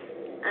board.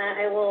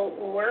 I will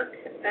work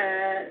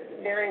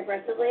very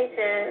aggressively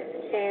to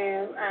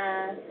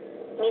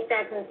meet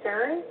that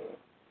concern.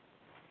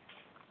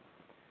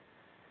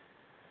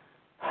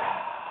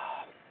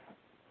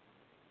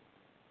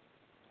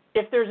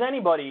 If there's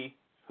anybody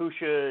who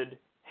should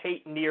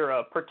hate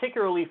Neera,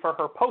 particularly for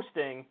her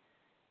posting,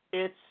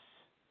 it's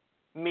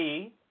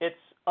me, it's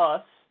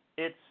us,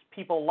 it's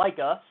people like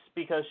us,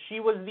 because she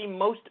was the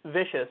most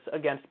vicious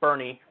against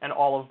Bernie and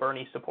all of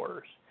Bernie's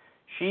supporters.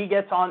 She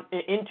gets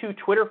into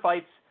Twitter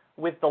fights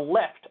with the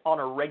left on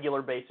a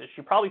regular basis.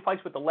 She probably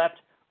fights with the left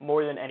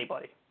more than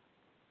anybody.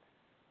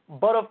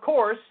 But of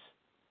course,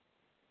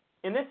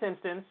 in this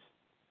instance,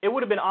 it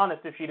would have been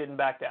honest if she didn't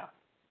back down.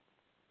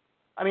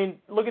 I mean,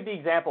 look at the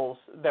examples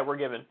that were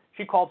given.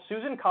 She called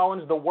Susan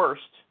Collins the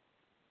worst.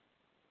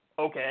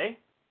 Okay,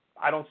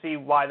 I don't see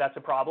why that's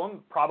a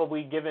problem.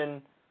 Probably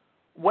given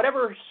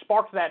whatever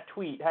sparked that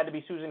tweet had to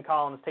be Susan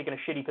Collins taking a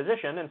shitty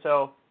position, and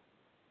so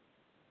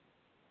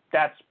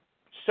that's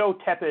so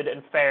tepid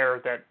and fair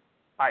that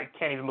I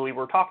can't even believe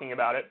we're talking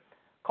about it.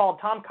 Called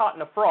Tom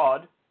Cotton a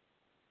fraud.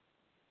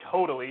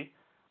 Totally.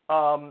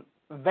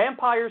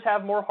 Vampires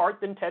have more heart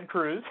than Ted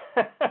Cruz.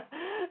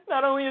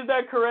 Not only is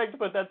that correct,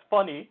 but that's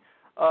funny.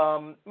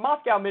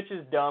 Moscow Mitch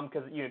is dumb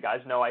because you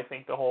guys know I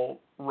think the whole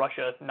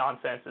Russia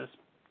nonsense is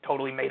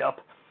totally made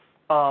up.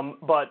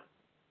 But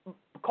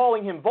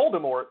calling him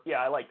Voldemort, yeah,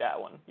 I like that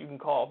one. You can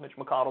call Mitch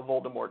McConnell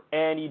Voldemort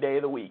any day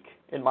of the week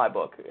in my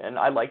book, and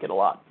I like it a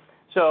lot.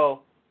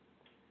 So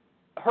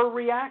her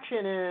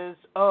reaction is,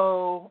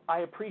 oh, I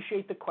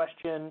appreciate the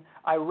question.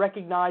 I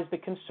recognize the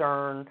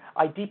concern.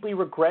 I deeply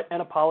regret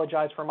and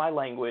apologize for my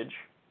language.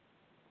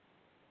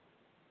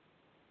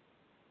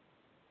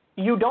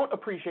 You don't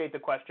appreciate the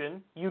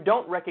question, you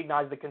don't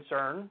recognize the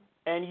concern,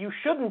 and you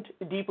shouldn't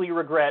deeply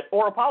regret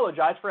or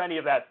apologize for any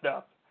of that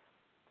stuff.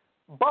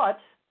 But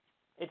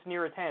it's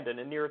Neera Tanden,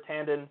 and Neera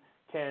Tanden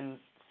can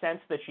sense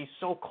that she's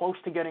so close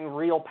to getting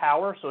real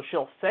power, so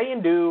she'll say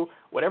and do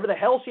whatever the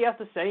hell she has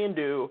to say and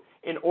do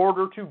in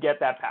order to get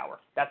that power.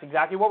 That's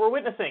exactly what we're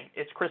witnessing.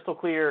 It's crystal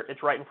clear,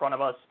 it's right in front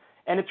of us,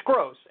 and it's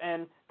gross.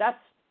 And that's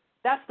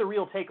the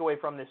real takeaway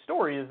from this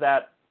story is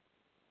that,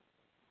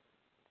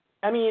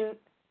 I mean,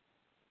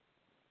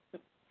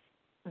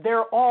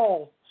 they're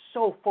all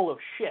so full of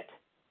shit.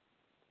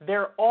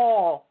 They're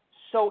all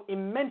so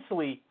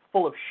immensely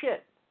full of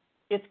shit.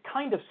 It's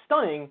kind of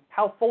stunning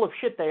how full of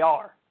shit they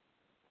are.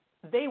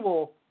 They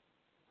will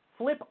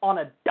flip on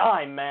a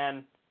dime,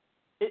 man.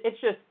 It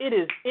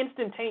is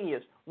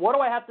instantaneous. What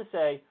do I have to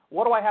say?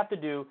 What do I have to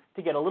do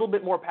to get a little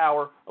bit more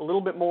power, a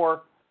little bit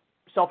more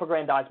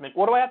self-aggrandizement?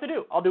 What do I have to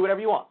do? I'll do whatever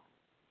you want.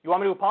 You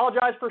want me to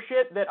apologize for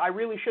shit that I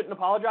really shouldn't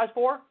apologize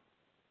for?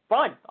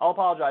 Fine, I'll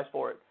apologize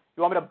for it.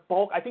 You want me to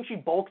bulk? I think she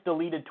bulk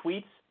deleted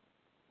tweets.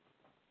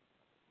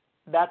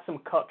 That's some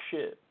cuck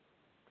shit.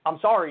 I'm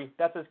sorry,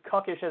 that's as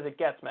cuckish as it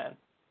gets, man.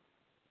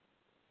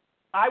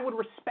 I would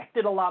respect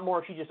it a lot more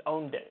if she just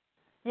owned it.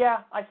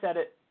 Yeah, I said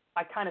it.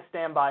 I kind of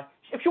stand by.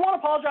 If you want to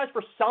apologize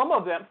for some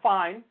of them,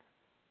 fine.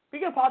 If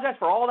you're going to apologize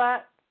for all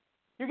that,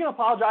 you're going to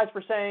apologize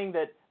for saying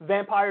that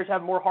vampires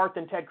have more heart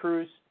than Ted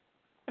Cruz.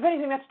 If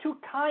anything, that's too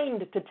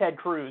kind to Ted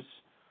Cruz.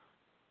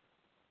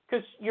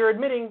 Because you're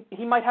admitting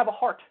he might have a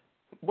heart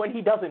when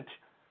he doesn't.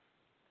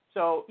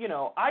 So,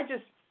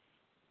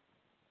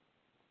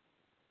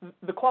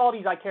 the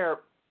qualities I care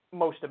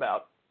most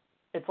about,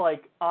 it's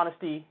like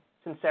honesty,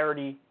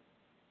 sincerity,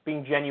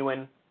 being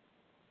genuine,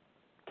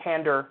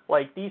 candor.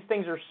 Like, these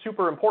things are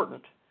super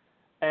important,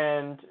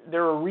 and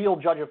they're a real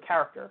judge of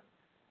character.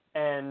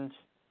 And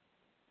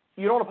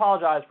you don't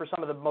apologize for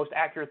some of the most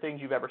accurate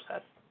things you've ever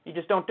said. You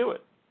just don't do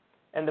it.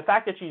 And the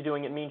fact that she's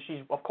doing it means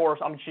she's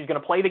going to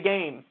play the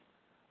game.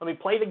 Let me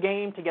play the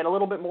game to get a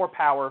little bit more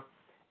power.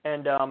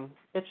 And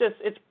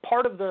it's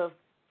part of the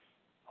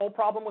whole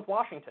problem with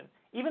Washington.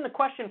 Even the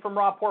question from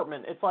Rob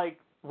Portman, it's like,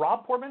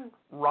 Rob Portman?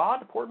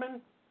 Rod Portman?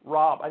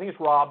 Rob. I think it's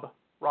Rob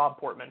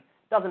Portman.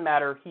 Doesn't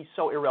matter. He's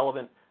so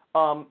irrelevant.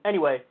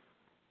 Anyway,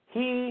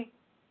 he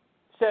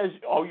says,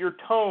 oh, your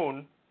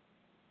tone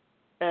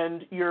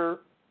and you're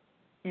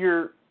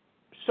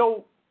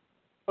so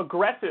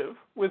aggressive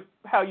with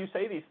how you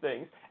say these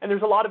things, and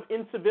there's a lot of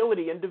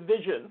incivility and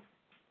division.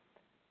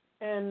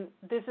 And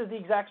this is the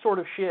exact sort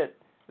of shit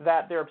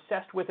that they're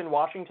obsessed with in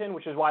Washington,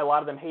 which is why a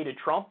lot of them hated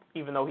Trump,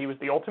 even though he was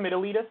the ultimate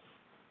elitist.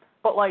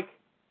 But, like,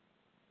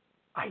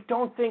 I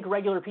don't think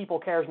regular people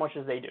care as much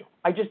as they do.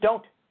 I just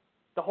don't.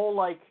 The whole,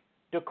 like,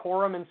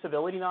 decorum and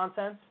civility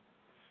nonsense.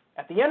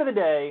 At the end of the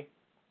day,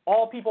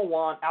 all people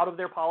want out of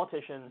their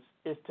politicians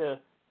is to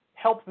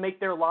help make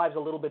their lives a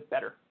little bit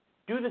better.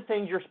 Do the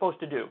things you're supposed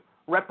to do.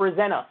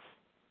 Represent us.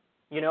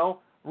 You know,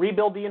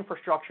 rebuild the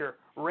infrastructure,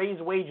 raise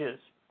wages,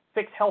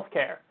 fix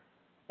healthcare,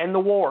 end the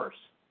wars.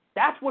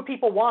 That's what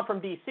people want from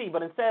D.C.,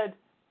 but instead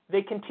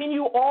they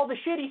continue all the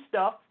shitty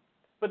stuff,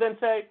 but then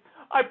say,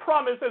 I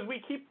promise as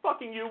we keep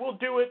fucking you, we'll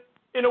do it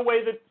in a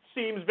way that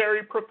seems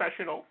very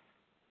professional.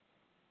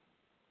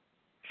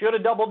 Should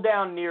have doubled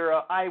down,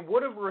 Nira. I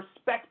would have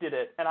respected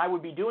it, and I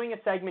would be doing a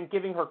segment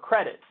giving her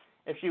credit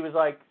if she was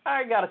like,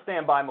 I got to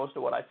stand by most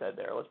of what I said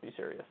there. Let's be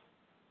serious.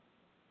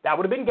 That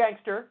would have been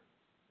gangster,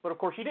 but of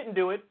course she didn't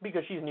do it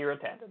because she's Nira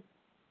Tandon.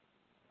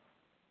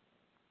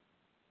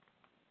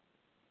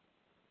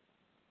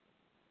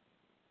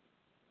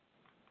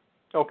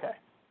 Okay.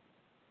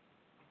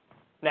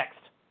 Next.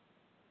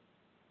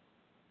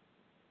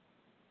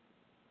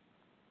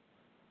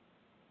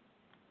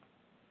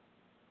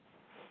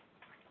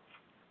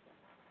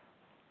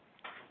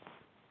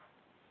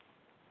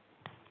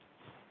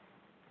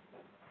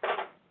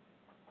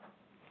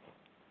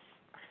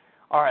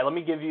 All right, let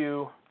me give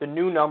you the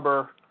new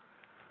number,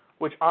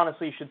 which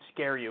honestly should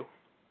scare you.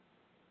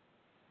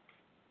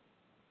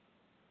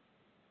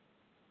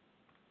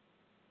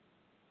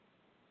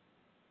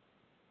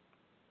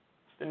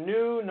 The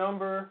new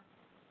number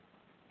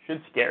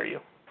should scare you.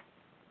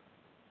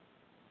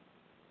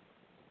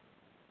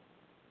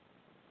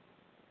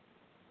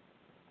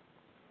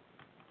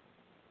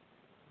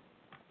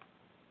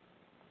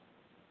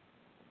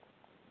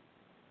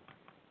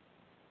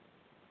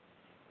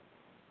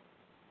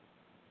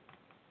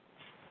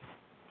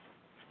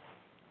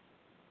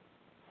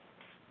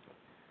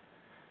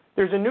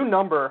 There's a new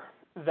number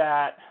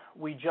that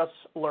we just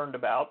learned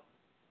about.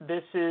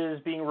 This is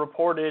being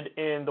reported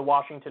in the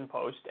Washington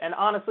Post, and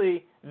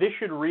honestly, this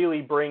should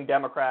really bring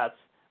Democrats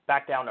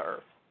back down to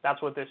earth.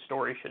 That's what this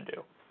story should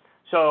do.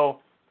 So,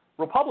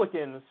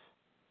 Republicans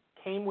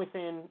came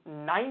within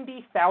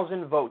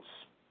 90,000 votes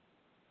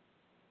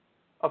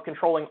of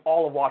controlling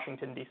all of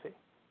Washington, D.C.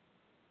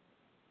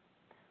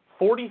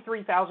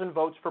 43,000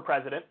 votes for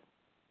president.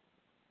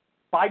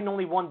 Biden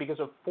only won because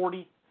of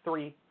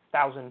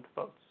 43,000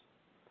 votes.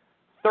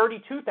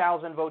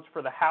 32,000 votes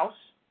for the House,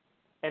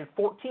 and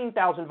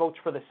 14,000 votes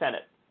for the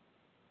Senate.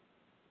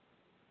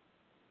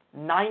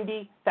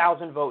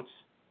 90,000 votes.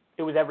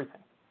 It was everything.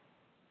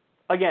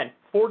 Again,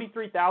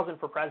 43,000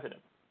 for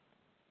president.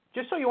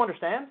 Just so you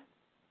understand,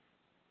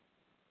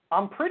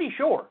 I'm pretty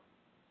sure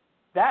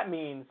that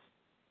means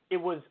it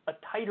was a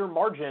tighter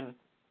margin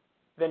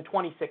than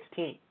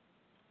 2016.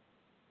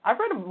 I've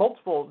read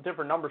multiple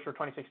different numbers for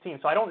 2016,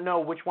 so I don't know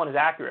which one is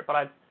accurate, but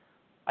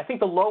I think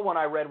the low one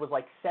I read was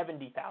like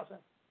 70,000.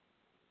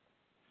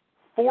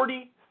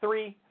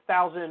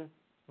 43,000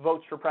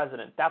 votes for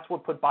president. That's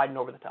what put Biden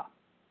over the top.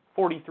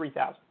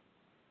 43,000.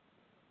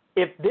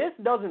 If this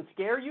doesn't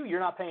scare you, you're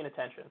not paying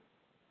attention.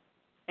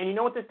 And you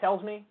know what this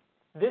tells me?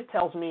 This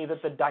tells me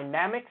that the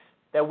dynamics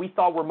that we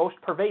thought were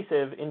most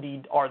pervasive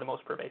indeed are the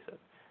most pervasive.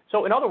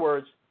 So in other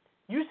words,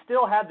 you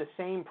still had the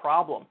same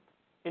problem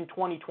in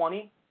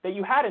 2020 that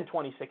you had in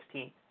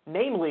 2016.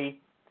 Namely,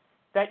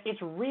 that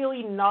it's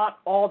really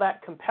not all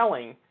that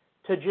compelling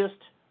to just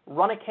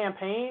run a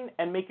campaign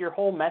and make your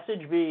whole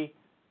message be,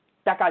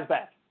 that guy's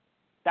bad.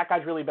 That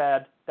guy's really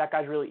bad. That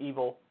guy's really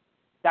evil.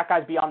 That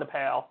guy's beyond the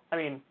pale. I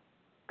mean,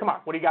 come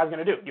on, what are you guys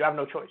going to do? You have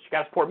no choice. You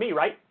got to support me,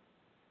 right?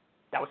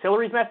 That was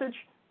Hillary's message.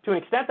 To an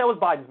extent, that was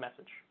Biden's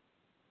message.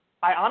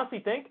 I honestly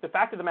think the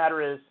fact of the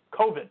matter is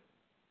COVID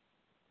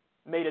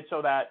made it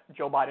so that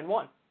Joe Biden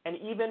won. And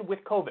even with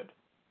COVID,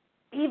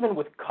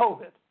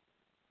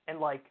 and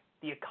like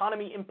the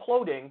economy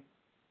imploding,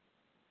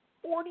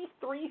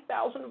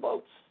 43,000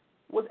 votes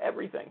was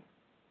everything.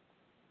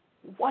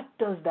 What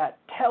does that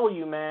tell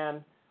you,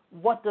 man?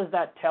 What does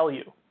that tell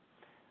you?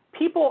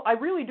 People, I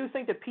really do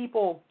think that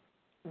people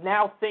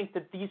now think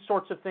that these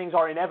sorts of things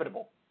are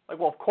inevitable. Like,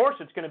 well, of course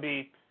it's going to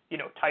be,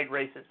 tight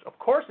races. Of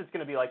course it's going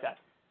to be like that.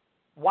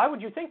 Why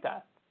would you think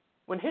that?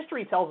 When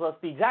history tells us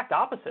the exact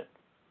opposite.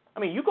 I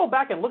mean, you go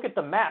back and look at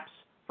the maps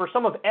for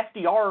some of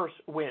FDR's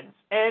wins,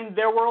 and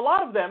there were a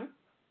lot of them,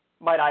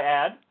 might I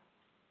add.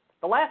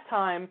 The last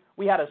time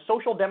we had a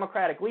social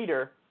democratic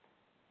leader,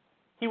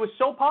 he was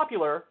so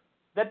popular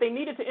that they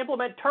needed to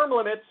implement term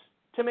limits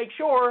to make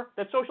sure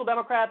that social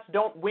democrats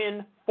don't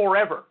win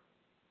forever.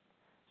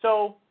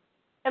 So,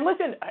 and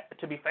listen,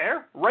 to be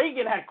fair,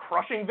 Reagan had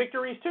crushing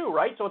victories too,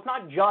 right? So it's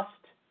not just,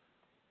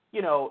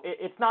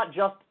 it's not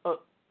just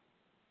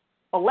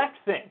a left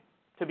thing,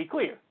 to be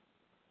clear.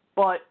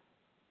 But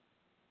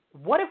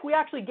what if we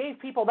actually gave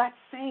people that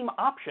same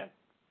option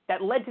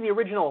that led to the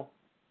original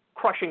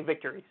crushing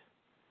victories?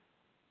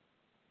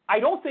 I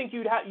don't think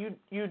you'd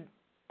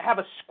have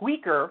a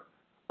squeaker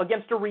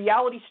against a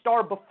reality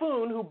star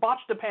buffoon who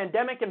botched a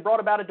pandemic and brought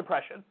about a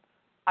depression.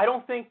 I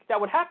don't think that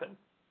would happen.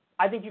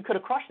 I think you could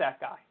have crushed that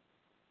guy.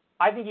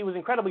 I think he was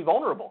incredibly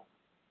vulnerable.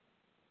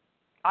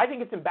 I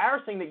think it's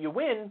embarrassing that you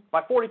win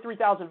by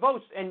 43,000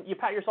 votes and you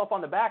pat yourself on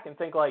the back and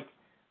think like,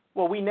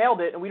 well, we nailed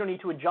it and we don't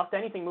need to adjust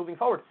anything moving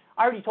forward.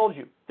 I already told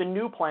you, the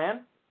new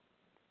plan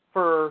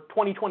for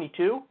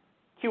 2022,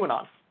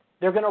 QAnon.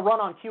 They're going to run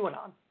on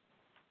QAnon.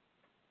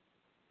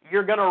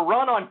 You're going to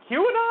run on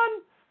QAnon?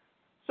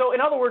 So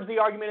in other words, the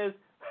argument is,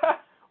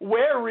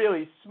 we're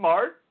really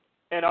smart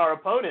and our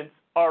opponents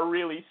are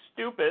really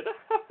stupid.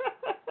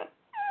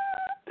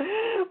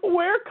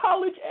 We're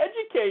college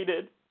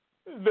educated.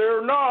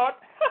 They're not.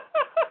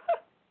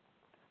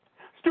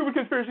 Stupid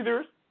conspiracy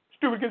theorists.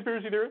 Stupid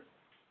conspiracy theorists.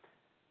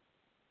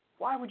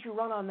 Why would you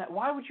run on that?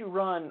 Why would you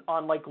run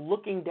on like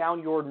looking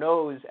down your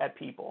nose at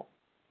people?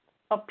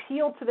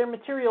 Appeal to their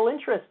material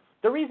interests.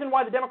 The reason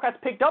why the Democrats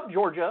picked up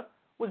Georgia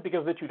was because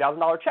of the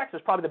 $2,000 checks.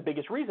 That's probably the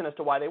biggest reason as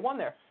to why they won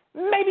there.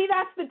 Maybe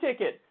that's the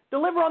ticket.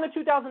 Deliver on the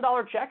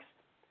 $2,000 checks.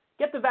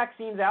 Get the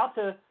vaccines out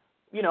to,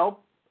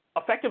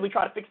 effectively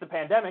try to fix the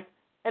pandemic,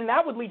 and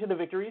that would lead to the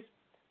victories.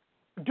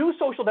 Do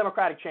social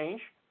democratic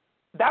change.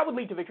 That would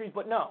lead to victories,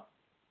 but no.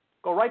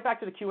 Go right back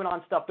to the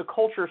QAnon stuff, the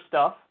culture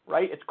stuff,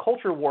 right? It's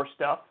culture war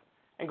stuff,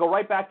 and go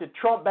right back to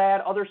Trump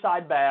bad, other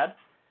side bad.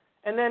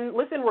 And then,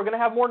 listen, we're going to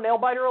have more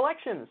nail-biter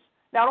elections.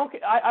 Now,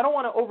 I don't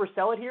want to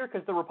oversell it here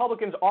because the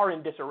Republicans are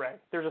in disarray.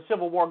 There's a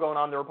civil war going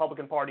on in the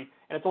Republican Party,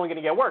 and it's only going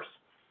to get worse.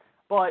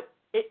 But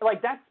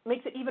that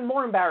makes it even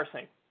more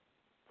embarrassing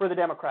for the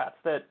Democrats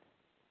that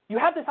you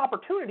have this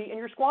opportunity and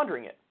you're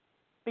squandering it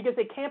because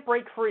they can't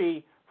break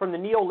free from the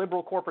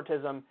neoliberal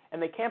corporatism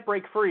and they can't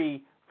break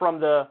free from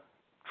the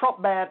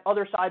Trump bad,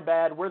 other side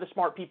bad, we're the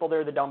smart people,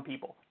 they're the dumb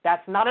people.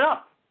 That's not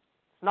enough.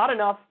 It's not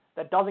enough.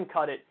 That doesn't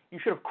cut it. You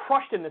should have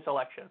crushed in this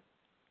election.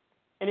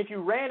 And if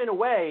you ran in a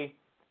way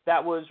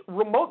that was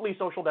remotely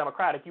social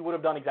democratic, you would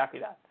have done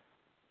exactly that.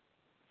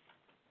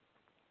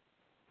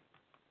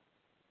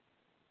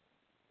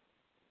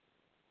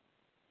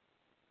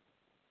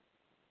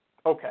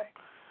 Okay.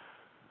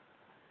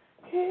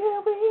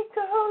 Here we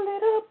go,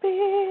 little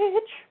bitch.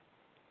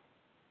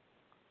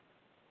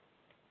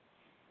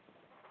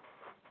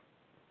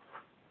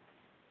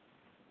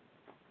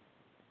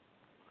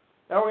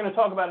 Now we're going to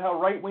talk about how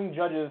right-wing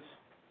judges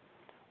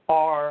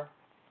are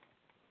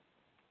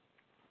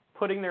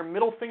putting their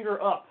middle finger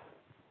up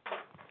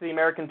to the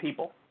American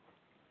people.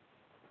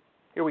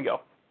 Here we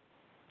go.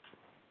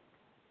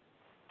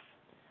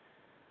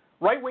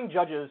 Right-wing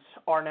judges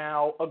are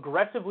now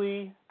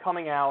aggressively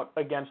coming out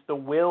against the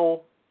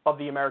will of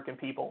the American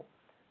people.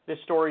 This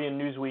story in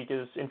Newsweek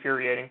is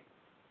infuriating.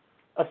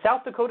 A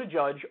South Dakota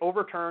judge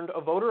overturned a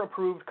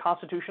voter-approved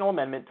constitutional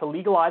amendment to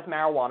legalize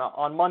marijuana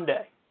on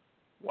Monday.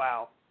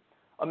 Wow.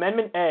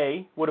 Amendment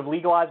A would have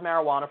legalized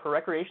marijuana for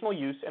recreational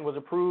use and was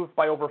approved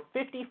by over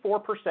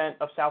 54%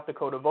 of South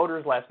Dakota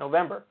voters last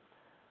November.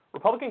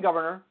 Republican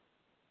Governor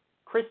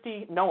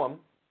Kristi Noem,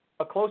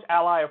 a close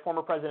ally of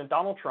former President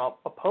Donald Trump,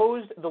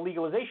 opposed the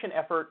legalization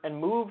effort and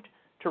moved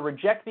to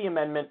reject the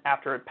amendment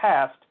after it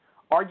passed,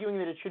 arguing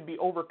that it should be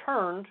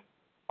overturned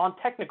on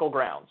technical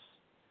grounds.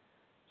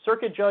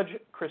 Circuit Judge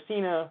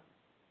Christina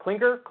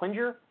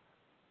Klinger,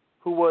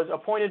 who was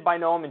appointed by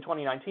Noem in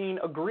 2019,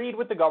 agreed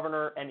with the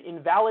governor and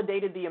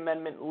invalidated the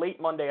amendment late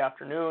Monday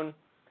afternoon.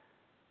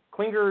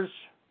 Klinger's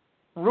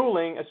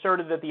ruling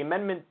asserted that the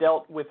amendment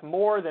dealt with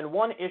more than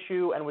one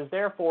issue and was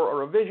therefore a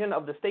revision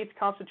of the state's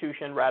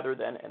constitution rather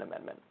than an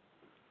amendment.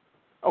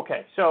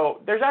 Okay, so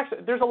there's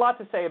a lot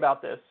to say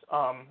about this,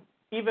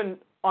 even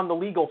on the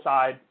legal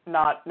side,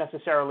 not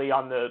necessarily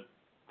on the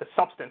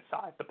substance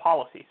side, the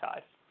policy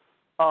side.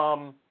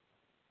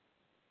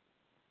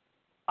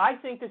 I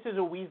think this is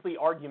a Weasley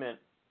argument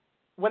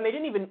when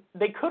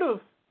they could have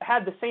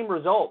had the same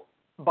result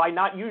by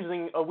not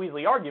using a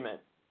Weasley argument,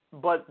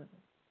 but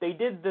they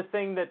did the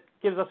thing that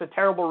gives us a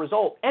terrible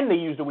result, and they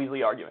used a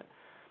Weasley argument.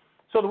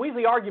 So the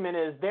Weasley argument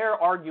is they're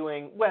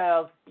arguing,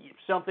 well,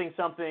 something,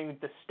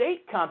 the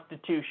state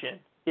constitution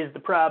is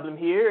the problem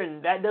here,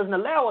 and that doesn't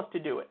allow us to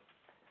do it.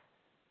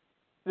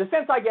 The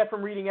sense I get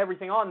from reading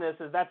everything on this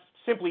is that's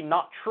simply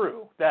not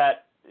true,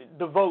 that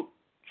the vote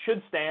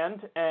should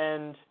stand,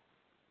 and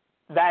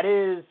that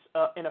is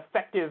an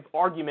effective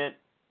argument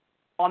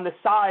on the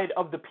side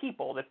of the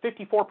people, that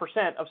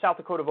 54% of South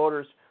Dakota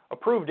voters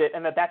approved it,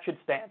 and that should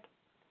stand.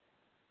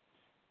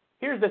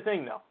 Here's the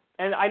thing, though,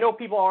 and I know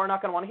people are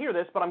not going to want to hear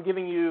this, but I'm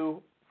giving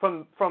you,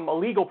 from a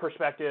legal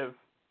perspective,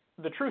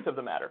 the truth of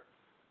the matter.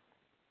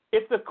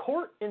 If the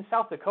court in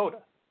South Dakota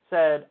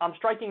said, I'm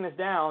striking this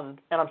down,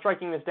 and I'm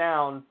striking this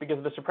down because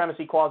of the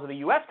supremacy clause of the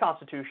U.S.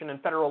 Constitution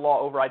and federal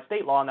law overrides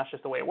state law, and that's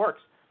just the way it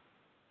works,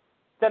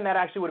 then that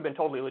actually would have been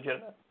totally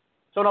legitimate.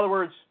 So in other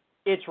words,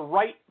 it's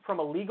right from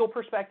a legal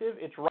perspective,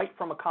 it's right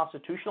from a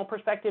constitutional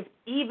perspective,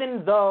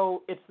 even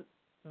though it's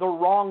the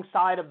wrong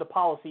side of the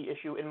policy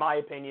issue, in my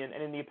opinion,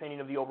 and in the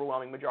opinion of the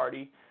overwhelming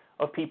majority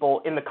of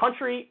people in the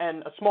country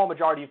and a small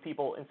majority of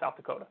people in South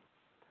Dakota.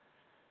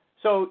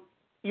 So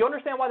you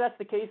understand why that's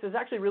the case? It's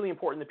actually really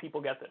important that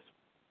people get this.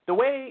 The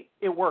way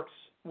it works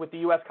with the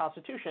U.S.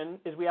 Constitution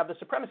is we have the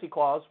Supremacy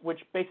Clause, which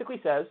basically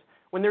says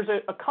when there's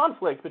a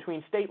conflict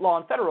between state law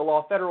and federal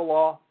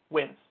law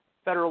wins.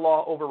 Federal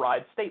law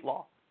overrides state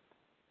law.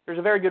 There's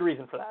a very good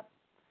reason for that.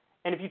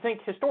 And if you think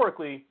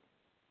historically,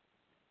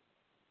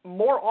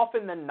 more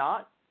often than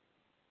not,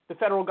 the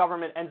federal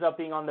government ends up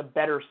being on the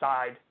better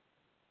side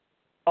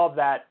of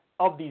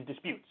these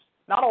disputes.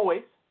 Not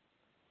always,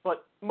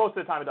 but most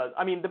of the time it does.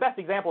 I mean, the best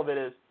example of it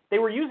is they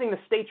were using the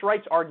states'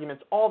 rights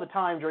arguments all the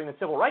time during the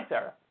Civil Rights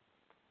era,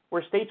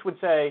 where states would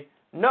say,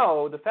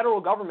 no, the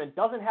federal government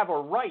doesn't have a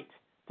right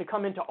to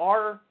come into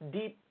our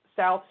deep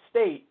South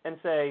state and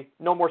say,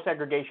 no more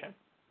segregation.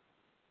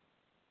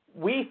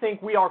 We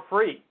think we are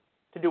free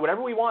to do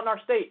whatever we want in our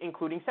state,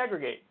 including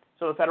segregate,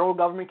 so the federal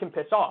government can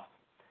piss off.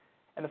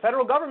 And the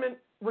federal government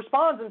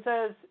responds and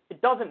says,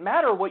 it doesn't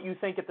matter what you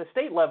think at the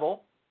state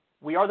level.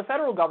 We are the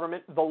federal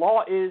government. The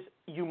law is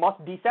you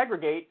must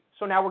desegregate,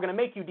 so now we're going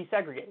to make you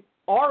desegregate.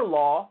 Our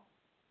law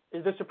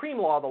is the supreme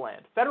law of the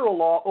land. Federal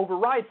law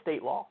overrides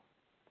state law.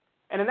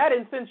 And in that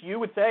instance, you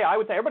would say, I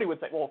would say, everybody would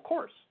say, well, of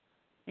course.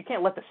 You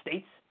can't let the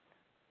states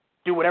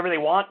do whatever they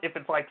want if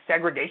it's like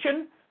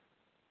segregation,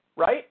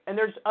 right? And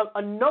there's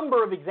a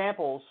number of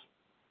examples,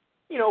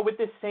 with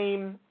this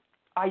same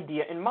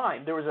idea in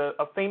mind. There was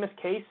a famous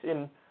case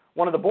in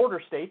one of the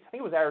border states, I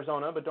think it was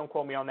Arizona, but don't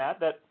quote me on that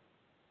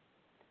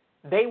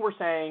they were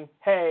saying,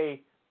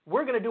 hey,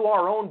 we're going to do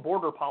our own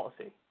border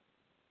policy.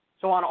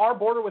 So on our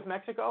border with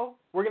Mexico,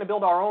 we're going to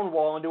build our own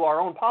wall and do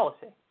our own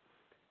policy.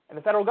 And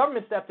the federal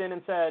government stepped in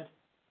and said,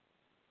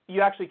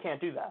 you actually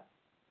can't do that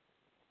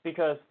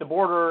because the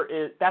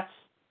border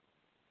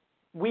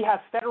we have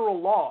federal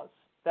laws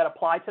that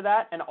apply to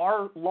that, and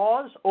our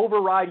laws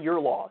override your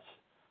laws.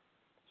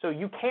 So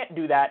you can't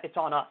do that. It's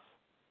on us.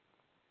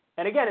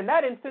 And again, in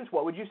that instance,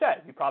 what would you say?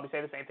 You'd probably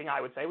say the same thing I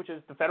would say, which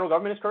is the federal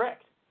government is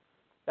correct,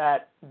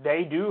 that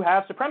they do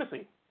have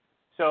supremacy.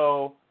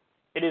 So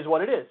it is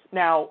what it is.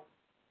 Now,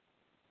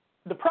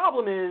 the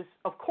problem is,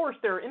 of course,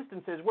 there are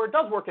instances where it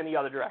does work in the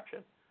other direction,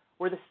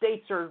 where the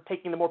states are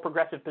taking the more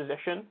progressive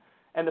position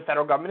and the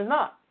federal government is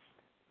not.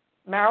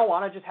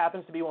 Marijuana just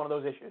happens to be one of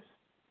those issues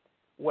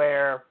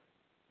where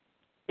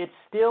it's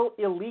still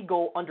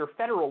illegal under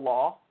federal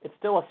law. It's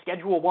still a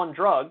Schedule I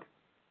drug.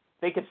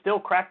 They could still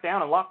crack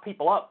down and lock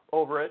people up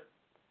over it.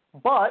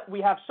 But we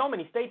have so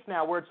many states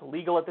now where it's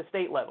legal at the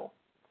state level.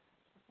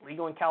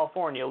 Legal in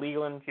California,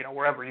 legal in,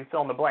 wherever you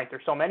fill in the blank.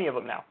 There's so many of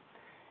them now.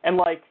 And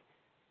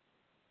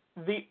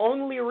the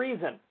only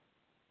reason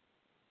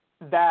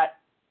that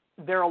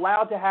they're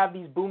allowed to have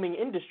these booming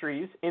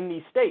industries in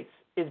these states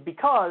is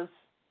because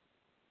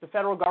the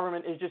federal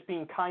government is just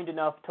being kind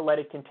enough to let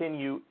it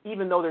continue,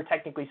 even though they're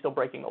technically still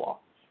breaking the law.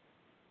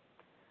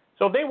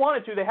 So if they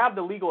wanted to, they have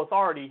the legal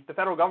authority. The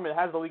federal government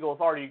has the legal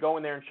authority to go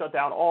in there and shut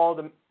down all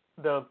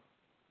the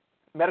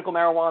medical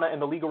marijuana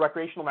and the legal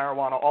recreational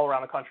marijuana all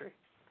around the country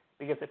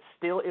because it's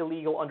still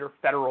illegal under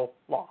federal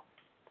law.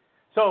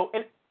 So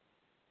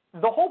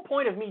the whole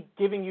point of me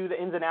giving you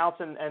the ins and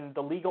outs and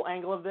the legal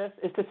angle of this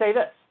is to say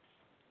this.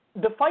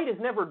 The fight is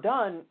never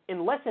done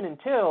unless and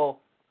until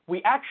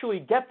we actually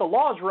get the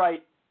laws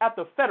right at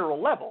the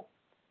federal level.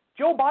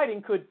 Joe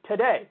Biden could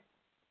today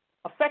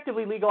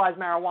effectively legalize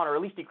marijuana, or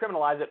at least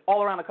decriminalize it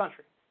all around the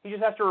country. He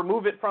just has to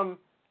remove it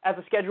as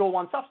a Schedule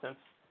I substance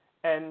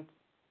and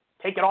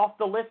take it off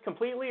the list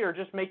completely or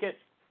just make it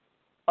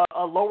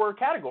a lower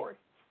category.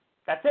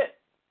 That's it.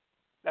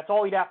 That's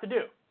all he'd have to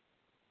do.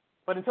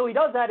 But until he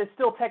does that, it's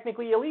still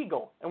technically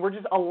illegal, and we're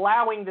just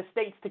allowing the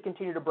states to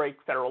continue to break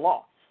federal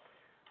law.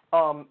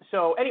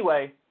 So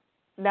anyway,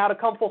 now to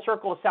come full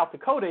circle to South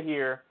Dakota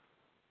here,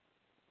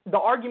 the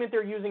argument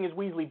they're using is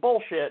Weasley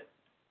bullshit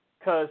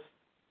because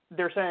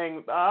they're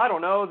saying, I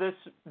don't know, this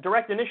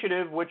direct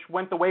initiative, which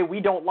went the way we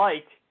don't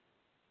like,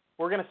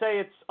 we're going to say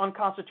it's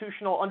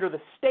unconstitutional under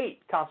the state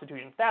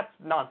constitution. That's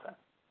nonsense.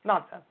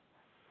 Nonsense.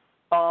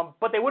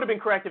 But they would have been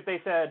correct if they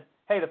said,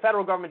 hey, the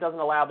federal government doesn't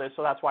allow this,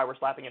 so that's why we're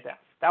slapping it down.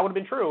 That would have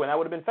been true, and that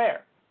would have been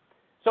fair.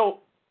 So,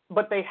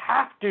 but they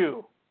have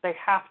to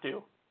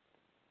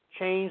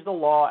change the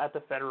law at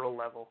the federal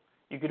level.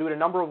 You could do it a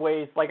number of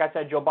ways. Like I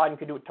said, Joe Biden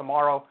could do it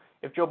tomorrow.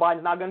 If Joe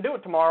Biden's not going to do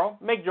it tomorrow,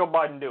 make Joe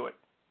Biden do it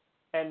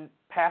and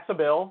pass a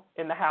bill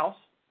in the House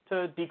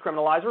to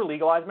decriminalize or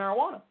legalize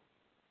marijuana.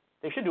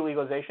 They should do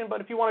legalization, but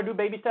if you want to do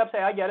baby steps, hey,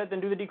 I get it, then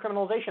do the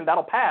decriminalization.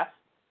 That'll pass.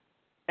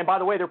 And by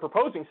the way, they're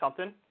proposing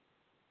something.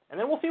 And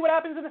then we'll see what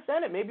happens in the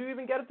Senate. Maybe we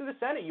even get it through the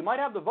Senate. You might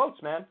have the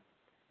votes, man.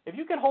 If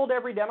you can hold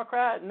every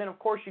Democrat, and then, of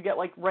course, you get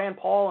like Rand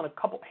Paul and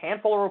a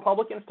handful of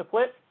Republicans to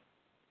flip,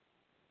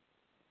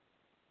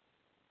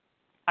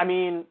 I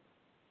mean,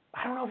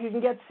 I don't know if you can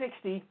get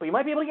 60, but you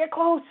might be able to get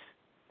close.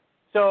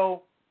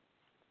 So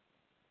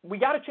we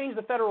got to change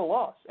the federal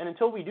laws. And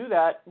until we do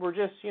that, we're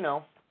just,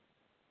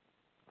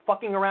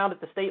 fucking around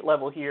at the state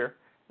level here.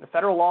 The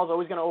federal law is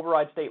always going to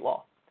override state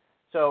law.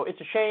 So it's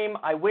a shame.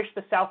 I wish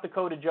the South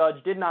Dakota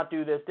judge did not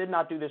do this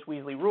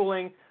Weasley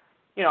ruling.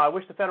 I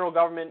wish the federal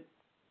government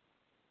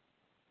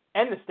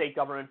and the state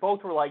government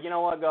both were like, you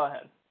know what, go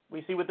ahead.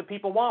 We see what the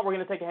people want. We're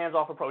going to take a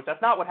hands-off approach.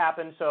 That's not what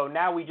happened. So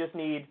now we just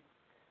need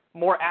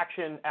more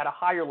action at a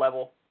higher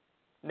level,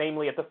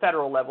 namely at the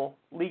federal level.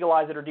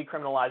 Legalize it or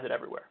decriminalize it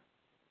everywhere.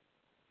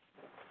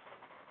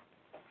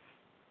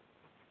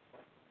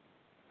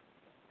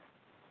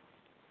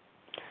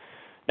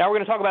 Now we're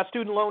going to talk about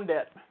student loan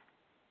debt.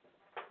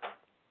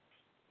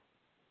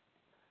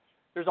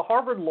 There's a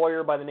Harvard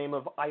lawyer by the name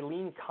of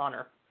Eileen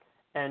Connor,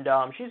 and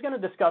she's going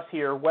to discuss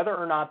here whether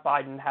or not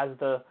Biden has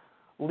the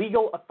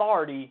legal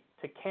authority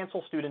to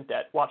cancel student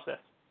debt. Watch this.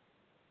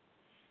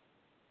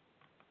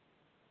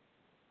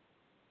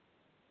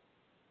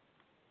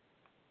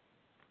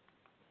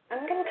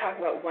 I'm going to talk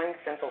about one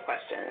simple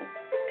question.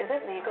 Is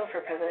it legal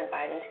for President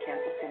Biden to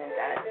cancel student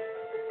debt?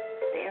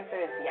 The answer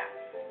is yes.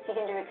 He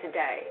can do it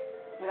today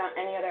without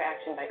any other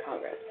action by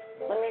Congress.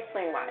 Let me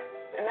explain why.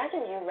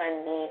 Imagine you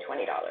lend me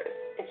 $20.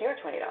 It's your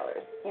 $20.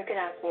 You can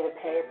ask me to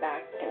pay it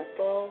back in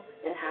full,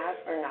 in half,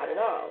 or not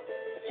at all.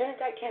 Student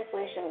debt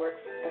cancellation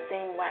works the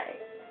same way.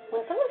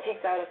 When someone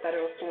takes out a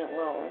federal student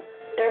loan,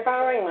 they're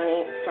borrowing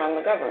money from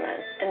the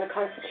government, and the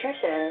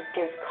Constitution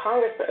gives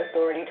Congress the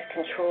authority to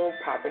control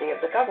property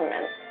of the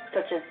government,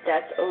 such as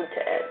debts owed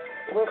to it.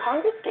 When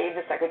Congress gave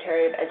the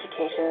Secretary of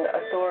Education the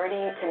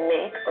authority to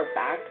make or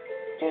back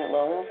student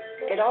loans,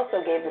 it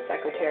also gave the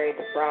Secretary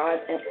the broad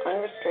and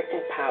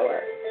unrestricted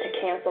power to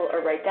cancel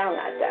or write down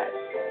that debt.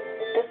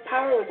 This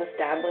power was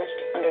established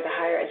under the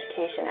Higher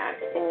Education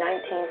Act in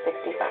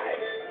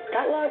 1965.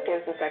 That law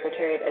gives the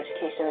Secretary of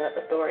Education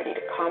the authority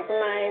to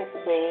compromise,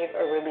 waive,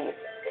 or release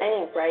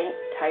any right,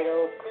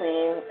 title,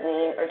 claim,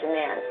 lien, or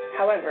demand,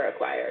 however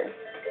acquired.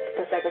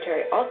 The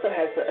Secretary also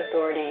has the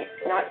authority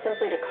not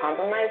simply to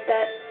compromise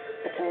debt,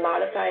 but to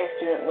modify a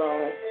student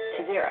loan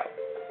to zero.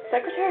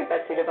 Secretary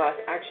Betsy DeVos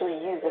actually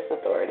used this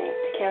authority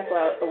to cancel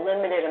out a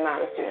limited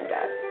amount of student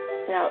debt.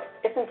 Now,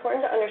 it's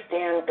important to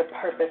understand the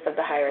purpose of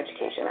the Higher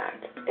Education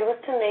Act. It was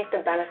to make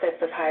the benefits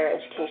of higher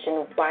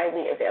education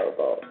widely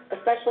available,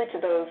 especially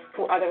to those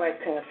who otherwise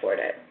couldn't afford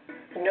it.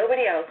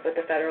 Nobody else but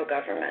the federal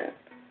government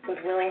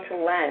was willing to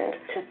lend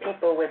to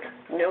people with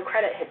no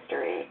credit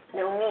history,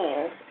 no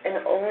means,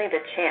 and only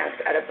the chance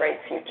at a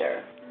bright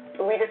future.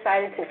 But we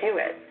decided to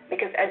do it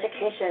because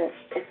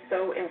education is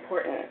so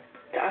important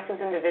to us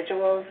as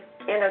individuals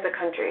and as a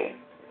country.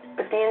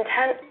 But the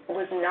intent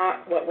was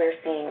not what we're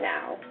seeing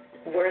now,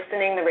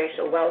 worsening the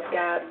racial wealth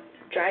gap,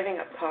 driving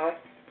up costs,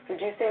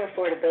 reducing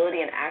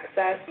affordability and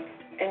access,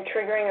 and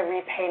triggering a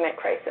repayment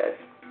crisis.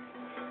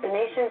 The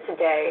nation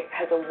today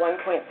has a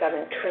 $1.7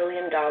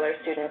 trillion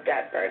student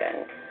debt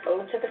burden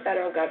owed to the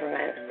federal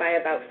government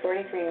by about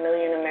 43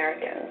 million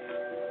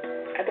Americans.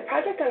 At the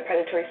Project on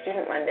Predatory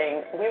Student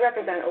Lending, we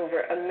represent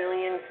over 1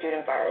 million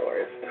student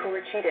borrowers who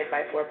were cheated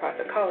by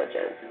for-profit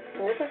colleges.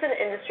 And this is an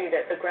industry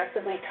that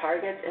aggressively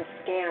targets and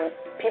scams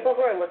people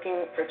who are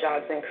looking for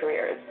jobs and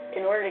careers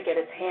in order to get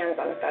its hands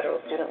on the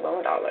federal student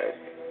loan dollars.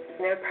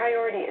 And their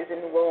priority is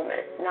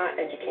enrollment, not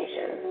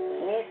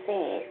education. We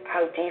see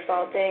how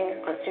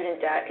defaulting on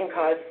student debt can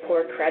cause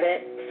poor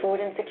credit, food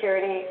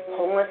insecurity,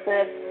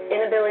 homelessness,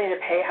 inability to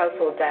pay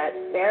household debt,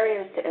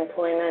 barriers to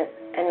employment,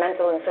 and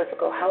mental and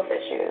physical health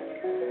issues.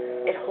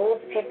 It holds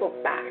people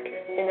back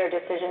in their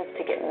decisions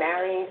to get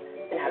married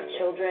and have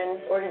children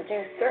or to do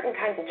certain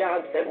kinds of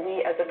jobs that we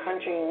as a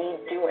country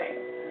need doing.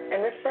 And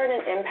this burden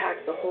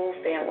impacts the whole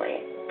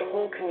family, the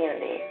whole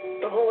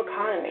community, the whole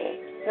economy,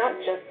 not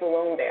just the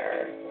loan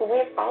bearer. But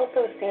we've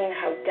also seen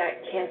how debt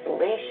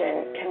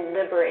cancellation can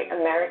liberate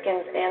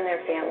Americans and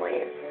their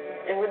families.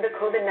 And with the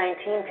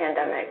COVID-19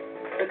 pandemic,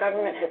 the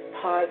government has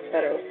paused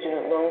federal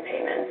student loan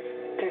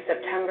payments through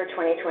September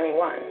 2021.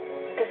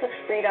 This has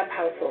freed up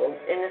households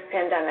in this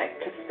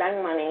pandemic to spend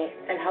money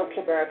and help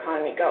keep our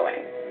economy going.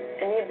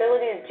 And the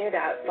ability to do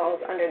that falls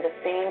under the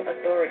same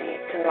authority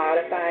to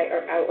modify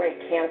or outright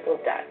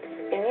cancel debt.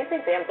 In these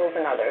examples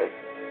and others,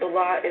 the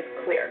law is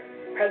clear.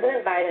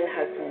 President Biden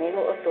has the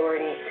legal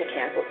authority to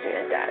cancel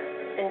student debt.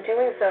 And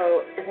doing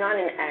so is not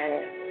an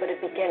end, but a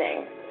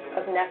beginning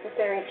of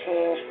necessary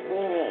change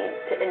we need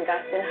to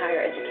invest in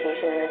higher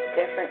education in a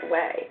different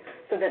way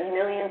so that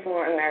millions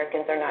more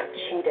Americans are not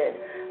cheated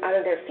out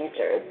of their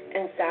futures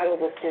and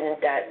saddled with student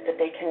debt that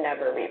they can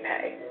never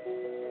repay.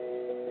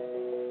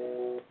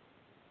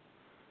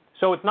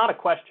 So it's not a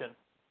question.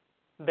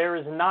 There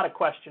is not a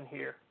question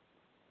here.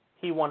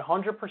 He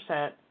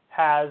 100%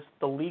 has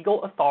the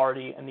legal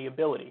authority and the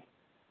ability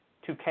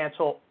to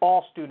cancel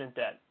all student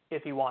debt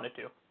if he wanted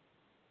to.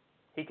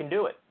 He can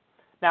do it.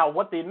 Now,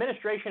 what the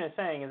administration is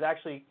saying is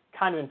actually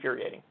kind of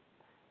infuriating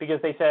because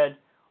they said,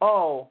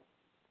 oh,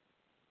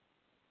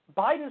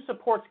 Biden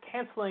supports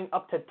canceling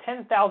up to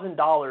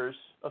 $10,000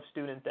 of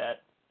student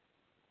debt.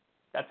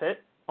 That's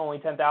it, only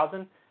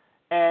 $10,000.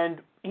 And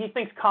he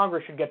thinks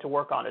Congress should get to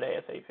work on it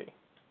ASAP.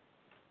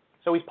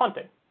 So he's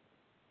punting.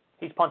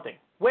 He's punting,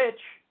 which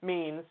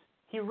means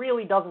he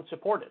really doesn't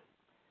support it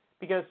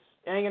because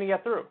it ain't going to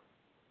get through.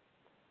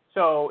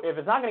 So if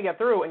it's not going to get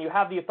through and you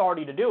have the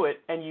authority to do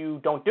it and you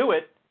don't do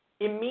it,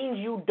 it means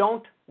you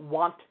don't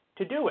want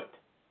to do it.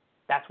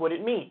 That's what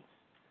it means.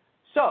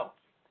 So,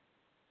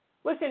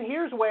 listen,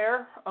 here's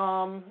where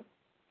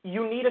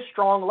you need a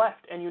strong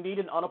left, and you need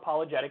an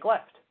unapologetic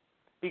left.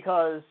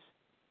 Because,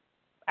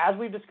 as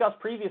we've discussed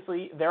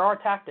previously, there are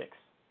tactics,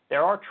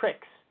 there are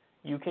tricks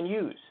you can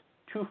use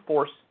to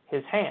force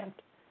his hand.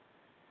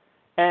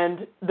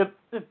 And the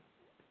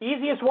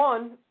easiest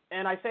one,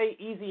 and I say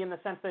easy in the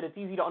sense that it's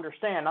easy to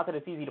understand, not that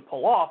it's easy to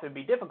pull off, it'd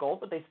be difficult,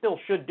 but they still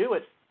should do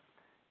it,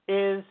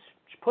 is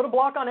put a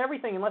block on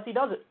everything unless he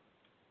does it.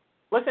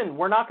 Listen,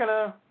 we're not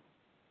gonna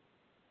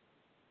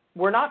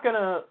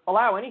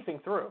allow anything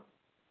through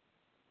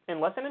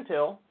unless and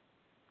until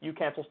you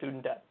cancel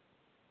student debt.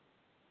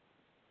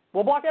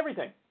 We'll block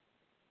everything.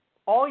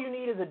 All you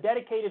need is a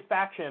dedicated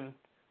faction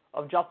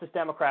of Justice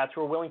Democrats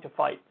who are willing to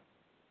fight.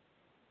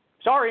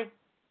 Sorry,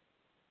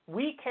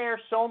 we care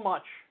so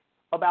much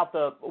about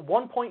the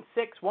 $1.6,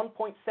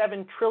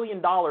 $1.7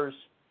 trillion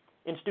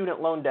in student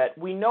loan debt.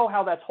 We know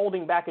how that's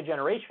holding back a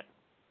generation.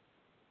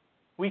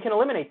 We can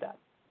eliminate that.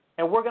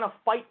 And we're going to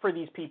fight for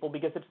these people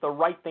because it's the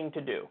right thing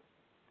to do.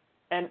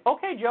 And,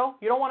 okay, Joe,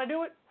 you don't want to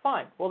do it?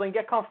 Fine. Well, then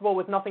get comfortable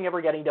with nothing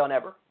ever getting done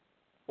ever.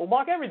 We'll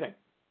block everything.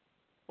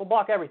 We'll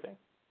block everything.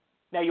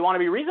 Now, you want to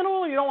be reasonable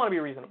or you don't want to be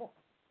reasonable?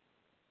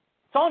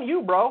 It's on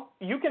you, bro.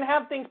 You can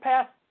have things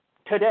passed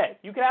today.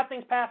 You can have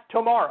things passed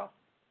tomorrow.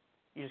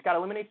 You just got to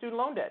eliminate student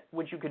loan debt,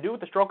 which you could do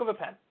with the stroke of a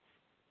pen.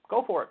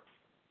 Go for it.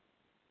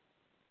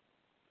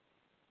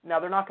 Now,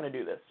 they're not going to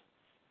do this.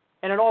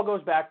 And it all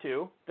goes back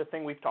to the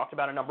thing we've talked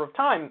about a number of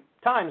times,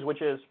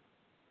 which is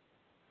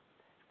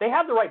they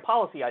have the right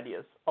policy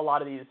ideas, a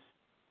lot of these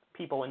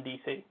people in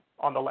D.C.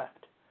 on the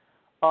left.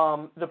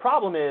 The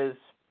problem is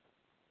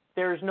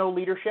there's no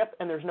leadership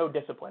and there's no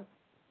discipline.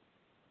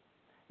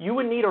 You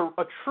would need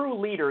a true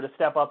leader to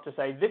step up to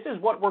say, this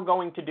is what we're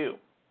going to do.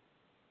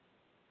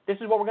 This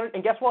is what we're going to,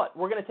 and guess what?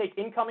 We're going to take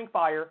incoming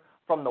fire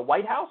from the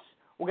White House.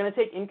 We're going to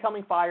take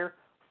incoming fire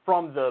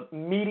from the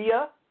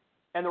media,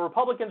 and the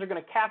Republicans are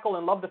going to cackle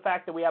and love the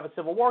fact that we have a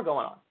civil war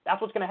going on.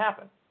 That's what's going to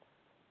happen.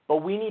 But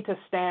we need to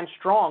stand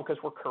strong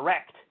because we're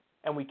correct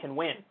and we can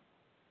win.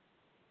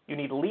 You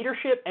need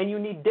leadership and you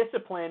need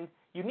discipline.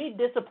 You need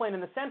discipline in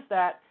the sense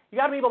that you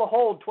got to be able to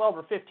hold 12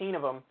 or 15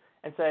 of them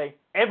and say,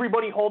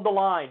 everybody hold the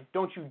line.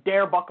 Don't you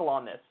dare buckle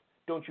on this.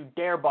 Don't you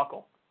dare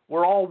buckle.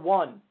 We're all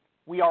one.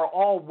 We are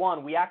all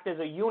one. We act as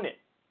a unit.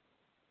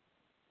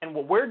 And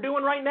what we're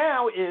doing right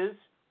now is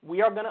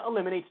we are going to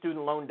eliminate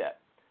student loan debt.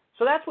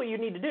 So that's what you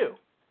need to do.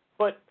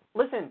 But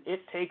listen,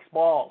 it takes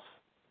balls.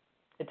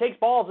 It takes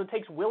balls. It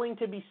takes willing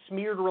to be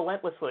smeared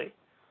relentlessly.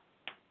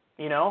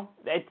 You know,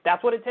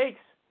 that's what it takes.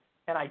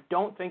 And I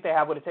don't think they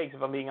have what it takes,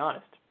 if I'm being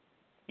honest.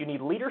 You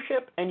need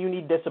leadership and you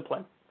need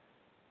discipline.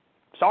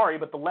 Sorry,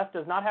 but the left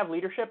does not have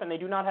leadership and they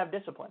do not have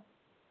discipline.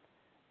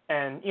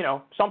 And, you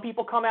know, some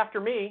people come after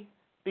me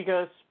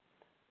because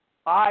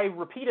I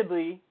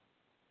repeatedly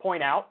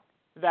point out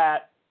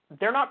that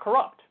they're not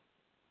corrupt.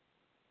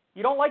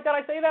 You don't like that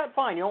I say that?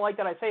 Fine, you don't like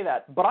that I say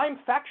that. But I'm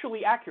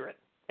factually accurate,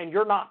 and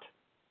you're not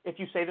if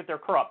you say that they're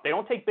corrupt. They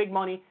don't take big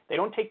money. They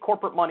don't take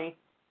corporate money.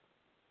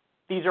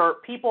 These are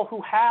people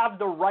who have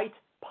the right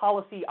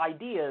policy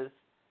ideas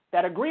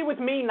that agree with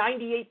me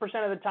 98%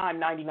 of the time,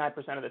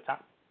 99% of the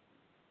time.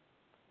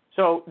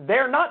 So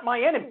they're not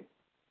my enemy.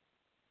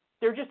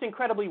 They're just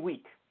incredibly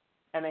weak,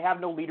 and they have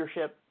no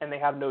leadership, and they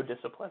have no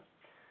discipline.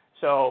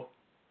 So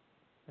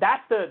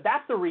that's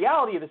the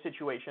reality of the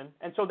situation,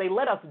 and so they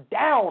let us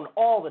down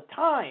all the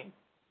time.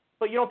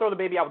 But you don't throw the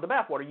baby out with the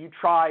bathwater. You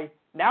try.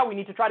 Now we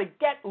need to try to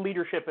get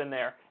leadership in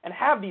there and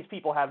have these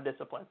people have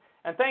discipline.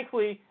 And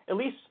thankfully, at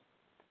least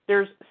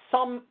there's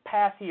some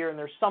path here and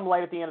there's some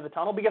light at the end of the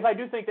tunnel, because I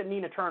do think that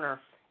Nina Turner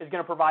is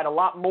going to provide a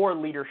lot more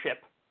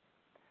leadership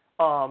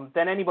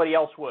than anybody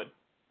else would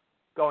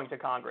going to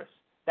Congress.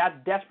 That's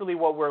desperately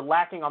what we're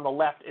lacking on the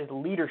left, is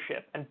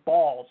leadership and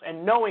balls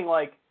and knowing,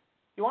 like,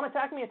 you want to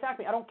attack me? Attack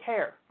me. I don't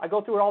care. I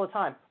go through it all the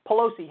time.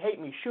 Pelosi, hate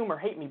me. Schumer,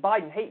 hate me.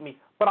 Biden, hate me.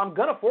 But I'm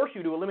going to force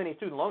you to eliminate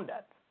student loan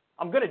debt.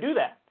 I'm going to do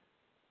that.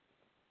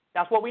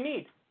 That's what we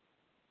need.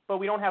 But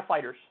we don't have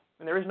fighters.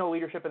 And there is no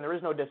leadership and there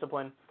is no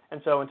discipline.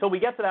 And so until we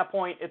get to that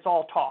point, it's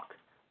all talk.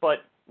 But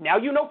now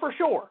you know for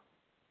sure.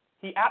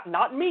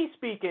 Not me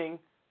speaking.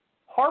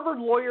 Harvard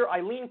lawyer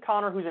Eileen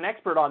Connor, who's an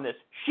expert on this,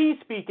 she's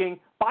speaking.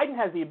 Biden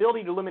has the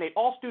ability to eliminate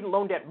all student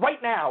loan debt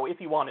right now if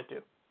he wanted to.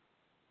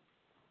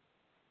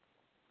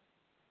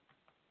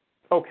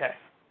 Okay.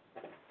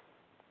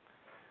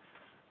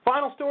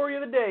 Final story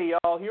of the day,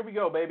 y'all. Here we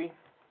go, baby.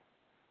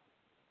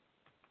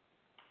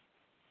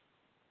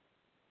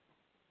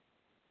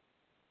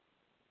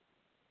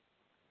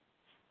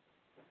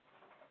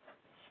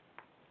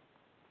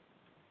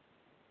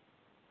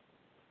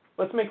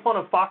 Let's make fun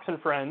of Fox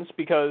and Friends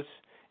because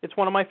it's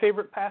one of my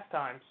favorite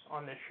pastimes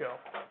on this show.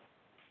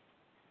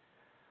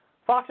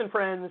 Fox and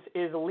Friends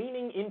is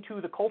leaning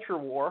into the culture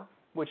war,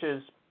 which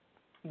is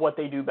what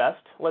they do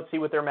best. Let's see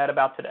what they're mad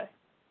about today.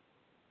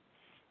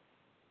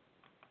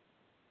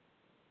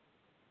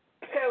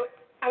 So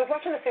I was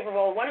watching the Super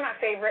Bowl. One of my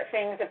favorite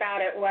things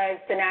about it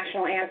was the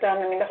national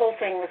anthem. I mean, the whole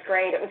thing was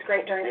great. It was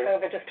great during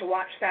COVID just to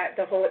watch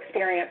the whole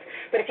experience.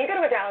 But if you go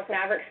to a Dallas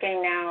Mavericks game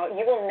now,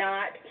 you will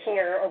not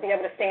hear or be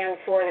able to stand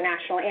for the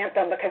national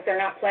anthem because they're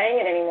not playing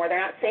it anymore.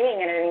 They're not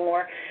singing it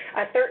anymore.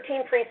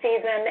 13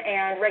 preseason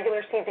and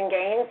regular season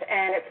games,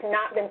 and it's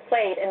not been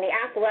played. And The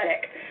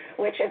Athletic,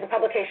 which is a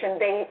publication,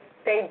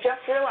 they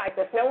just realized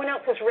this. No one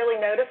else has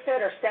really noticed it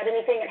or said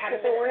anything. It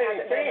hasn't been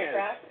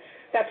addressed.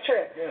 That's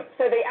true. Yeah.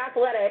 So The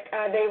Athletic,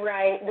 they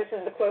write, this is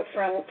the quote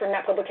from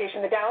that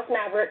publication, the Dallas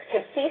Mavericks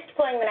have ceased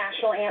playing the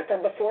national anthem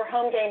before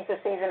home games this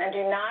season and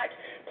do not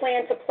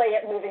plan to play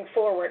it moving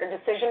forward. A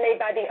decision made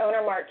by the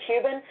owner, Mark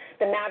Cuban.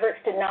 The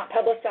Mavericks did not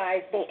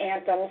publicize the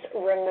anthem's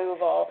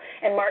removal.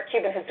 And Mark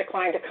Cuban has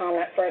declined to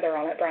comment further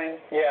on it, Brian.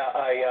 Yeah,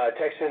 I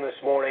texted him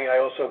this morning. I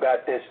also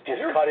got this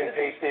just cut and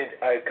pasted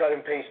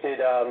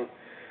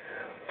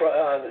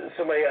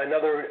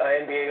another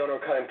NBA owner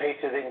cut and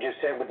pasted it and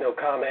just said with no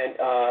comment.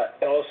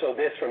 And also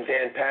this from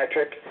Dan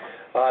Patrick,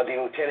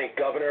 the Lieutenant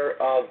Governor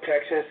of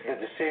Texas. The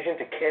decision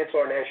to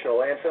cancel our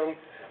national anthem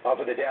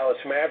for the Dallas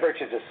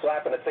Mavericks is a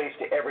slap in the face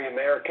to every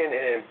American and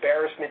an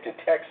embarrassment to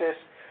Texas.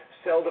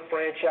 Sell the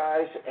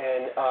franchise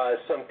and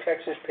some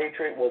Texas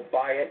patriot will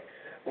buy it.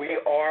 We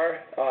are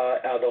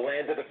the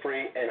land of the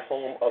free and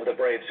home of the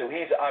brave. So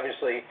he's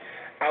obviously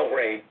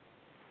outraged.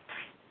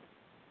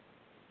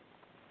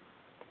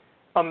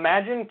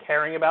 Imagine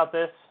caring about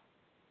this.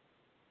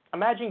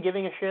 Imagine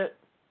giving a shit.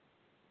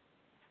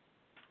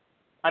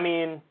 I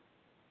mean,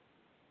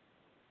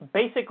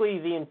 basically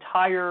the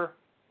entire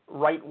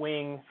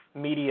right-wing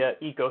media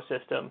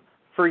ecosystem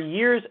for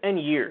years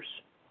and years,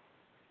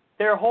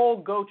 their whole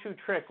go-to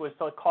trick was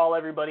to call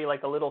everybody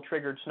like a little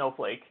triggered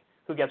snowflake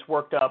who gets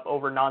worked up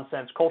over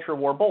nonsense culture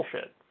war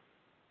bullshit.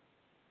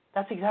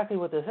 That's exactly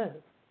what this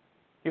is.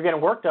 You're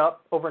getting worked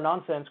up over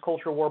nonsense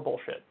culture war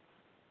bullshit.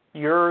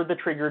 You're the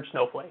triggered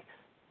snowflake.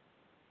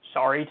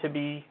 Sorry to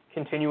be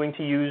continuing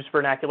to use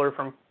vernacular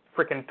from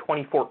frickin'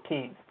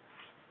 2014.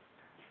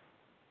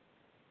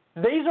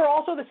 These are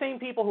also the same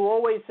people who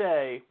always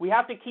say, we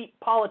have to keep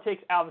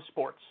politics out of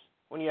sports.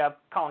 When you have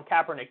Colin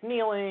Kaepernick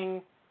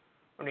kneeling,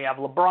 when you have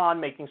LeBron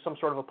making some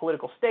sort of a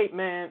political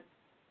statement,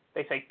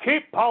 they say,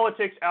 keep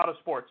politics out of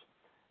sports.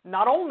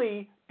 Not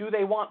only do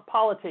they want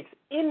politics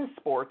in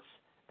sports,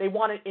 they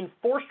want it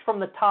enforced from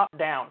the top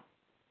down,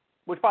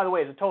 which, by the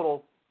way, is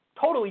a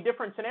totally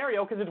different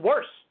scenario because it's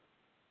worse.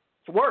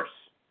 It's worse.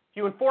 If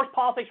you enforce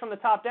politics from the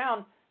top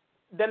down,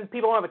 then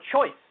people don't have a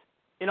choice.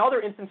 In other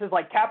instances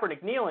like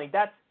Kaepernick kneeling,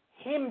 that's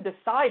him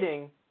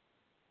deciding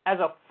as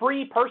a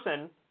free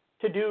person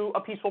to do a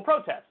peaceful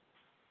protest.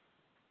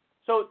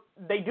 So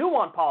they do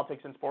want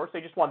politics in sports.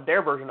 They just want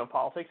their version of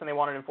politics, and they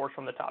want it enforced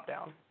from the top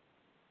down.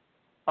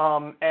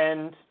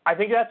 And I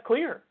think that's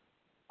clear.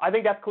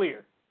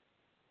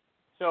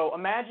 So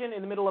imagine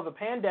in the middle of a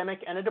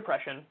pandemic and a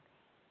depression,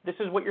 this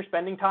is what you're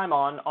spending time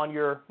on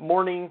your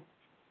morning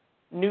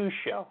news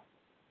show.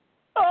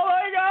 Oh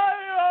my God,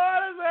 you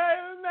want to say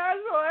the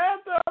national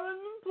anthem and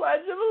the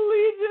Pledge of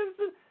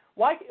Allegiance.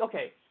 Why?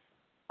 Okay,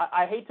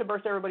 I hate to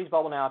burst everybody's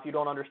bubble now if you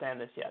don't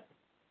understand this yet.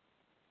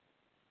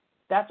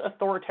 That's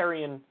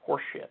authoritarian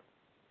horseshit.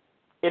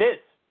 It is.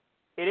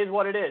 It is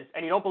what it is.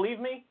 And you don't believe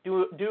me?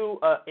 Do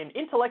an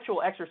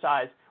intellectual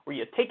exercise where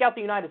you take out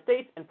the United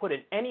States and put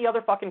in any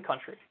other fucking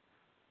country.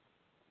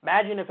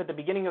 Imagine if at the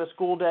beginning of the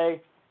school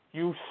day,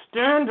 you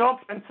stand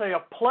up and say a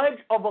pledge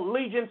of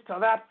allegiance to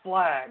that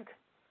flag.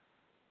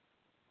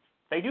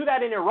 They do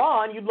that in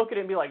Iran, you'd look at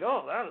it and be like,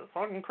 oh, that is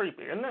fucking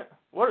creepy, isn't it?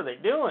 What are they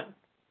doing?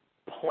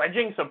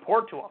 Pledging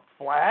support to a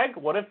flag?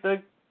 What if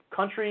the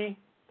country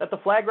that the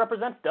flag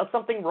represents does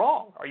something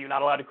wrong? Are you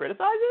not allowed to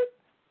criticize it?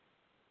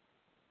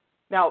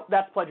 Now,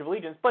 that's Pledge of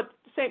Allegiance, but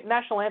same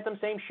national anthem,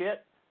 same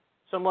shit.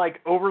 Some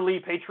like overly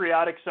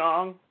patriotic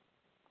song.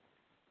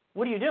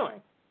 What are you doing?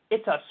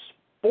 It's a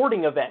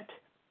sporting event.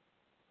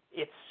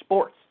 It's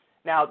sports.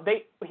 Now,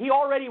 he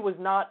already was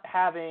not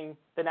having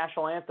the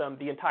national anthem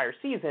the entire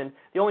season.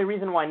 The only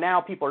reason why now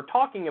people are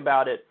talking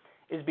about it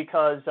is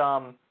because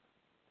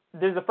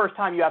this is the first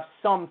time you have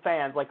some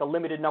fans, like a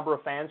limited number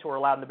of fans who are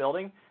allowed in the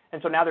building.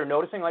 And so now they're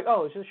noticing, like,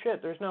 oh, it's just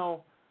shit. There's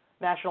no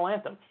national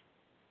anthem.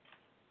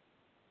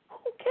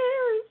 Who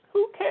cares?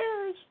 Who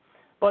cares?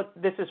 But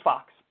this is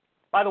Fox.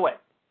 By the way,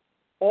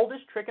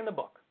 oldest trick in the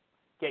book.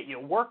 Get you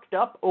worked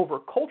up over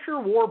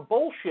culture war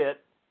bullshit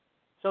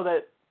so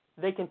that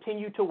they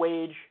continue to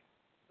wage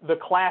the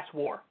class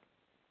war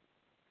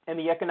and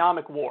the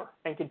economic war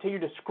and continue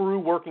to screw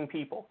working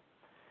people.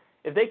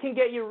 If they can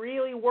get you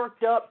really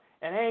worked up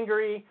and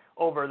angry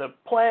over the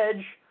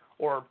pledge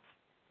or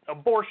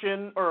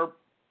abortion or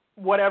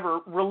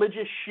whatever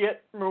religious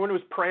shit, remember when it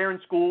was prayer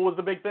in school was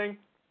the big thing?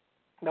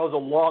 That was a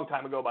long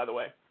time ago, by the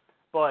way.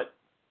 But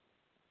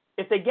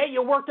if they get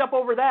you worked up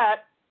over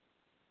that,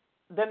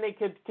 then they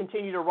could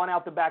continue to run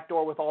out the back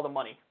door with all the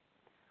money,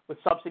 with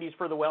subsidies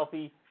for the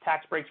wealthy,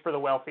 tax breaks for the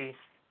wealthy.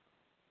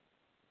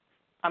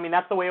 I mean,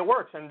 that's the way it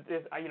works. And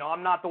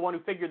I'm not the one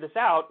who figured this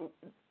out.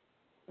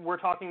 We're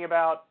talking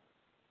about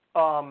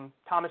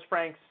Thomas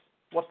Frank's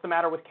what's the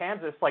matter with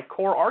Kansas, like,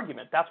 core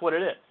argument. That's what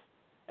it is.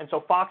 And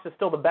so Fox is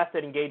still the best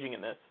at engaging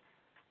in this.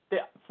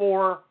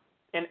 For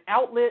an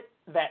outlet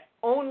that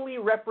only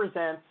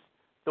represents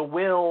the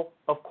will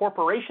of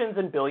corporations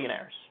and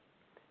billionaires,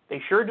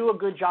 they sure do a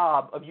good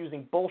job of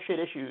using bullshit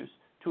issues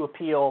to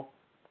appeal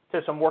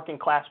to some working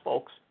class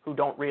folks who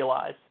don't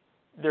realize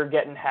they're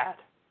getting had.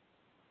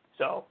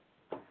 So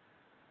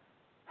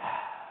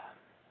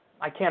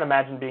I can't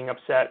imagine being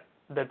upset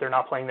that they're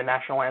not playing the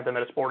national anthem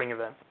at a sporting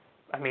event.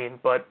 I mean,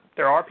 but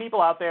there are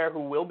people out there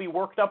who will be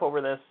worked up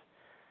over this,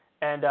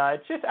 and I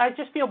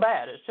just feel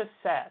bad. It's just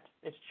sad.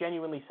 It's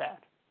genuinely sad.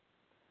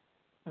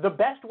 The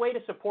best way to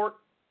support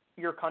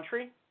your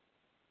country,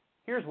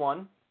 here's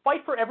one: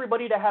 fight for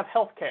everybody to have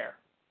health care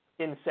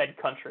in said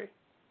country.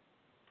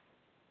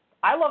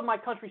 I love my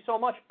country so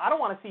much, I don't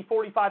want to see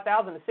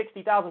 45,000 to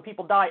 60,000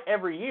 people die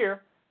every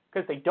year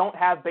because they don't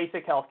have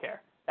basic health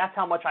care. That's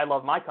how much I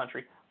love my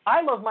country.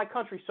 I love my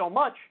country so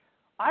much,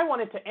 I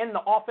wanted to end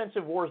the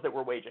offensive wars that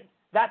we're waging.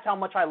 That's how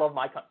much I love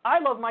my country. I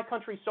love my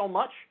country so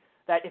much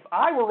that if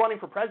I were running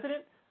for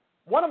president,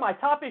 one of my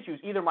top issues,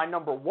 either my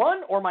number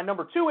one or my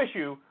number two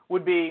issue,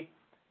 would be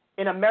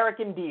an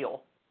American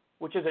deal,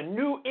 which is a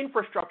new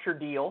infrastructure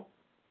deal,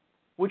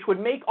 which would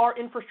make our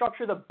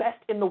infrastructure the best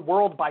in the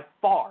world by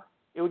far.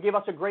 It would give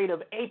us a grade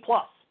of A+.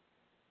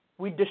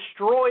 We'd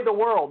destroy the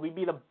world. We'd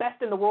be the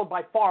best in the world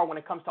by far when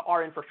it comes to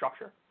our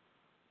infrastructure.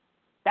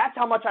 That's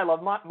how much I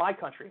love my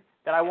country,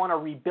 that I want to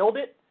rebuild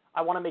it.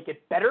 I want to make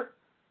it better.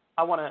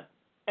 I want to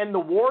end the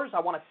wars.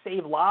 I want to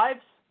save lives.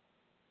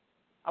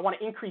 I want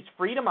to increase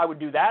freedom. I would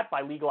do that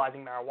by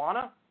legalizing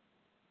marijuana.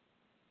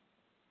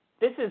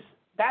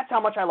 That's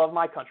how much I love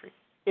my country.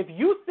 If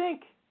you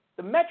think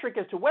the metric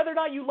as to whether or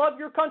not you love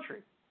your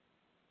country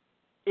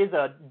is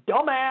a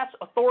dumbass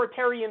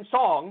authoritarian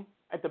song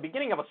at the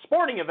beginning of a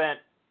sporting event,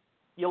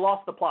 you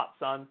lost the plot,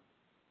 son.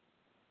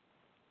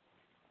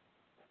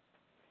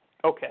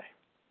 Okay.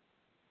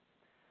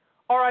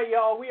 All right,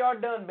 y'all, we are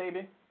done,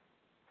 baby.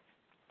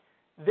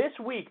 This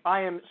week,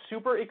 I am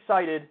super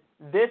excited.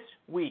 This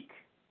week,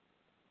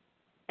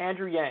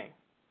 Andrew Yang,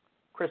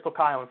 Crystal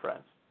Kyle and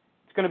friends.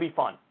 It's going to be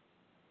fun.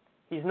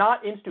 He's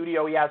not in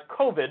studio. He has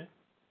COVID.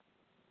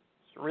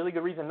 It's a really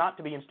good reason not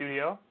to be in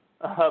studio,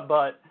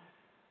 but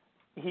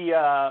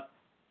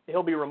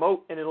he'll be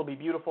remote, and it'll be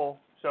beautiful.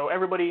 So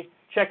everybody,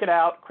 check it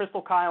out.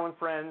 Crystal Kyle and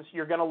friends.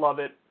 You're going to love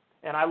it.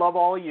 And I love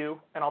all of you,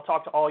 and I'll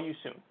talk to all of you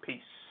soon.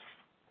 Peace.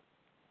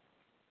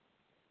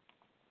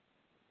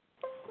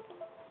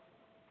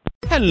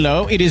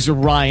 Hello, it is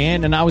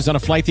Ryan, and I was on a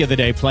flight the other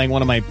day playing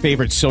one of my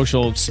favorite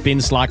social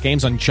spin slot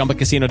games on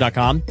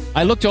ChumbaCasino.com.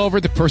 I looked over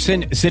at the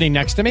person sitting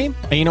next to me,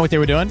 and you know what they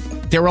were doing?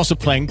 They were also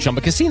playing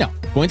Chumba Casino.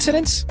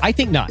 Coincidence? I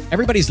think not.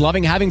 Everybody's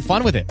loving having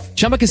fun with it.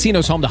 Chumba Casino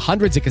is home to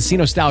hundreds of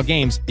casino-style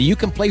games that you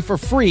can play for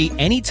free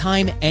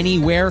anytime,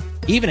 anywhere,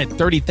 even at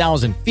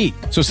 30,000 feet.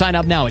 So sign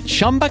up now at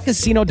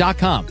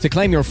ChumbaCasino.com to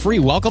claim your free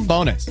welcome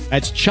bonus.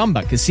 That's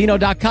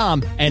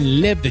ChumbaCasino.com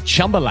and live the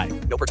Chumba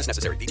life. No purchase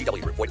necessary.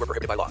 VGW Group. Void where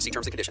prohibited by law. See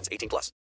terms and conditions. 18+.